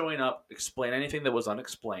them showing up explain anything that was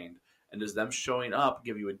unexplained? And does them showing up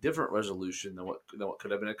give you a different resolution than what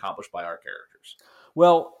could have been accomplished by our characters?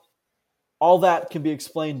 Well, all that can be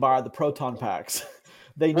explained by the proton packs.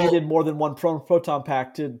 They needed more than one proton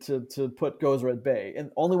pack to put Gozer at bay. And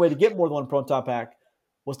the only way to get more than one proton pack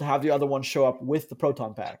was to have the other one show up with the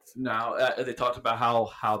proton packs. Now they talked about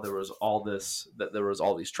how there was all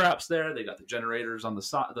these traps there. They got the generators on the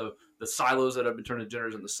side, the silos that have been turned into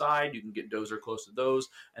generators on the side. You can get Dozer close to those,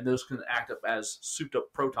 and those can act up as souped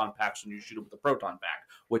up proton packs when you shoot them with the proton pack,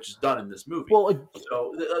 which is done in this movie. Well,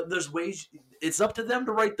 so there's ways. It's up to them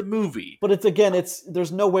to write the movie. But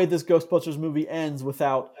there's no way this Ghostbusters movie ends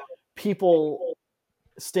without people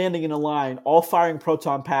standing in a line, all firing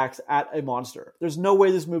proton packs at a monster. There's no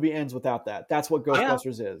way this movie ends without that. That's what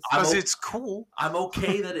Ghostbusters is. Because it's cool. I'm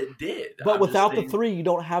okay that it did. But without the three, you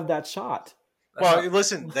don't have that shot.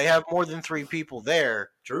 Listen, they have more than three people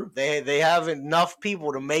there. True. They have enough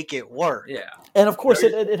people to make it work. Yeah. And of course,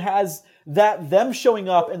 it has that them showing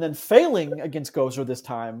up and then failing against Gozer this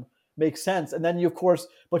time makes sense. And then you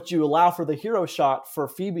allow for the hero shot for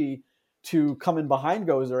Phoebe to come in behind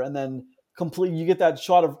Gozer, and then you get that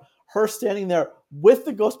shot of her standing there with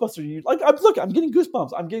the Ghostbuster. I'm getting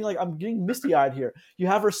goosebumps. I'm getting misty eyed here. You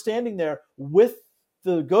have her standing there with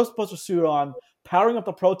the Ghostbuster suit on, powering up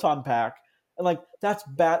the proton pack, and that's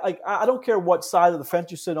bad. I don't care what side of the fence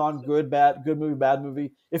you sit on, good, bad, good movie, bad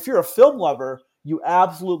movie. If you're a film lover, you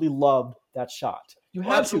absolutely loved that shot. You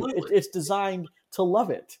have to. It's designed to love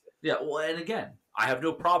it. Yeah. Well, and again, I have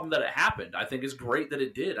no problem that it happened. I think it's great that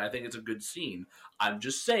it did. I think it's a good scene. I'm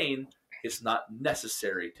just saying, it's not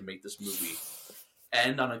necessary to make this movie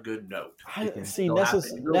end on a good note.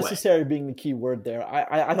 Necessary being the key word there.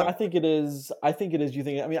 I think it is. I think it is. You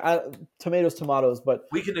think? I mean, tomatoes, but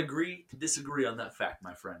we can agree to disagree on that fact,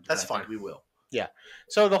 my friend. That's fine. We will. Yeah.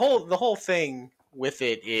 So the whole thing with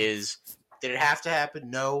it is, did it have to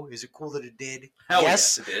happen? No. Is it cool that it did? Hell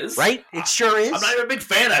yes, it is. Right? It sure is. I'm not even a big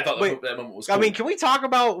fan. I thought that moment was cool. I mean, can we talk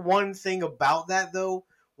about one thing about that though?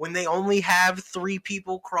 When they only have three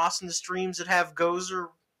people crossing the streams that have Gozer,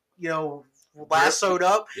 lassoed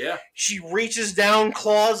up. Yeah. She reaches down,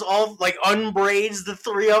 claws all unbraids the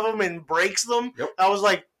three of them and breaks them. Yep. I was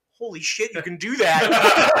like, holy shit, you can do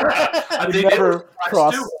that.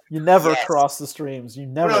 You never cross the streams. You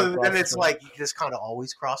never. And it's you just kind of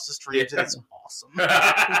always cross the streams, and it's awesome.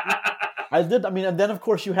 I did. I mean, and then of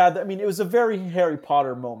course you had. I mean, it was a very Harry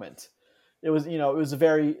Potter moment. It was, it was a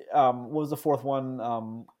very. What was the fourth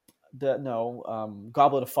one?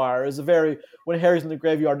 Goblet of Fire is a very when Harry's in the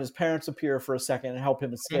graveyard and his parents appear for a second and help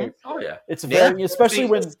him escape. Oh yeah. It's very especially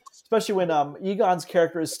when Egon's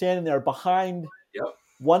character is standing there behind. Yep.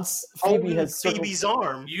 Once Phoebe has Phoebe's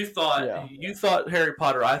arm. You thought Harry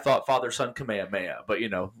Potter. I thought Father Son Kamehameha. But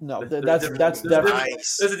no, that's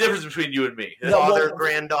nice. There's a difference between you and me. Father,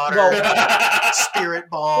 granddaughter, spirit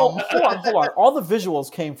bomb. Well, hold on. All the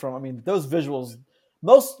visuals came from. I mean, those visuals.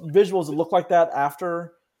 Most visuals that look like that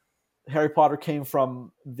after Harry Potter came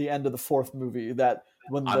from the end of the fourth movie. That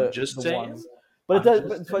when I'm just the saying. ones. But it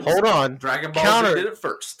does. But hold on. Dragon Ball Z did it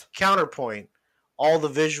first. Counterpoint. All the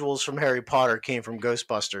visuals from Harry Potter came from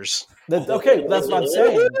Ghostbusters. That's what I'm saying. That's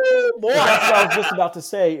what I was just about to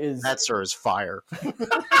say. Is that sir is fire.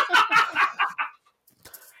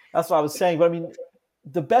 That's what I was saying. But I mean,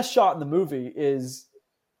 the best shot in the movie is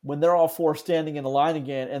when they're all four standing in a line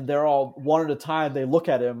again, and they're all one at a time. They look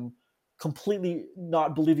at him, completely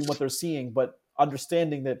not believing what they're seeing, but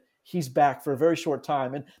understanding that he's back for a very short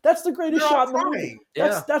time, and that's the greatest shot in the movie.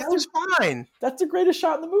 That's fine. That's the greatest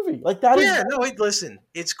shot in the movie. Like that. Yeah, listen,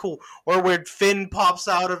 it's cool. Or where Finn pops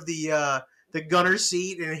out of the gunner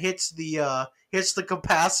seat and hits the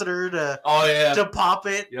capacitor to pop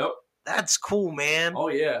it. Yep, that's cool, man. Oh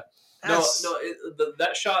yeah.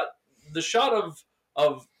 That shot, the shot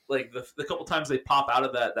of like the couple times they pop out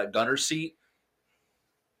of that gunner seat.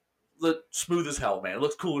 Look smooth as hell, man. It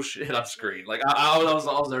looks cool as shit on screen. Like I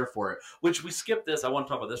was there for it. Which we skipped this. I want to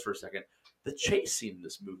talk about this for a second. The chase scene in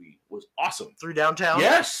this movie was awesome. Through downtown,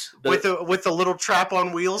 yes, with the little trap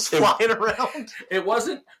on wheels flying around. It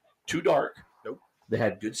wasn't too dark. Nope. They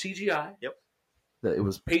had good CGI. Yep. It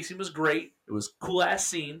was pacing was great. It was a cool ass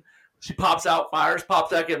scene. She pops out, fires, pops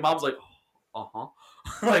back in. Mom's like,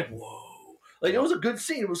 like whoa. Like, it was a good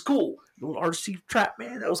scene. It was cool. The little RC trap,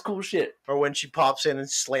 man. That was cool shit. Or when she pops in and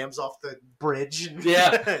slams off the bridge.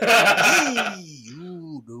 Yeah.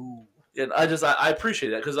 Ooh, no. And I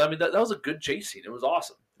appreciate that because, I mean, that was a good chase scene. It was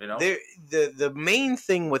awesome, The main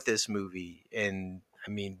thing with this movie, and,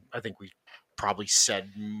 I mean, I think we probably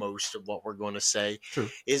said most of what we're going to say,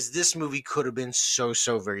 is this movie could have been so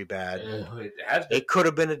very bad. It has been. It could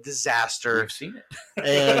have been a disaster. We've seen it.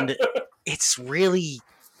 And it's really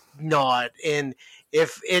not. And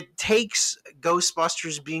if it takes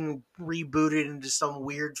Ghostbusters being rebooted into some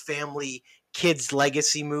weird family kids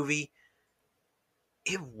legacy movie,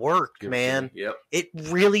 it worked, man. Yep. It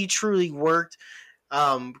really truly worked.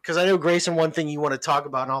 Because I know, Grayson, one thing you want to talk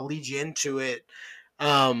about, and I'll lead you into it,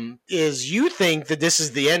 is you think that this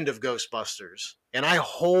is the end of Ghostbusters. And I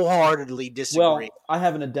wholeheartedly disagree. Well, I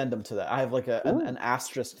have an addendum to that. I have like an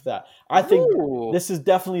asterisk to that. I think this is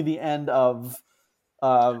definitely the end of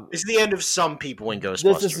it's the end of some people in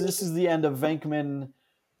Ghostbusters. This is the end of Venkman.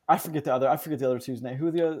 I forget the other two's name. Who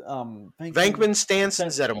are the other? Venkman, Stanson,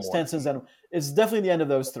 Zeddemore. Zeddemore. It's definitely the end of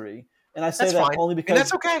those three. And I say that's that fine. only because and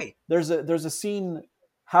that's okay. There's a scene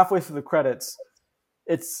halfway through the credits.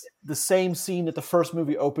 It's the same scene that the first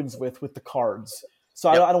movie opens with the cards. So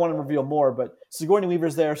I don't want to reveal more, but Sigourney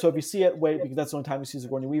Weaver's there. So if you see it, wait, because that's the only time you see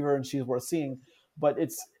Sigourney Weaver, and she's worth seeing. But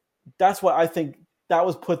that's what I think. That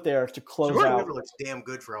was put there to close Sigourney out. Weaver looks damn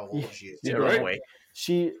good for how old she is. Yeah, right.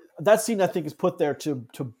 That scene I think is put there to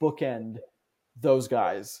bookend those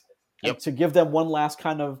guys, and to give them one last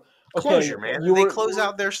kind of closure, man. They close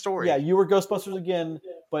out their story. Yeah, you were Ghostbusters again,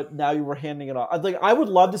 but now you were handing it off. I would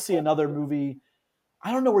love to see another movie.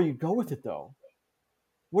 I don't know where you go with it though.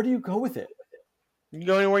 Where do you go with it? You can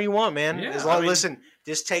go anywhere you want, man. Yeah, listen,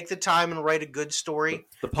 just take the time and write a good story.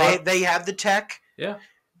 They have the tech. Yeah.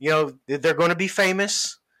 They're going to be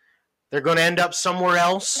famous. They're going to end up somewhere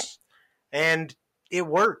else, and it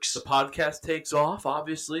works. The podcast takes off,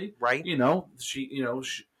 obviously. Right.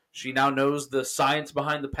 She now knows the science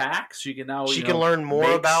behind the packs. She can now can learn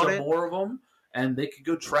more about it. More of them, and they could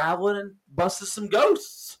go traveling and bust some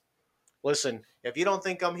ghosts. Listen, if you don't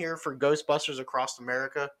think I'm here for Ghostbusters across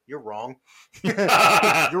America, you're wrong.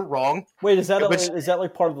 You're wrong. Wait, is that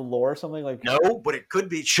like part of the lore or something? Like no, but it could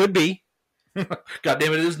be. It should be. God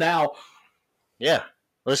damn it is now. Yeah.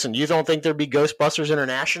 Listen, you don't think there'd be Ghostbusters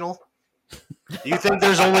International? You think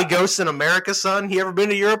there's only ghosts in America, son? You ever been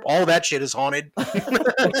to Europe? All that shit is haunted.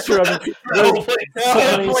 That's true.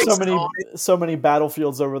 So many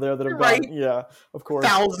battlefields over there that have gone. Yeah, of course.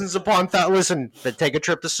 Thousands upon thousands. Listen, take a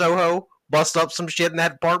trip to Soho, bust up some shit in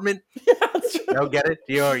that apartment. Yeah, that's true. You get it?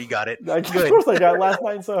 You got it. Good. Of course I got it last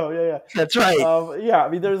night in Soho. Yeah. That's right. I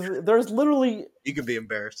mean, there's literally. You can be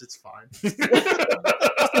embarrassed. It's fine.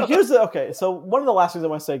 So one of the last things I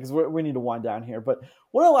want to say, because we need to wind down here, but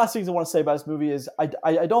one of the last things I want to say about this movie is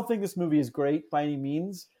I don't think this movie is great by any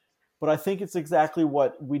means, but I think it's exactly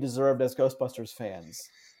what we deserved as Ghostbusters fans.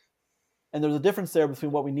 and there's a difference there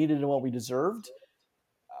between what we needed and what we deserved.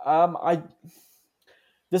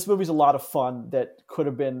 This movie's a lot of fun that could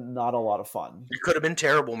have been not a lot of fun. It could have been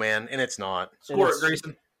terrible, man, and it's not. Score it,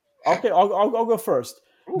 Grayson. Okay, I'll go first.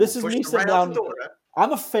 Ooh, this is me sitting down. Huh?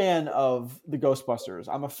 I'm a fan of the Ghostbusters.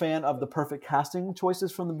 I'm a fan of the perfect casting choices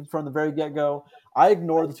from the very get-go. I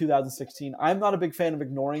ignored the 2016. I'm not a big fan of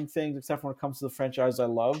ignoring things, except when it comes to the franchise I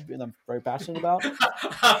love and I'm very passionate about.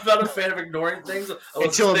 I'm not a fan of ignoring things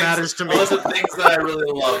until it matters to me. Unless it's things that I really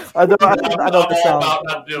love. I know the sound. About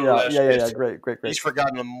not doing Yeah. Great. He's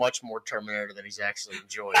forgotten a much more Terminator than he's actually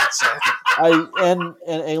enjoyed. So. and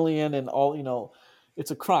Alien and all,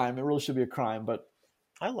 it's a crime. It really should be a crime, but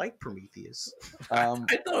I like Prometheus. I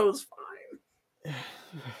thought it was fine.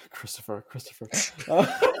 Christopher.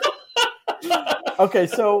 Okay,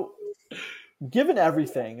 so given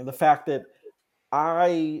everything and the fact that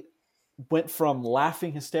I went from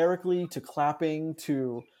laughing hysterically to clapping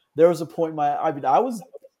to there was a point you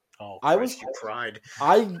cried.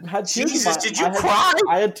 I had tears. Jesus, did you cry?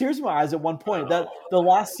 I had tears in my eyes at one point. That the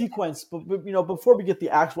last sequence, but before we get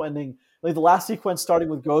the actual ending, like the last sequence starting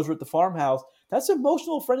with Gozer at the farmhouse, that's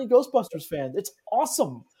emotional for any Ghostbusters fan. It's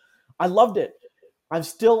awesome. I loved it. I'm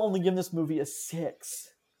still only giving this movie a 6.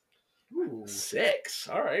 Ooh, 6.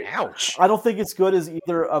 All right. Ouch. I don't think it's good as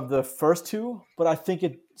either of the first two, but I think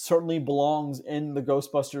it certainly belongs in the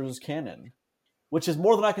Ghostbusters canon, which is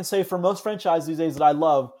more than I can say for most franchises these days that I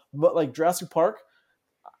love. But like Jurassic Park,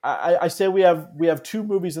 I say we have 2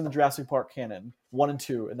 movies in the Jurassic Park canon, 1 and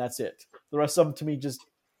 2, and that's it. The rest of them to me just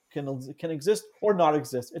can exist or not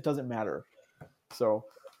exist. It doesn't matter. So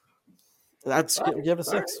that's give it a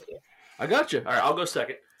 6. Right. I got you. All right, I'll go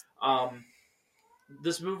second.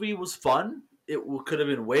 This movie was fun. It could have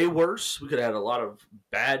been way worse. We could have had a lot of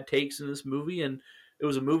bad takes in this movie, and it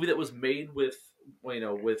was a movie that was made with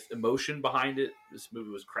emotion behind it. This movie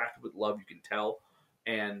was crafted with love. You can tell,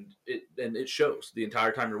 and it shows the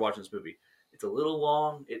entire time you're watching this movie. It's a little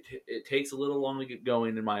long. It takes a little long to get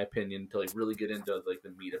going, in my opinion, to really get into the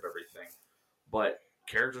meat of everything. But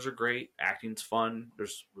characters are great. Acting's fun.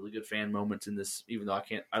 There's really good fan moments in this, even though I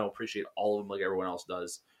don't appreciate all of them like everyone else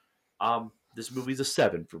does. This movie's a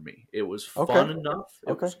 7 for me. It was fun enough.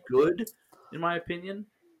 It was good, in my opinion.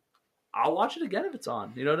 I'll watch it again if it's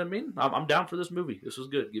on. You know what I mean? I'm down for this movie. This was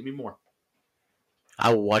good. Give me more.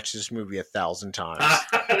 I will watch this movie 1,000 times.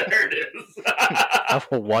 There it is. I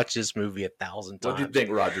will watch this movie 1,000 times. What do you think,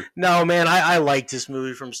 Roger? No, man, I like this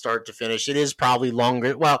movie from start to finish. It is probably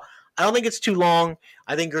longer. Well, I don't think it's too long.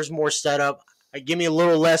 I think there's more setup. Give me a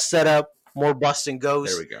little less setup, more bust and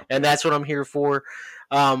ghost. There we go. And that's what I'm here for.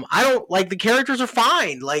 I don't like the characters are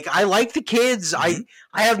fine. Like I like the kids. Mm-hmm.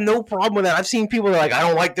 I have no problem with that. I've seen people that are like, I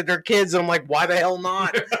don't like that they're kids, and I'm like, why the hell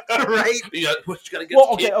not? Right? You gotta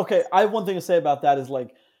get okay. I have one thing to say about that is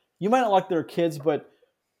you might not like their kids, but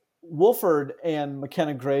Wolford and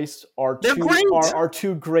McKenna Grace are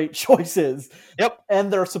two great choices. Yep.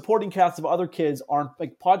 And their supporting cast of other kids aren't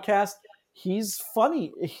podcast. He's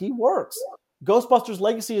funny. He works. Ghostbusters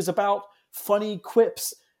Legacy is about funny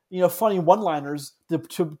quips, funny one-liners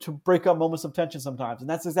to break up moments of tension sometimes. And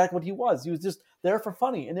that's exactly what he was. He was just there for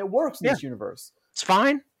funny, and it works in this universe. It's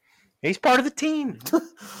fine. He's part of the team. But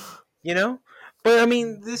I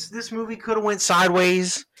mean, this movie could have went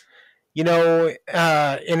sideways, and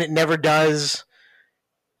it never does.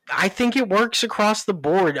 I think it works across the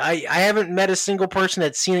board. I haven't met a single person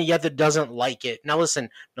that's seen it yet that doesn't like it. Now listen,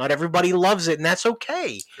 not everybody loves it, and that's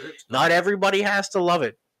okay. Not everybody has to love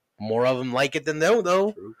it. More of them like it than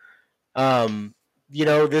though.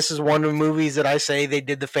 This is one of the movies that I say they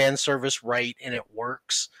did the fan service right, and it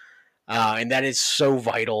works. And that is so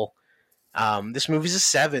vital. This movie's a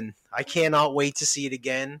 7. I cannot wait to see it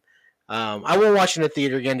again. I won't watch it in the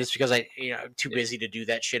theater again just because I'm too busy to do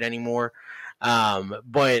that shit anymore.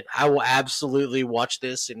 But I will absolutely watch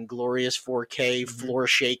this in glorious 4K, floor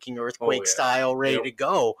shaking, earthquake style, ready to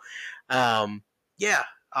go. I'm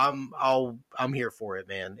here for it,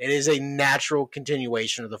 man. It is a natural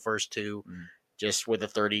continuation of the first two, just with a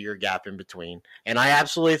 30-year gap in between. And I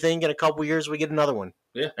absolutely think in a couple years we get another one.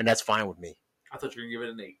 Yeah. And that's fine with me. I thought you were going to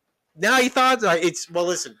give it an 8. No, you thought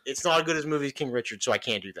listen, it's not as good as movie King Richard, so I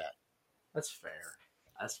can't do that. That's fair.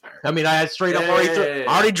 I mean, I had straight up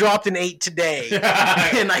already dropped an 8 today.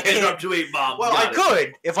 And I can't drop 2 8 bombs. Well, I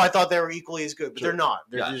could if I thought they were equally as good, but they're not.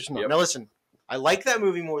 They're just not. Yep. Now listen, I like that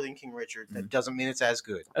movie more than King Richard. That doesn't mean it's as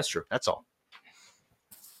good. That's true. That's all.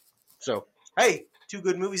 So, hey, 2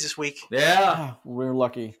 good movies this week. Yeah. We're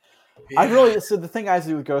lucky. Yeah. So the thing I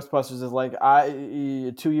see with Ghostbusters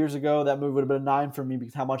is 2 years ago, that movie would have been a 9 for me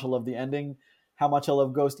because how much I love the ending, how much I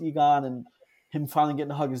love Ghost Egon, and him finally getting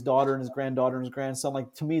to hug his daughter and his granddaughter and his grandson.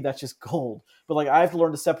 Like, to me, that's just gold. But like, I have to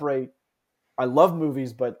learn to separate. I love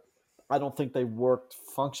movies, but I don't think they worked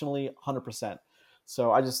functionally 100%.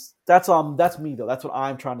 So that's me though. That's what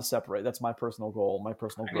I'm trying to separate. That's my personal goal, my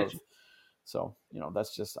personal growth. So,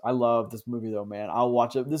 that's just, I love this movie though, man. I'll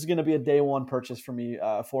watch it. This is going to be a day one purchase for me,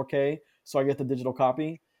 4K. So I get the digital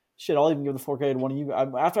copy. Shit, I'll even give the 4K to one of you.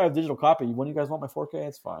 After I have digital copy, one of you guys want my 4K?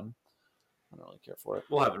 It's fine. I don't really care for it.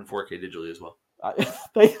 We'll have it in 4K digitally as well.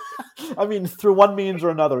 I mean, through one means or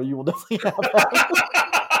another, you will definitely have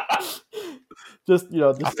that. Just,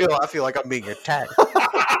 I feel like I'm being attacked.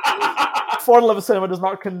 Ford Love Cinema does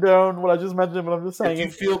not condone what I just mentioned, but I'm just saying.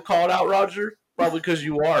 If you feel called out, Roger, probably because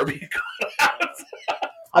you are being called out.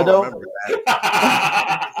 I don't remember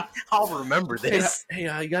that. I'll remember this. Hey,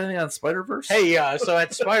 you got anything on Spider-Verse? Hey, so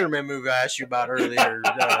that Spider-Man movie I asked you about earlier, you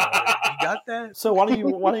got that? So why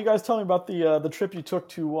don't you guys tell me about the trip you took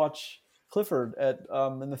to watch Clifford at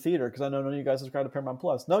in the theater? Because I know none of you guys subscribe to Paramount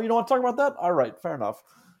Plus. No, you don't want to talk about that? All right, fair enough.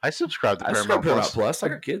 I subscribe to I Paramount Plus. I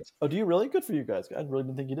got kids. Oh, do you really? Good for you guys. I really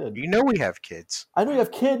didn't think you did. You know we have kids. I know you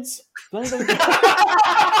have kids.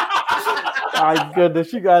 My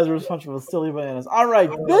goodness, you guys are a bunch of silly bananas. All right,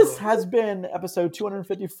 this has been episode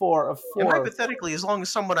 254 of 4. And hypothetically, as long as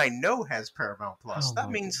someone I know has Paramount Plus, that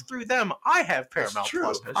means through them I have Paramount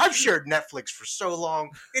Plus. I've shared Netflix for so long.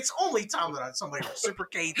 It's only time that somebody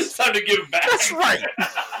reciprocates. It's time to give back. That's right.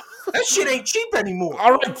 That shit ain't cheap anymore.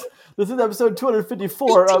 All right, this is episode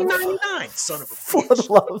 254 of $18.99, son of a For bitch.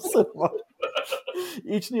 the Love of Cinema.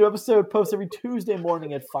 Each new episode posts every Tuesday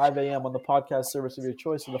morning at 5 a.m. on the podcast service of your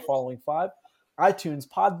choice for the following 5: iTunes,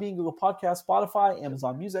 Podbean, Google Podcasts, Spotify,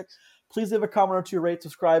 Amazon Music. Please leave a comment or two, rate,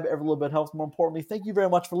 subscribe. Every little bit helps. More importantly, thank you very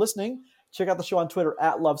much for listening. Check out the show on Twitter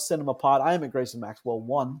at LoveCinemaPod. I am at Grayson Maxwell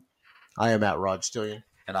 1. I am at Rod Stillion.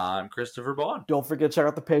 And I'm Christopher Bond. Don't forget to check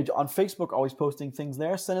out the page on Facebook. Always posting things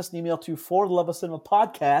there. Send us an email to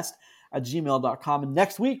fortheloveofcinemapodcast@gmail.com. And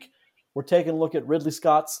next week, we're taking a look at Ridley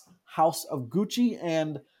Scott's House of Gucci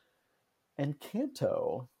and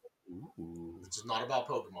Encanto. Ooh. It's not about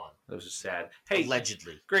Pokemon. That was just sad. Hey,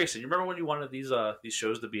 allegedly. Grayson, you remember when you wanted these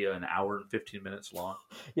shows to be an hour and 15 minutes long?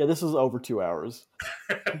 Yeah, this is over 2 hours.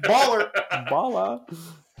 Baller. Balla.